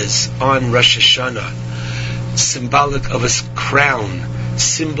challahs on Rosh Hashanah, symbolic of a crown,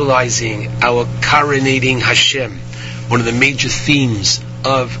 symbolizing our coronating Hashem, one of the major themes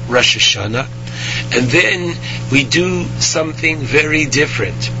of Rosh Hashanah. And then we do something very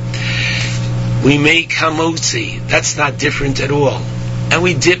different. We make hamotzi. That's not different at all. And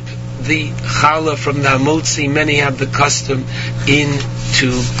we dip the challah from the hamotzi, many have the custom,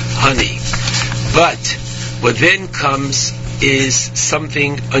 into honey. But what then comes is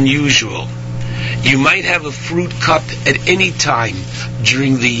something unusual. You might have a fruit cup at any time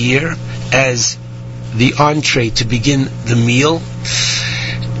during the year as the entree to begin the meal.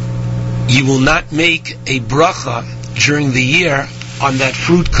 You will not make a bracha during the year on that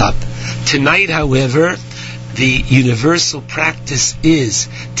fruit cup. Tonight, however, the universal practice is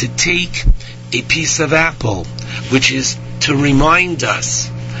to take a piece of apple, which is to remind us,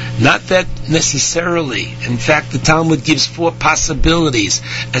 not that necessarily, in fact the Talmud gives 4 possibilities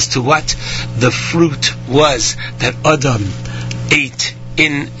as to what the fruit was that Adam ate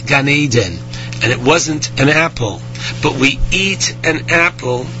in Gan Eden, and it wasn't an apple, but we eat an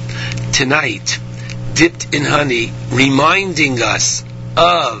apple tonight dipped in honey, reminding us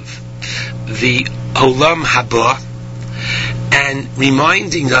of the Olam Haba, and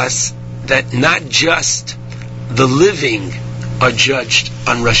reminding us that not just the living are judged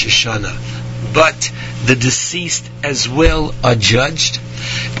on Rosh Hashanah, but the deceased as well are judged,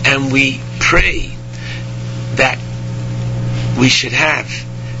 and we pray that we should have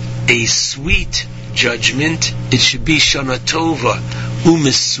a sweet judgment. It should be Shana Tova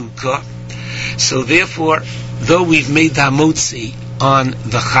Umesuka. So therefore, though we've made the Hamotzi on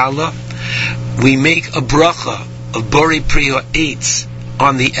the Challah, we make a bracha of Borei Priya Eitz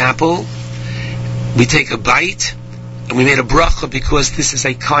on the apple. We take a bite, and we made a bracha because this is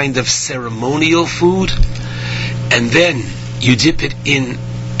a kind of ceremonial food. And then you dip it in,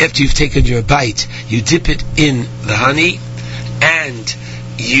 after you've taken your bite, you dip it in the honey, and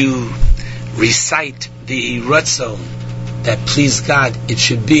you recite the Ratzon that please God it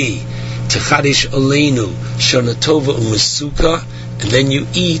should be Techadesh Aleinu Shana Tova Umesuka, and then you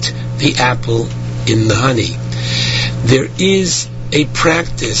eat the apple in the honey. There is a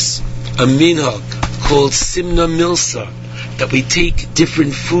practice, a minhag called Simna Milsa, that we take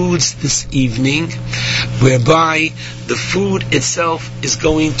different foods this evening, whereby the food itself is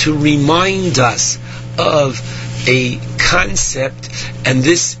going to remind us of a concept, and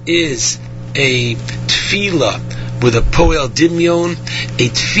this is a tefillah with a poel dimyon, a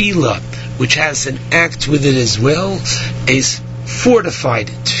tefillah which has an act with it as well, a fortified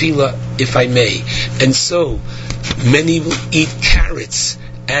tefillah, if I may. And so many will eat carrots,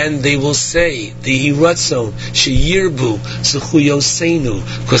 and they will say the hiratzon sheyirbu zuchu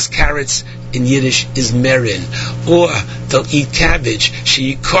yoseinu, because carrots in Yiddish is merin, or they'll eat cabbage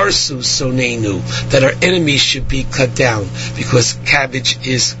sheyikarsu sonenu, that our enemies should be cut down because cabbage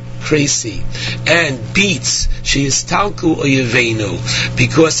is crazy, and beets sheyistalku oyevenu,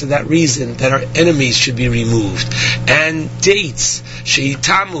 because of that reason that our enemies should be removed, and dates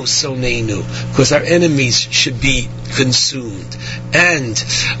sheyitamu sonenu, because our enemies should be consumed, and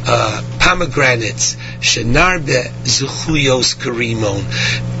pomegranates shenarbe zuchuyos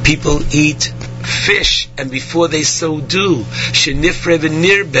karimon, people eat fish, and before they so do, shenifre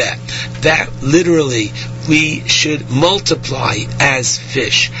v'nirbe, that literally we should multiply as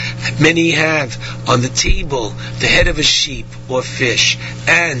fish. Many have on the table the head of a sheep or fish,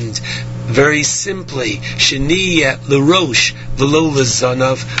 and very simply, sheniya l'rosh v'lo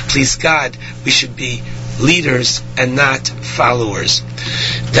l'zanav, please God, we should be leaders and not followers.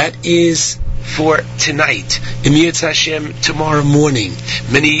 That is for tonight. Emir Hashem, tomorrow morning,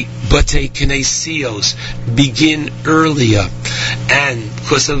 many Batei Knesios begin earlier, and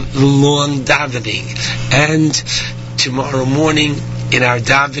because of the long davening. And tomorrow morning, in our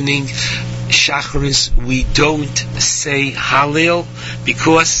davening, Shacharis, we don't say Hallel,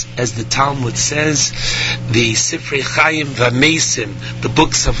 because, as the Talmud says, the Sifrei Chaim V'Mesim, the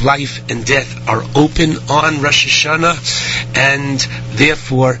books of life and death, are open on Rosh Hashanah, and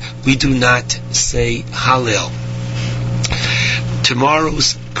therefore we do not say Hallel.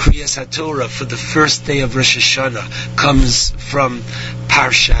 Tomorrow's Kriyas HaTorah for the first day of Rosh Hashanah comes from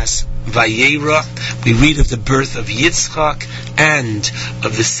Parshas Vayera. We read of the birth of Yitzchak and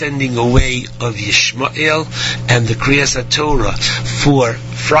of the sending away of Yishmael, and the Kriyas HaTorah for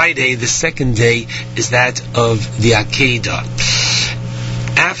Friday, the second day, is that of the Akedah.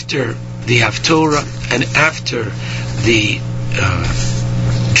 After the Haftorah and after the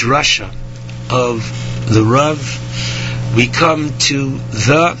drasha of the Rav, we come to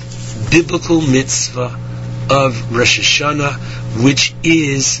the biblical mitzvah of Rosh Hashanah, which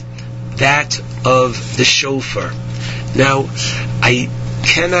is that of the shofar. Now, I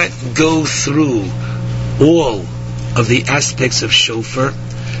cannot go through all of the aspects of shofar.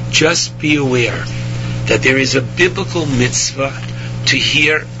 Just be aware that there is a biblical mitzvah to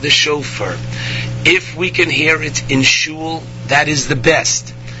hear the shofar. If we can hear it in shul, that is the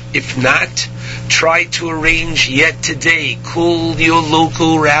best. If not, try to arrange yet today. Call your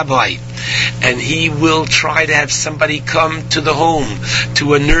local rabbi, and he will try to have somebody come to the home,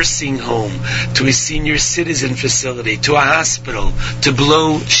 to a nursing home, to a senior citizen facility, to a hospital, to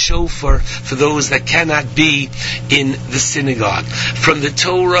blow shofar for those that cannot be in the synagogue. From the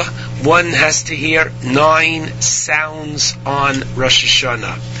Torah, one has to hear 9 sounds on Rosh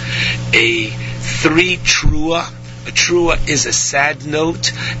Hashanah. A 3 trua. A trua is a sad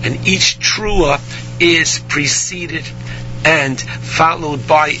note, and each trua is preceded and followed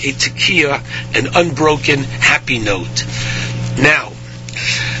by a tekiah, an unbroken happy note. Now,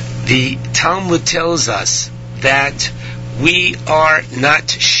 the Talmud tells us that we are not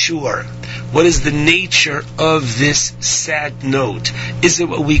sure what is the nature of this sad note. Is it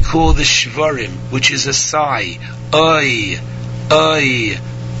what we call the shvarim, which is a sigh, oy, oy,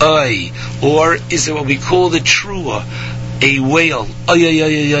 oy, or is it what we call the trua, a wail, oy, oy,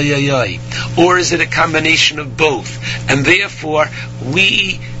 oy, oy, oy, oy, or is it a combination of both? And therefore,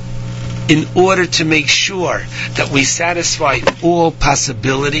 we, in order to make sure that we satisfy all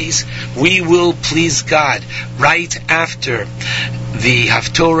possibilities, we will please God right after the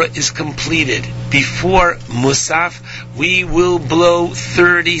Haftorah is completed. Before Musaf, we will blow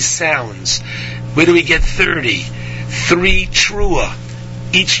 30 sounds. Where do we get 30? 3 trua.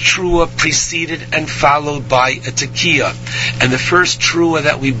 Each trua preceded and followed by a tekiah. And the first trua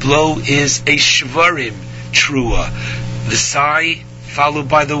that we blow is a shvarim trua. The sigh followed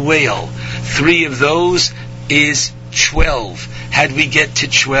by the wail. 3 of those is 12. How do we get to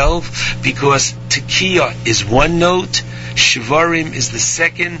 12? Because tekiah is 1 note, shvarim is the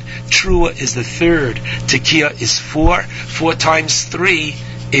 2nd, trua is the 3rd, tekiah is 4. 4 times 3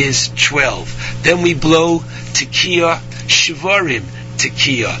 is 12. Then we blow tekiah, shvarim,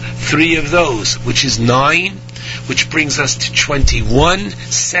 tekiah, 3 of those, which is 9, which brings us to 21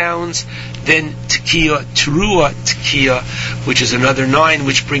 sounds. Then tekiah, trua, tekiah, which is another 9,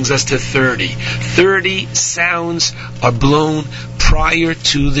 which brings us to 30. 30 sounds are blown prior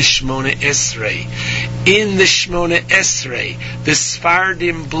to the Shmona Esrei. In the Shmona Esrei, the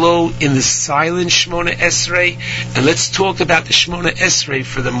Sfardim blow in the silent Shmona Esrei. And let's talk about the Shmona Esrei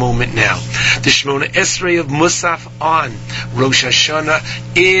for the moment now. The Shmona Esrei of Musaf on Rosh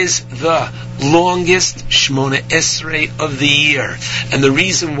Hashanah is the longest Shmona Esrei of the year. And the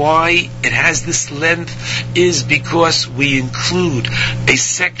reason why it has this length is because we include a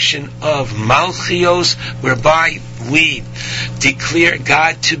section of Malchios whereby we declare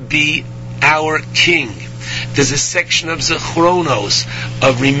God to be our King. There's a section of Zechronos,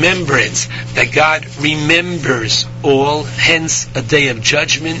 of remembrance, that God remembers all, hence a day of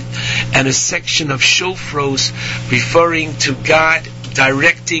judgment, and a section of Shofros referring to God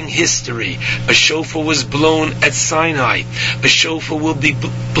directing history. A shofar was blown at Sinai. A shofar will be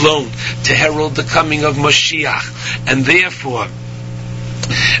blown to herald the coming of Moshiach. And therefore,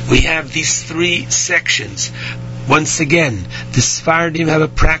 we have these 3 sections. Once again, the Sfardim have a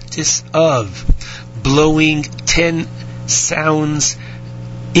practice of blowing 10 sounds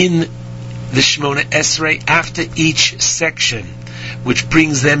in the Shmona Esrei after each section, which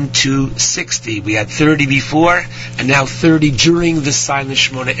brings them to 60. We had 30 before, and now 30 during the silent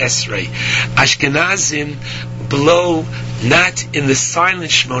Shmona Esrei. Ashkenazim blow not in the silent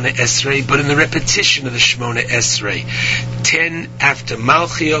Shmona Esrei, but in the repetition of the Shmona Esrei. 10 after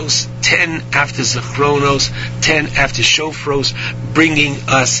Malchios, 10 after Zechronos, 10 after Shofros, bringing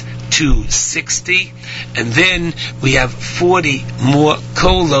us to 60, and then we have 40 more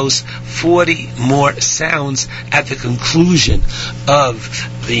kolos, 40 more sounds at the conclusion of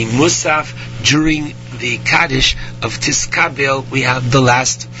the Musaf. During the Kaddish of Tiskabel, we have the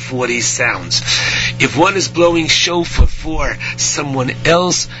last 40 sounds. If one is blowing shofar for someone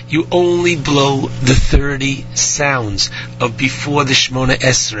else, you only blow the 30 sounds of before the Shmona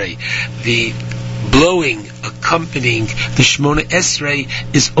Esrei. The blowing accompanying the Shmona Esrei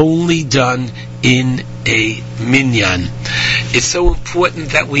is only done in a minyan. It's so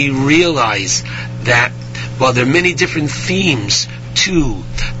important that we realize that while there are many different themes to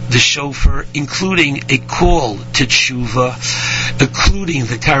the shofar, including a call to tshuva, including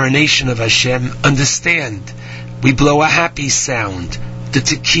the coronation of Hashem, understand, we blow a happy sound, the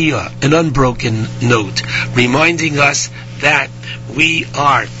tekiah, an unbroken note, reminding us that we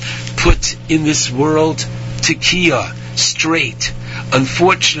are put in this world tekiah, straight.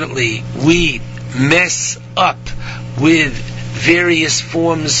 Unfortunately, we mess up with various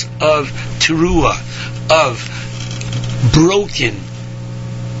forms of teruah, of broken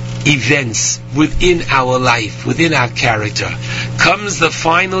events within our life, within our character. Comes the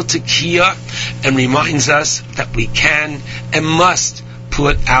final tekiah and reminds us that we can and must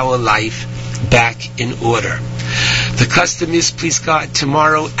put our life back in order. The custom is, please God,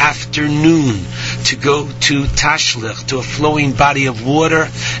 tomorrow afternoon to go to Tashlich, to a flowing body of water,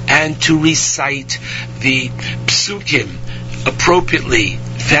 and to recite the psukim appropriately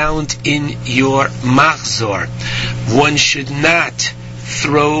found in your machzor. One should not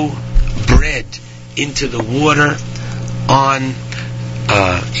throw bread into the water on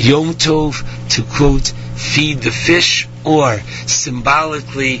Yom Tov to, quote, feed the fish, or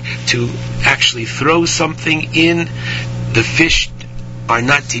symbolically to actually throw something in. The fish are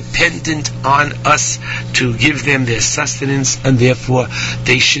not dependent on us to give them their sustenance, and therefore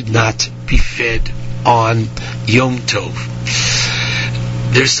they should not be fed on Yom Tov.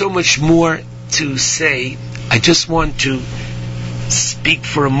 There's so much more to say. I just want to speak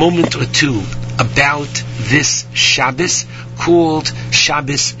for a moment or two about this Shabbos called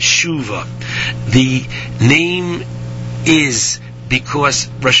Shabbos Shuvah. The name is because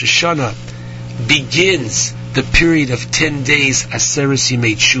Rosh Hashanah begins the period of 10 days, Aseres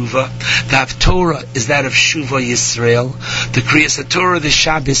Yemei Tshuva. The Haftorah is that of Shuva Yisrael. The Kriyas HaTorah, the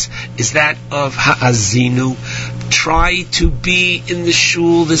Shabbos, is that of Ha'azinu. Try to be in the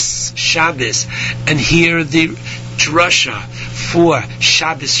shul this Shabbos and hear the drasha for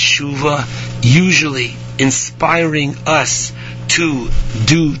Shabbos Shuva, usually inspiring us to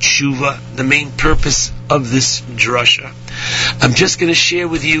do tshuva, the main purpose of this drasha. I'm just going to share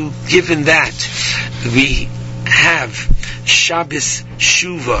with you, given that we have Shabbos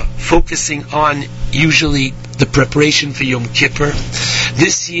Shuva focusing on usually the preparation for Yom Kippur.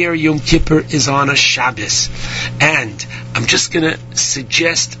 This year Yom Kippur is on a Shabbos, and I'm just going to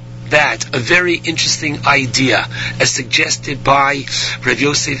suggest that a very interesting idea, as suggested by Rav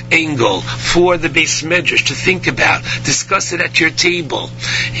Yosef Engel for the Beis Medrash to think about, discuss it at your table.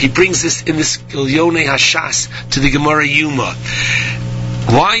 He brings this in this Gilyonei Hashas to the Gemara Yuma.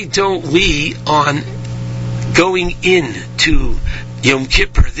 Why don't we, on going into Yom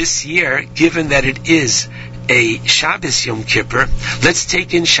Kippur this year, given that it is a Shabbos Yom Kippur, let's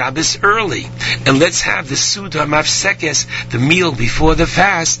take in Shabbos early, and let's have the Suda Mafsekes, the meal before the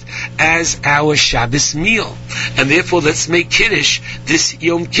fast, as our Shabbos meal. And therefore let's make Kiddush this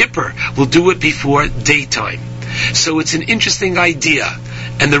Yom Kippur. We'll do it before daytime. So it's an interesting idea.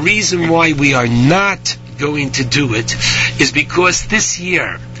 And the reason why we are not going to do it is because this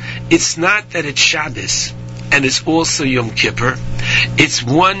year, it's not that it's Shabbos, and it's also Yom Kippur. It's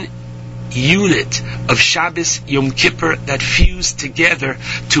one unit of Shabbos Yom Kippur that fused together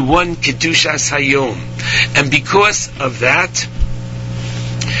to one Kedushas Hayom. And because of that,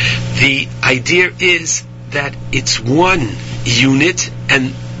 the idea is that it's one unit,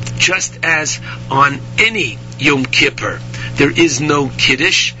 and just as on any Yom Kippur there is no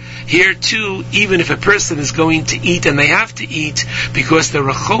Kiddush, here too, even if a person is going to eat, and they have to eat because they're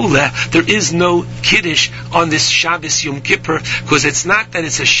a chola, there is no Kiddush on this Shabbos Yom Kippur, because it's not that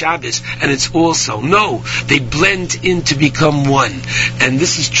it's a Shabbos and it's also, no, they blend in to become one. And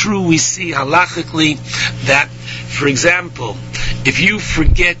this is true, we see halachically that, for example, if you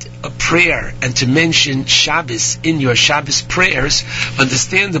forget a prayer and to mention Shabbos in your Shabbos prayers,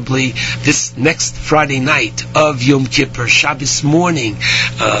 understandably, this next Friday night of Yom Kippur, Shabbos morning,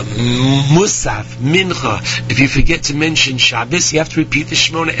 Musaf, Mincha, if you forget to mention Shabbos, you have to repeat the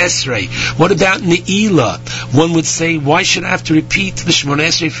Shemona Esrei. What about Ne'ilah? One would say, why should I have to repeat the Shemona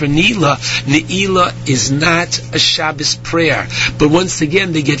Esrei for Ne'ilah? Ne'ilah is not a Shabbos prayer. But once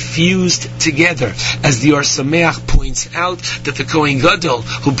again, they get fused together. As the Or Sameach points out, that the Kohen Gadol,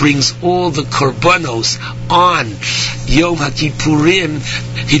 who brings all the korbanos on Yom HaKippurim,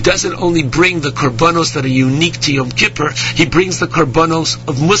 he doesn't only bring the korbanos that are unique to Yom Kippur, he brings the korbanos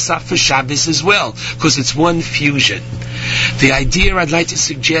of Musaf for Shabbos as well, because it's one fusion. The idea I'd like to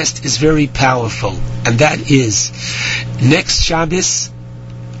suggest is very powerful, and that is, next Shabbos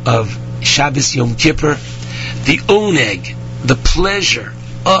of Shabbos Yom Kippur, the oneg, the pleasure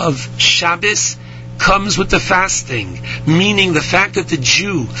of Shabbos, comes with the fasting, meaning the fact that the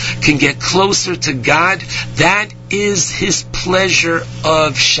Jew can get closer to God, that is his pleasure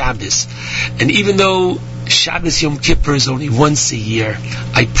of Shabbos. And even though Shabbos Yom Kippur is only once a year,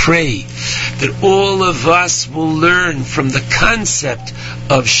 I pray that all of us will learn from the concept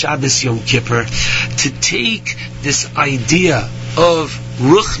of Shabbos Yom Kippur to take this idea of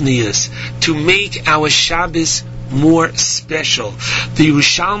Ruchnius to make our Shabbos more special. The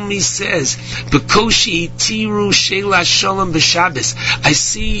Yerushalmi says, "Bekoshi tiru sheila shalom b'Shabbos." I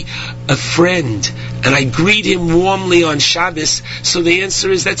see a friend and I greet him warmly on Shabbos. So the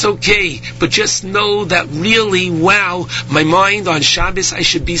answer is, that's okay, but just know that really, wow, my mind on Shabbos, I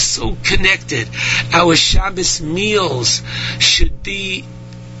should be so connected. Our Shabbos meals should be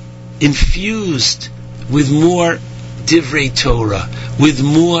infused with more Divrei Torah, with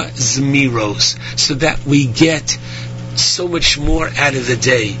more Zmiros, so that we get so much more out of the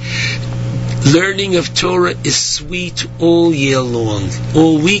day. Learning of Torah is sweet all year long,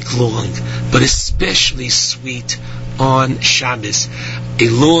 all week long, but especially sweet on Shabbos. A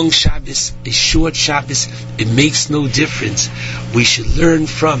long Shabbos, a short Shabbos, it makes no difference. We should learn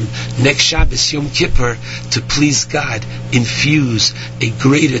from next Shabbos, Yom Kippur, to please God, infuse a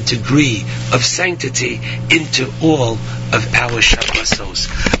greater degree of sanctity into all of our Shabbosos.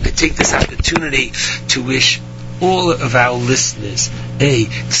 I take this opportunity to wish all of our listeners a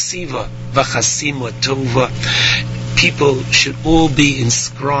Ksiva V'Chasima Tova. People should all be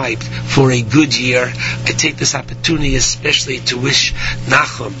inscribed for a good year. I take this opportunity especially to wish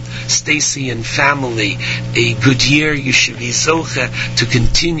Nachum, Stacy and family a good year. You should be Zocha to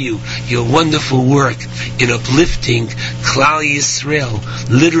continue your wonderful work in uplifting Klal Yisrael,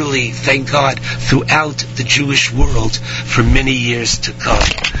 literally, thank God, throughout the Jewish world for many years to come.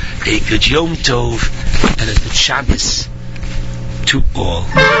 A good Yom Tov and a good Shabbos to all.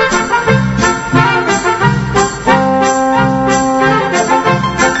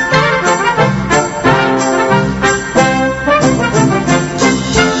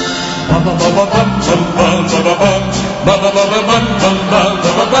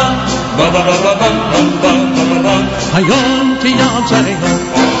 Hayom tiyam zayno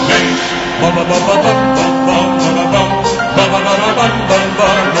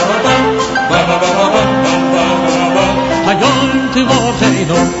Hayom tiyam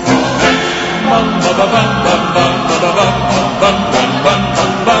zayno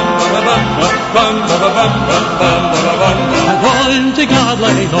Hayom tiyam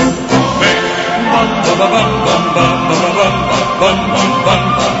zayno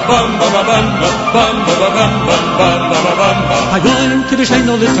Hayoim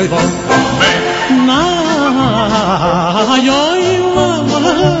kiddushayno l'toivo Na hayoim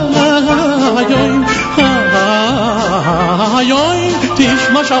Hayoim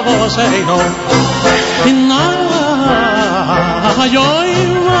tishma shavosayno Na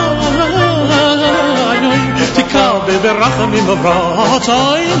hayoim Tikal beberachamim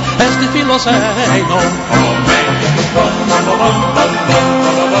v'rotzoim Es tefilosayno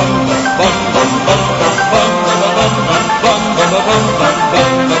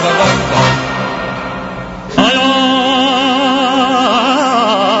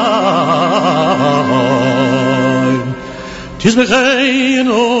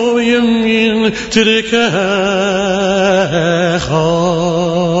Tizmecheinu yamin tzedikecha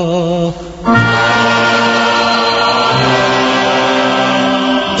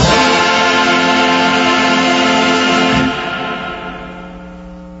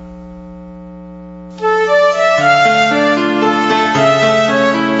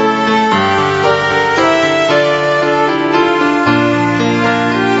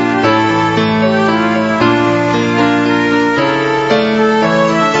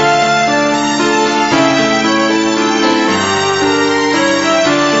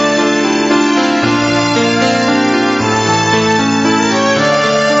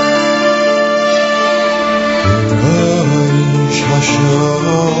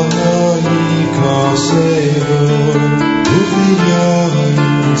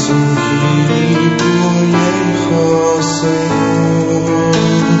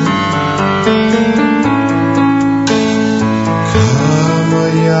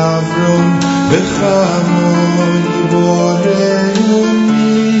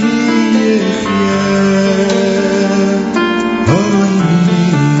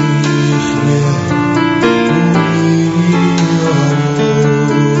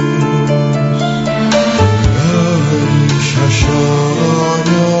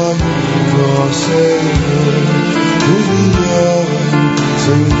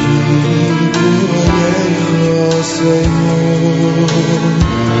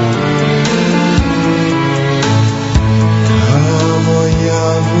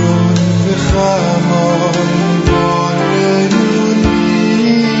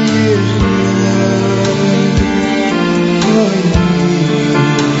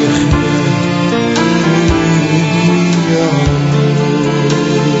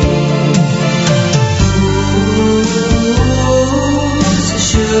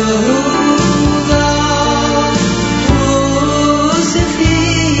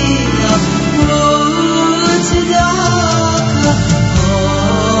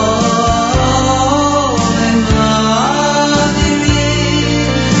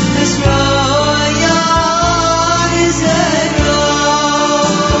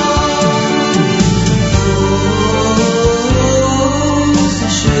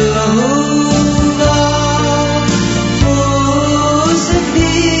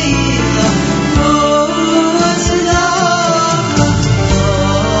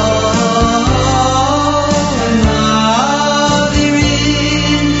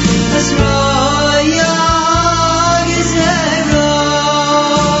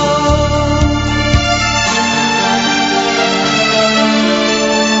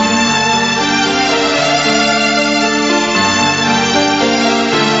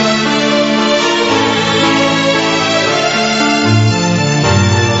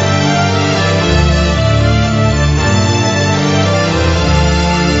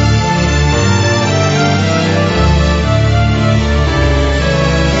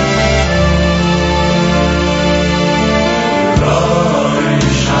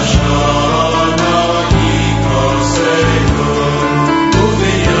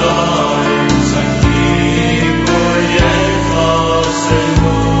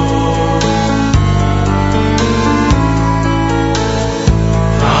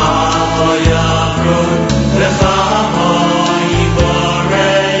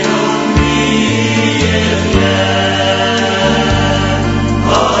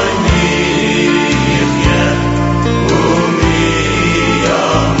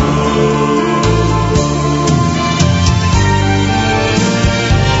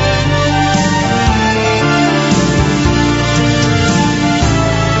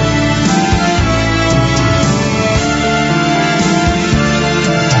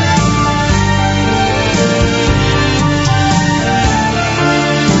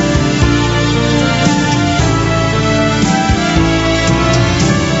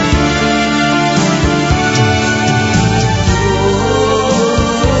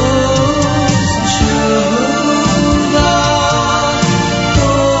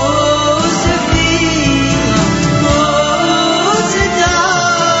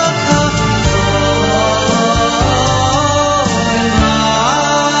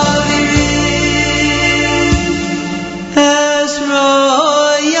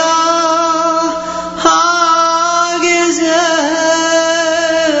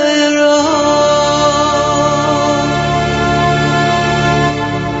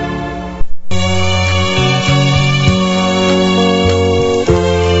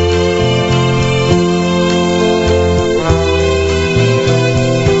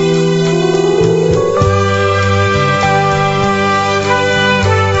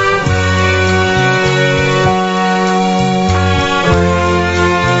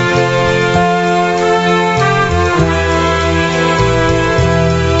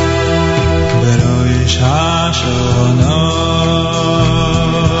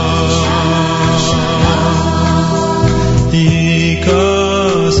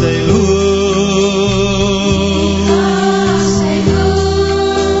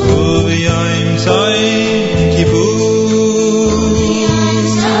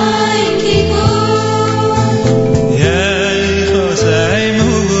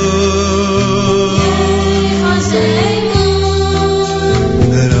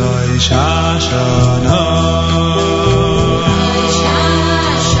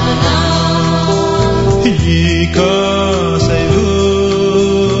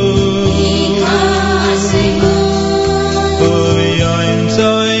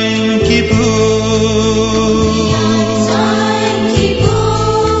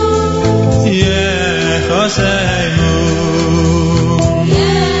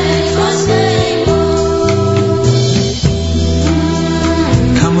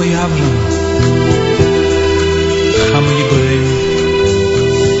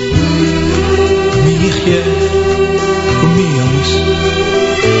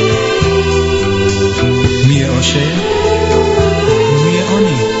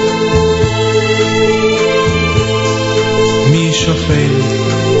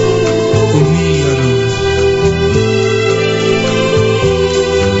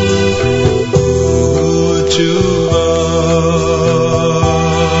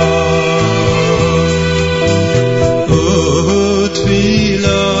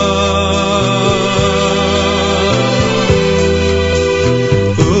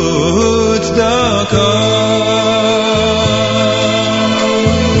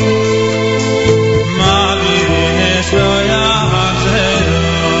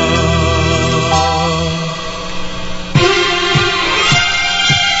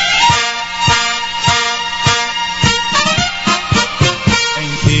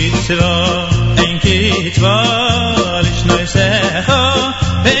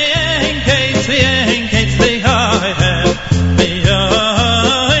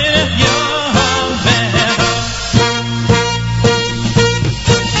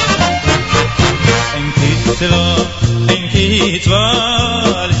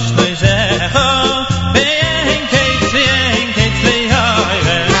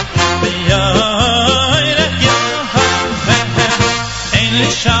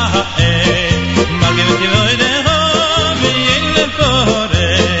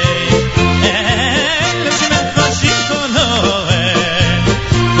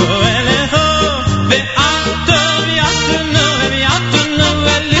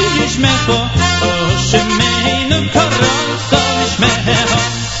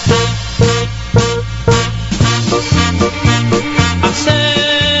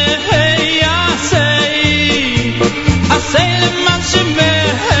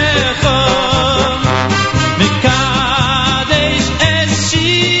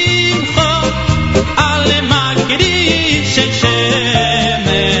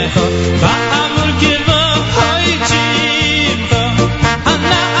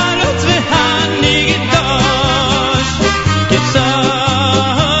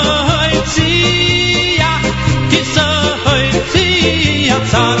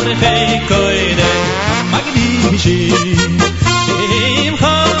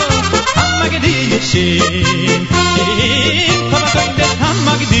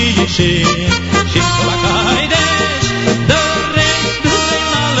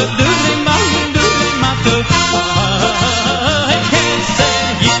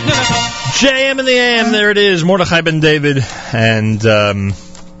JM in the AM, there it is, Mordechai Ben David, and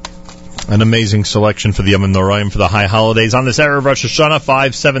an amazing selection for the Yom Noraim for the high holidays. On this Erev Rosh Hashanah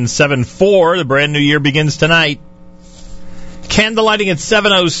 5774, the brand new year begins tonight. Candlelighting at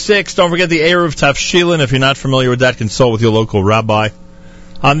 7:06. Don't forget the Erev Tafshilin. If you're not familiar with that, consult with your local rabbi.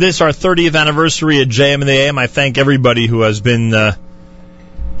 On this, our 30th anniversary at JM in the AM, I thank everybody who has been a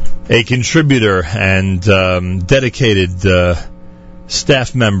contributor and dedicated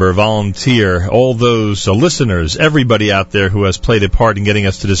staff member, volunteer, all those listeners, everybody out there who has played a part in getting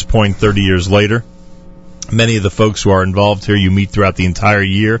us to this point 30 years later. Many of the folks who are involved here you meet throughout the entire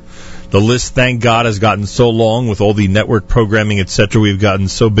year. The list, thank God, has gotten so long with all the network programming, etc. We've gotten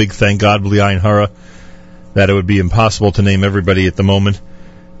so big, thank God, B'li Ayin Hara, that it would be impossible to name everybody at the moment.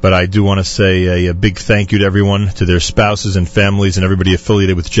 But I do want to say a big thank you to everyone, to their spouses and families, and everybody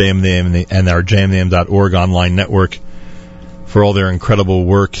affiliated with JMNAM and our JMNAM.org online network, for all their incredible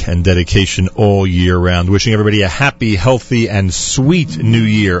work and dedication all year round. Wishing everybody a happy, healthy, and sweet new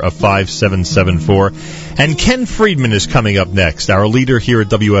year of 5774. And Ken Friedman is coming up next, our leader here at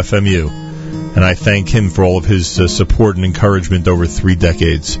WFMU. And I thank him for all of his support and encouragement over 3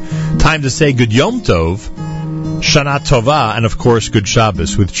 decades. Time to say good Yom Tov, Shana Tova, and of course good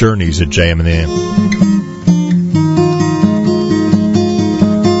Shabbos with Journeys at JM and the AM.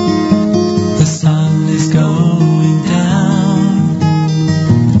 The sun is going down,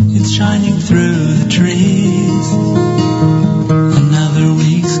 it's shining through the trees. Another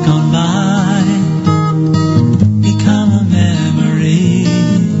week's gone by, become a memory.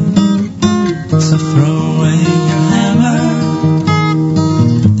 So throw away your hammer,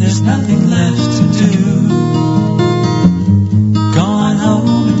 there's nothing left to do. Go on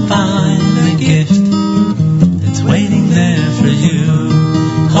home and find the gift that's waiting there for you.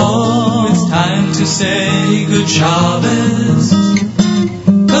 Oh, it's time to say good Shabbos,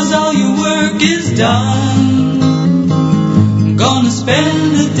 'cause all your work is done. I'm gonna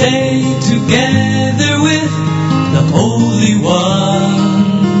spend the day together with the Holy One.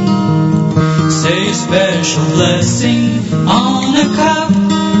 Say a special blessing on a cup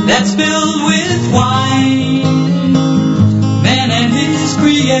that's filled with wine. Man and his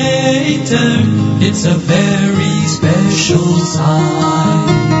Creator, it's a very special sign.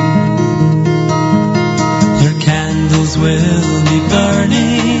 Your candles will be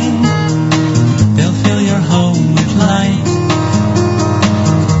burning, they'll fill your home with light.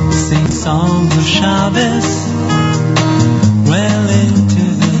 Sing songs of Shabbos well into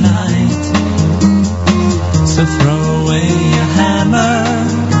the night. So throw away your hammer,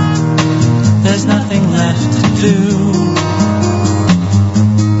 there's nothing left to do.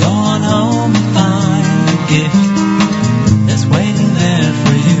 Go on home and find the gift that's waiting there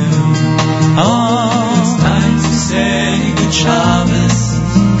for you. Oh, it's time to say good Shabbos,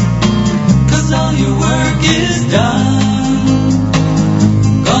 'cause all your work is done.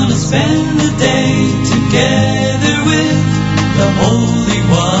 Gonna spend the day together with the Holy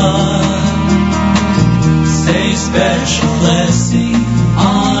One. Say a special blessing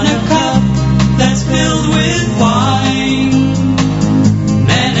on a cup that's filled with wine.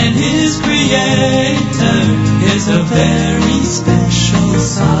 Man and his Creator is a very special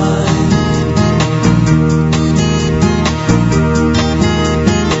sign.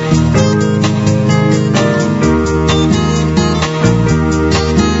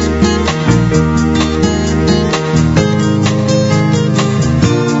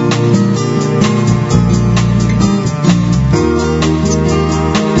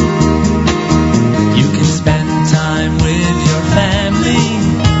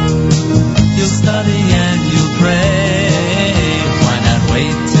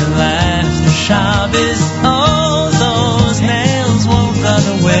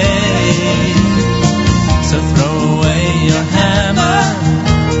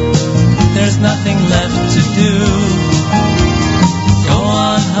 Nothing left to do. Go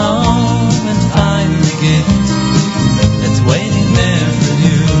on home and find the gift that's waiting there for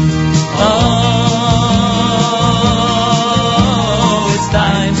you. Oh, it's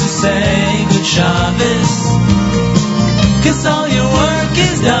time to say good Shabbos, 'cause all your work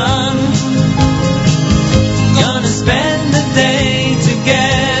is done. Gonna spend the day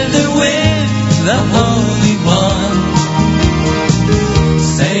together with the Holy One.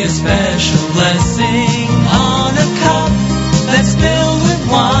 Say a special blessing on a cup that's filled with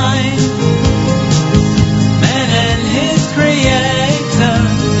wine.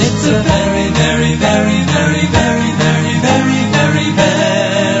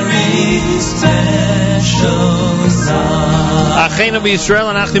 Acheinu B'Yisrael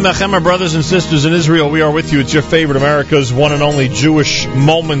and Achim Achem, our brothers and sisters in Israel. We are with you. It's your favorite America's one and only Jewish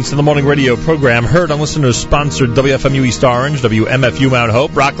Moments in the Morning radio program. Heard on listeners-sponsored WFMU East Orange, WMFU Mount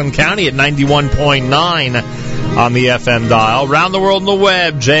Hope, Rockland County at 91.9 on the FM dial. Around the world on the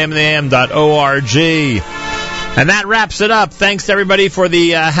web, jmintheam.org. And that wraps it up. Thanks to everybody for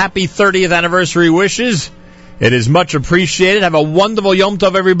the happy 30th anniversary wishes. It is much appreciated. Have a wonderful Yom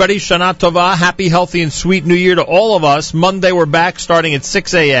Tov, everybody. Shana Tova. Happy, healthy, and sweet New Year to all of us. Monday, we're back starting at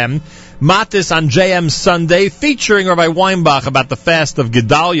 6 a.m. Matis on JM Sunday, featuring Rabbi Weinbach about the fast of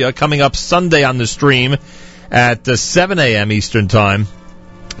Gedalia, coming up Sunday on the stream at 7 a.m. Eastern Time.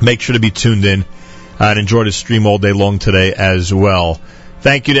 Make sure to be tuned in and enjoy the stream all day long today as well.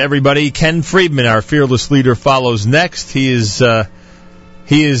 Thank you to everybody. Ken Friedman, our fearless leader, follows next. He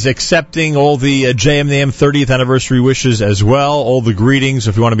is accepting all the JMNAM 30th anniversary wishes as well, all the greetings.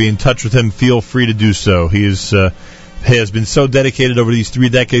 If you want to be in touch with him, feel free to do so. He has been so dedicated over these 3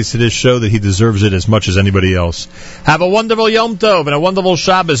 decades to this show that he deserves it as much as anybody else. Have a wonderful Yom Tov and a wonderful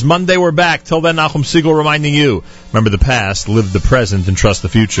Shabbos. Monday we're back. Till then, Nachum Siegel reminding you, remember the past, live the present, and trust the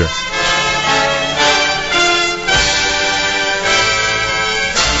future.